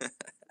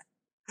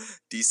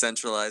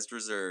 Decentralized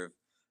reserve.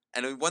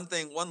 And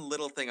one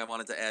little thing I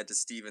wanted to add to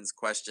Steven's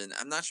question.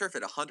 I'm not sure if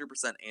it 100%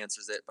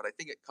 answers it, but I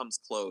think it comes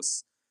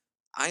close.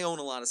 I own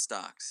a lot of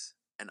stocks,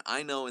 and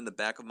I know in the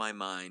back of my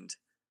mind,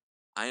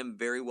 I am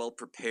very well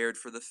prepared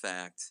for the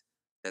fact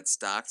that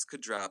stocks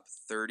could drop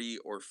 30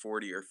 or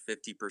 40 or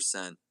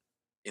 50%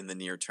 in the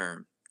near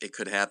term. It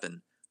could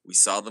happen. We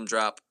saw them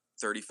drop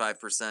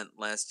 35%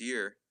 last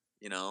year,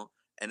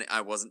 and I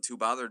wasn't too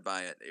bothered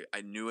by it.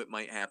 I knew it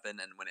might happen,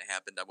 and when it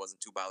happened, I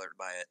wasn't too bothered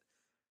by it.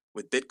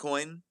 With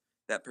Bitcoin,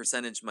 that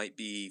percentage might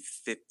be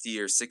 50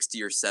 or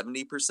 60 or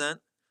 70%.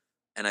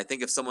 And I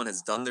think if someone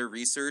has done their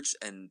research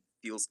and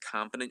feels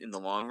confident in the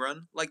long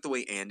run, like the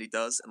way Andy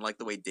does and like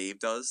the way Dave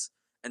does,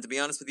 and to be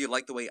honest with you,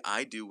 like the way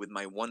I do with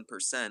my 1%,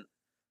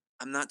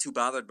 I'm not too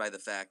bothered by the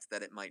fact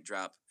that it might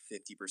drop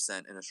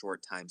 50% in a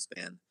short time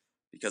span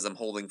because I'm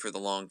holding for the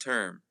long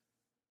term.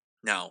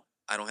 Now,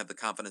 I don't have the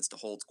confidence to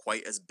hold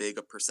quite as big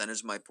a percentage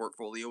of my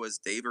portfolio as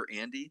Dave or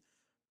Andy,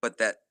 but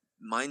that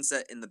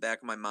mindset in the back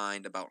of my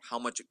mind about how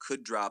much it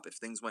could drop if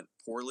things went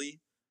poorly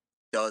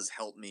does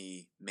help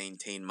me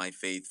maintain my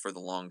faith for the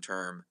long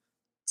term,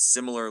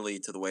 similarly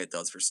to the way it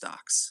does for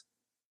stocks.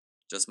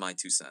 Just my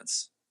 2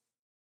 cents.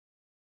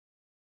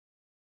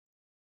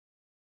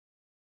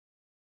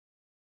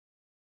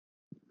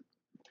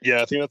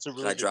 Yeah, I think that's a Did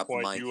I really good drop the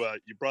point. mic?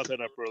 You brought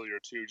that up earlier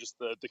too, just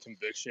the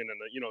conviction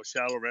and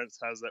Shallow Rents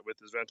has that with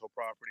his rental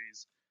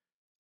properties.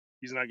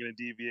 He's not going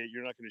to deviate.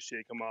 You're not going to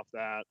shake him off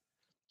that.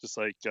 Just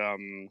like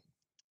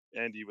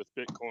Andy with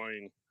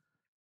Bitcoin,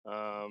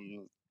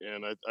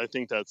 and I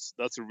think that's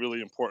a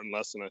really important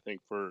lesson. I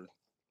think for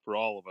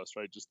all of us,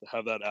 right? Just to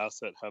have that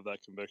asset, have that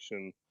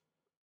conviction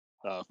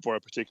for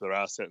a particular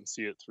asset, and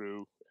see it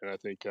through. And I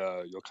think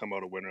you'll come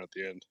out a winner at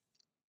the end.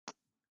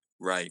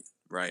 Right,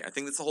 right. I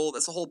think that's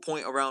the whole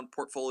point around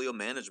portfolio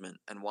management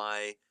and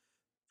why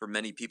for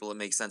many people it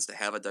makes sense to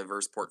have a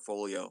diverse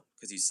portfolio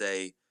because you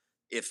say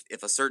if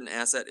a certain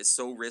asset is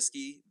so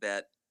risky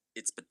that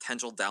its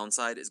potential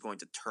downside is going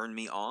to turn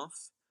me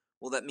off,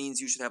 well that means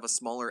you should have a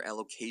smaller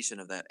allocation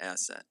of that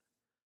asset.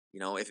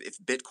 If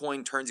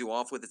Bitcoin turns you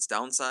off with its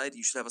downside,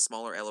 you should have a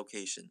smaller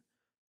allocation.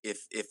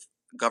 If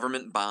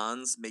government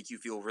bonds make you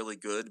feel really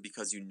good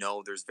because you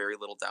know there's very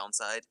little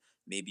downside,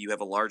 maybe you have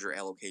a larger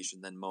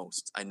allocation than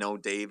most. I know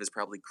Dave is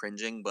probably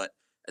cringing, but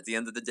at the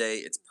end of the day,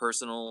 it's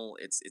personal.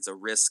 It's a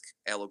risk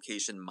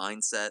allocation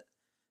mindset,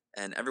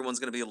 and everyone's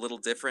going to be a little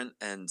different.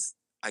 And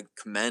I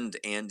commend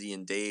Andy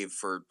and Dave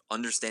for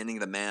understanding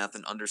the math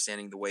and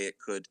understanding the way it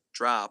could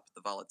drop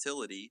the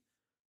volatility,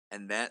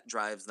 and that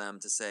drives them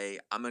to say,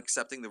 I'm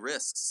accepting the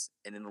risks,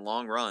 and in the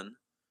long run,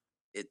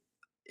 it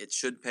it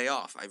should pay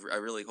off. I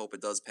really hope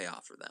it does pay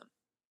off for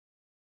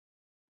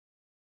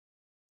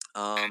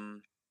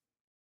them.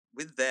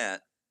 With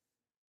that,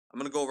 I'm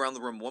gonna go around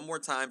the room one more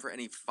time for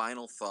any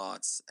final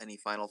thoughts. Any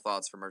final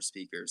thoughts from our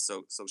speakers?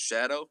 So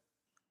Shadow,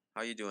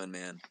 how you doing,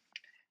 man?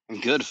 I'm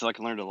good. I feel like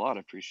I learned a lot.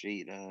 I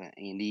appreciate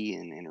Andy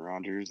and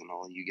Rogers and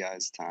all of you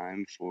guys'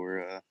 time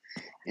for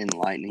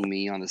enlightening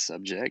me on the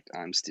subject.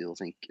 I'm still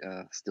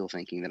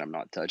thinking that I'm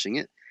not touching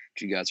it.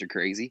 But you guys are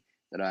crazy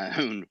that I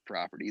own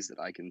properties that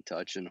I can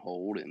touch and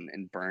hold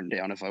and burn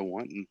down if I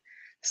want, and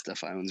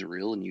stuff I own's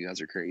real. And you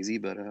guys are crazy,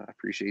 but I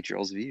appreciate your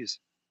all's views.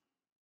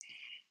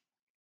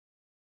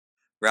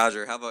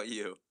 Roger, how about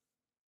you?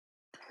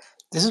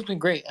 This has been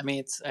great. I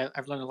mean,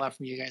 I've learned a lot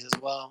from you guys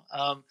as well.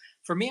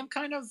 For me, I'm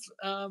kind of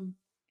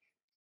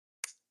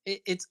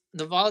it's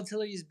the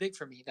volatility is big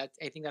for me. That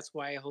I think that's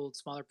why I hold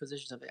smaller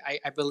positions of it.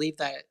 I believe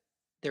that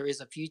there is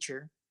a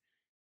future,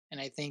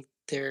 and I think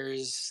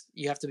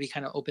you have to be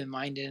kind of open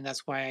minded, and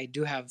that's why I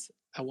do have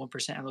a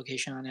 1%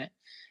 allocation on it,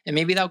 and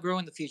maybe that'll grow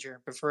in the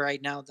future. But for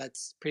right now,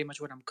 that's pretty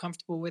much what I'm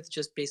comfortable with,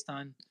 just based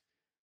on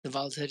the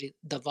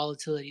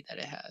volatility that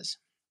it has.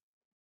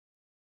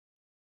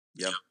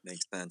 Yep,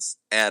 makes sense.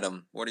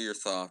 Adam, what are your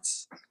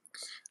thoughts?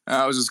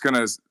 I was just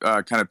gonna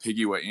kind of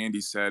piggy what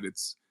Andy said.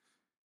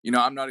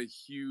 I'm not a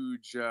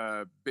huge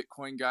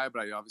Bitcoin guy,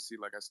 but I obviously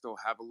I still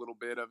have a little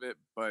bit of it.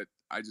 But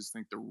I just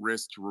think the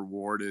risk to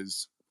reward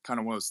is kind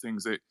of one of those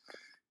things that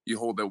you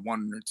hold that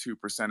 1 or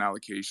 2%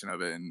 allocation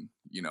of it, and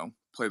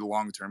play the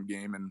long term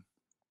game, and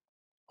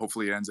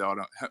hopefully it ends out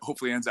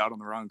on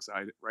the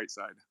right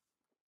side.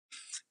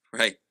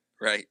 Right,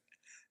 right.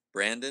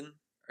 Brandon,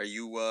 are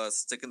you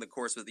sticking the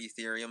course with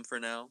Ethereum for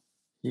now?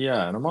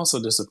 Yeah, and I'm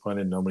also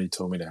disappointed nobody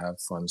told me to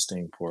have fun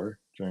staying poor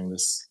during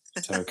this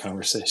entire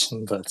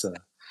conversation. But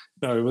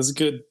no, it was a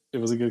good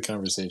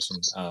conversation.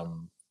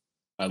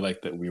 I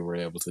like that we were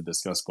able to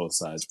discuss both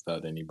sides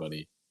without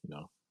anybody,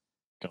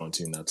 going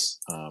too nuts.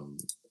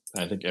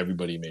 I think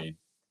everybody made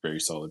very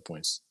solid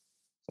points,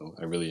 so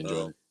I really enjoyed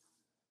Well,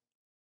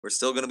 we're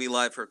still going to be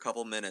live for a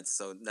couple minutes,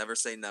 so never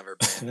say never,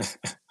 Brandon.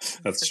 it.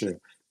 That's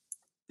true.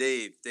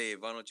 Dave,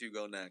 why don't you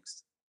go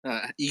next?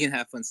 You can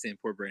have fun staying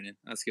poor, Brandon.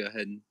 Let's go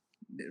ahead and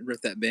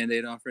rip that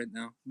Band-Aid off right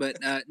now. But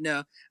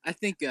no, I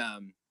think I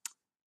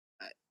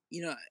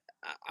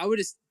would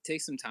just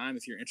take some time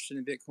if you're interested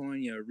in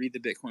Bitcoin. Read the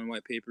Bitcoin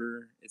white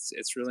paper.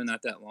 It's really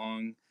not that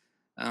long.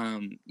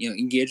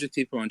 Engage with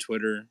people on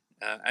Twitter.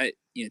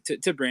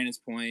 To Brandon's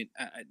point,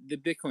 the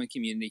Bitcoin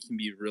community can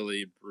be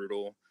really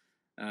brutal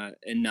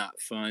and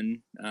not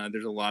fun.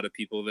 There's a lot of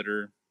people that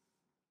are,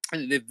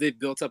 and they've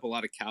built up a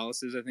lot of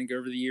calluses, I think,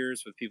 over the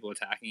years with people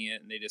attacking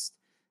it, and they just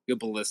go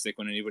ballistic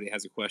when anybody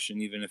has a question,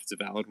 even if it's a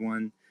valid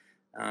one.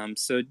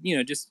 So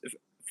just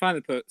find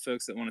the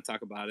folks that want to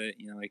talk about it.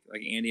 Like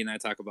Andy and I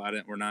talk about it,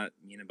 and we're not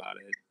mean about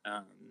it.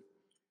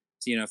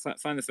 So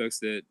find the folks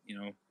that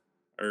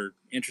are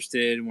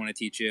interested, want to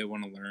teach you,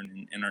 want to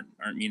learn, and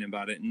aren't mean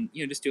about it, and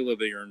just do a little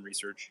bit of your own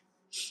research.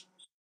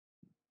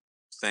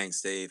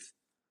 Thanks, Dave.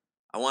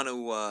 I want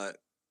to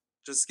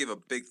just give a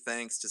big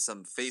thanks to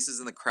some faces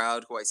in the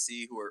crowd who I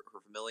see who are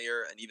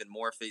familiar, and even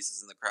more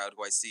faces in the crowd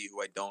who I see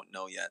who I don't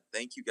know yet.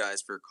 Thank you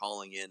guys for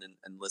calling in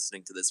and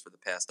listening to this for the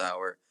past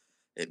hour.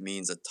 It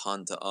means a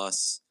ton to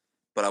us.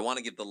 But I want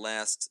to give the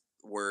last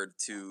word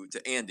to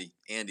Andy.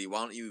 Andy, why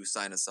don't you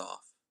sign us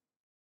off?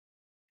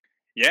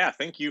 Yeah,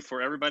 thank you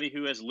for everybody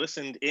who has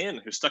listened in,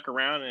 who stuck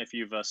around, and if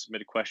you've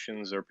submitted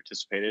questions or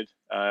participated.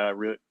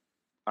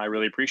 I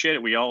really appreciate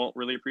it. We all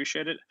really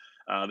appreciate it.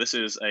 This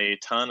is a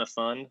ton of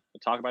fun to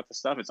talk about this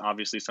stuff. It's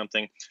obviously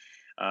something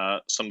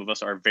some of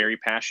us are very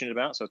passionate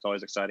about, so it's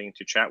always exciting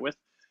to chat with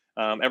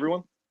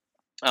everyone.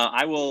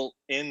 I will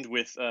end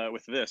with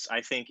this.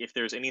 I think if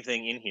there's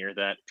anything in here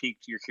that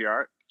piqued your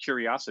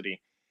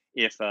curiosity,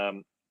 if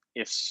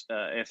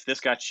this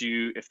got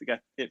you,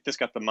 if this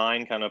got the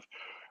mind kind of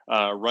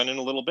running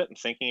a little bit and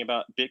thinking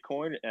about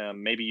Bitcoin,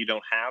 maybe you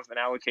don't have an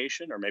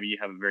allocation, or maybe you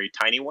have a very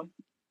tiny one,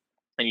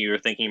 and you're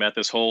thinking about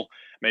this whole,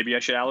 maybe I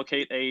should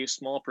allocate a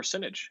small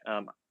percentage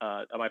of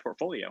my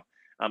portfolio.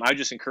 I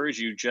just encourage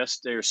you,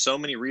 there's so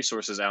many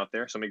resources out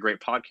there, so many great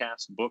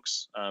podcasts,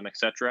 books,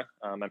 etc.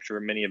 I'm sure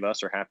many of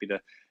us are happy to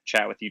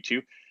chat with you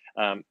too.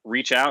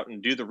 Reach out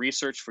and do the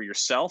research for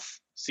yourself.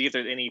 See if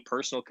there's any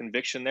personal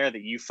conviction there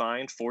that you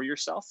find for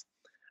yourself.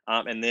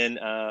 And then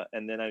I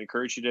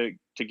encourage you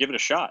to give it a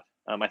shot.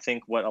 I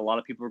think what a lot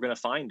of people are going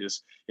to find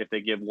is if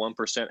they give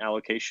 1%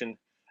 allocation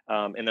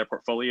in their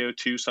portfolio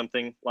to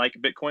something like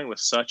Bitcoin with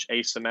such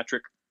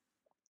asymmetric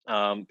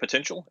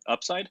potential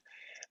upside,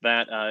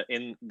 that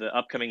in the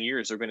upcoming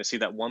years, they're going to see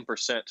that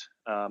 1%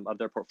 of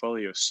their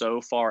portfolio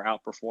so far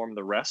outperform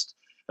the rest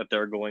that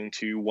they're going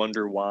to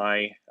wonder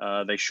why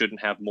they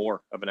shouldn't have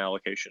more of an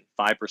allocation,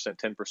 5%,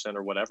 10%,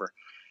 or whatever.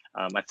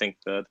 I think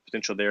the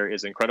potential there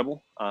is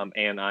incredible,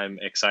 and I'm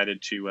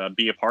excited to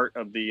be a part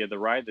of the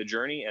ride, the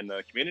journey, and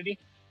the community,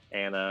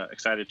 and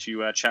excited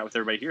to chat with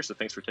everybody here. So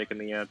thanks for taking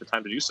the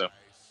time to do so.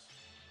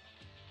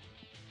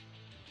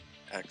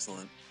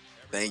 Excellent.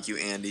 Thank you,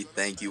 Andy.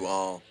 Thank you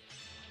all.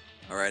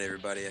 All right,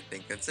 everybody. I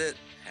think that's it.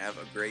 Have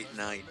a great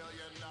night.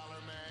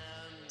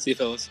 See you,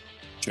 fellas.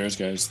 Cheers,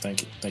 guys.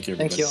 Thank you. Thank you,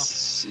 everybody. Thank you.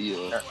 See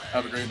ya.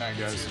 Have a great night,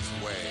 guys.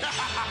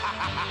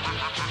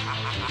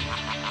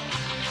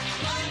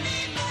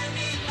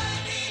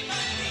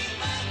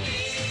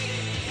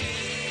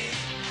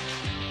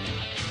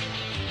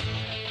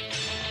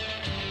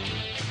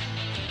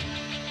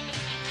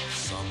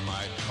 Some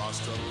might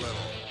cost a little,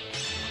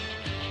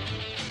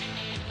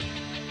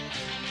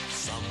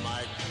 some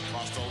might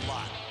cost a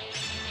lot,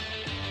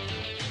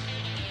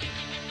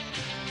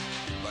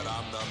 but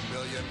I'm the $1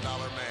 million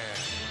man,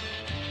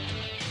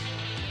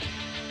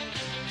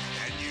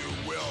 and you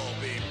will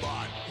be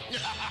bought.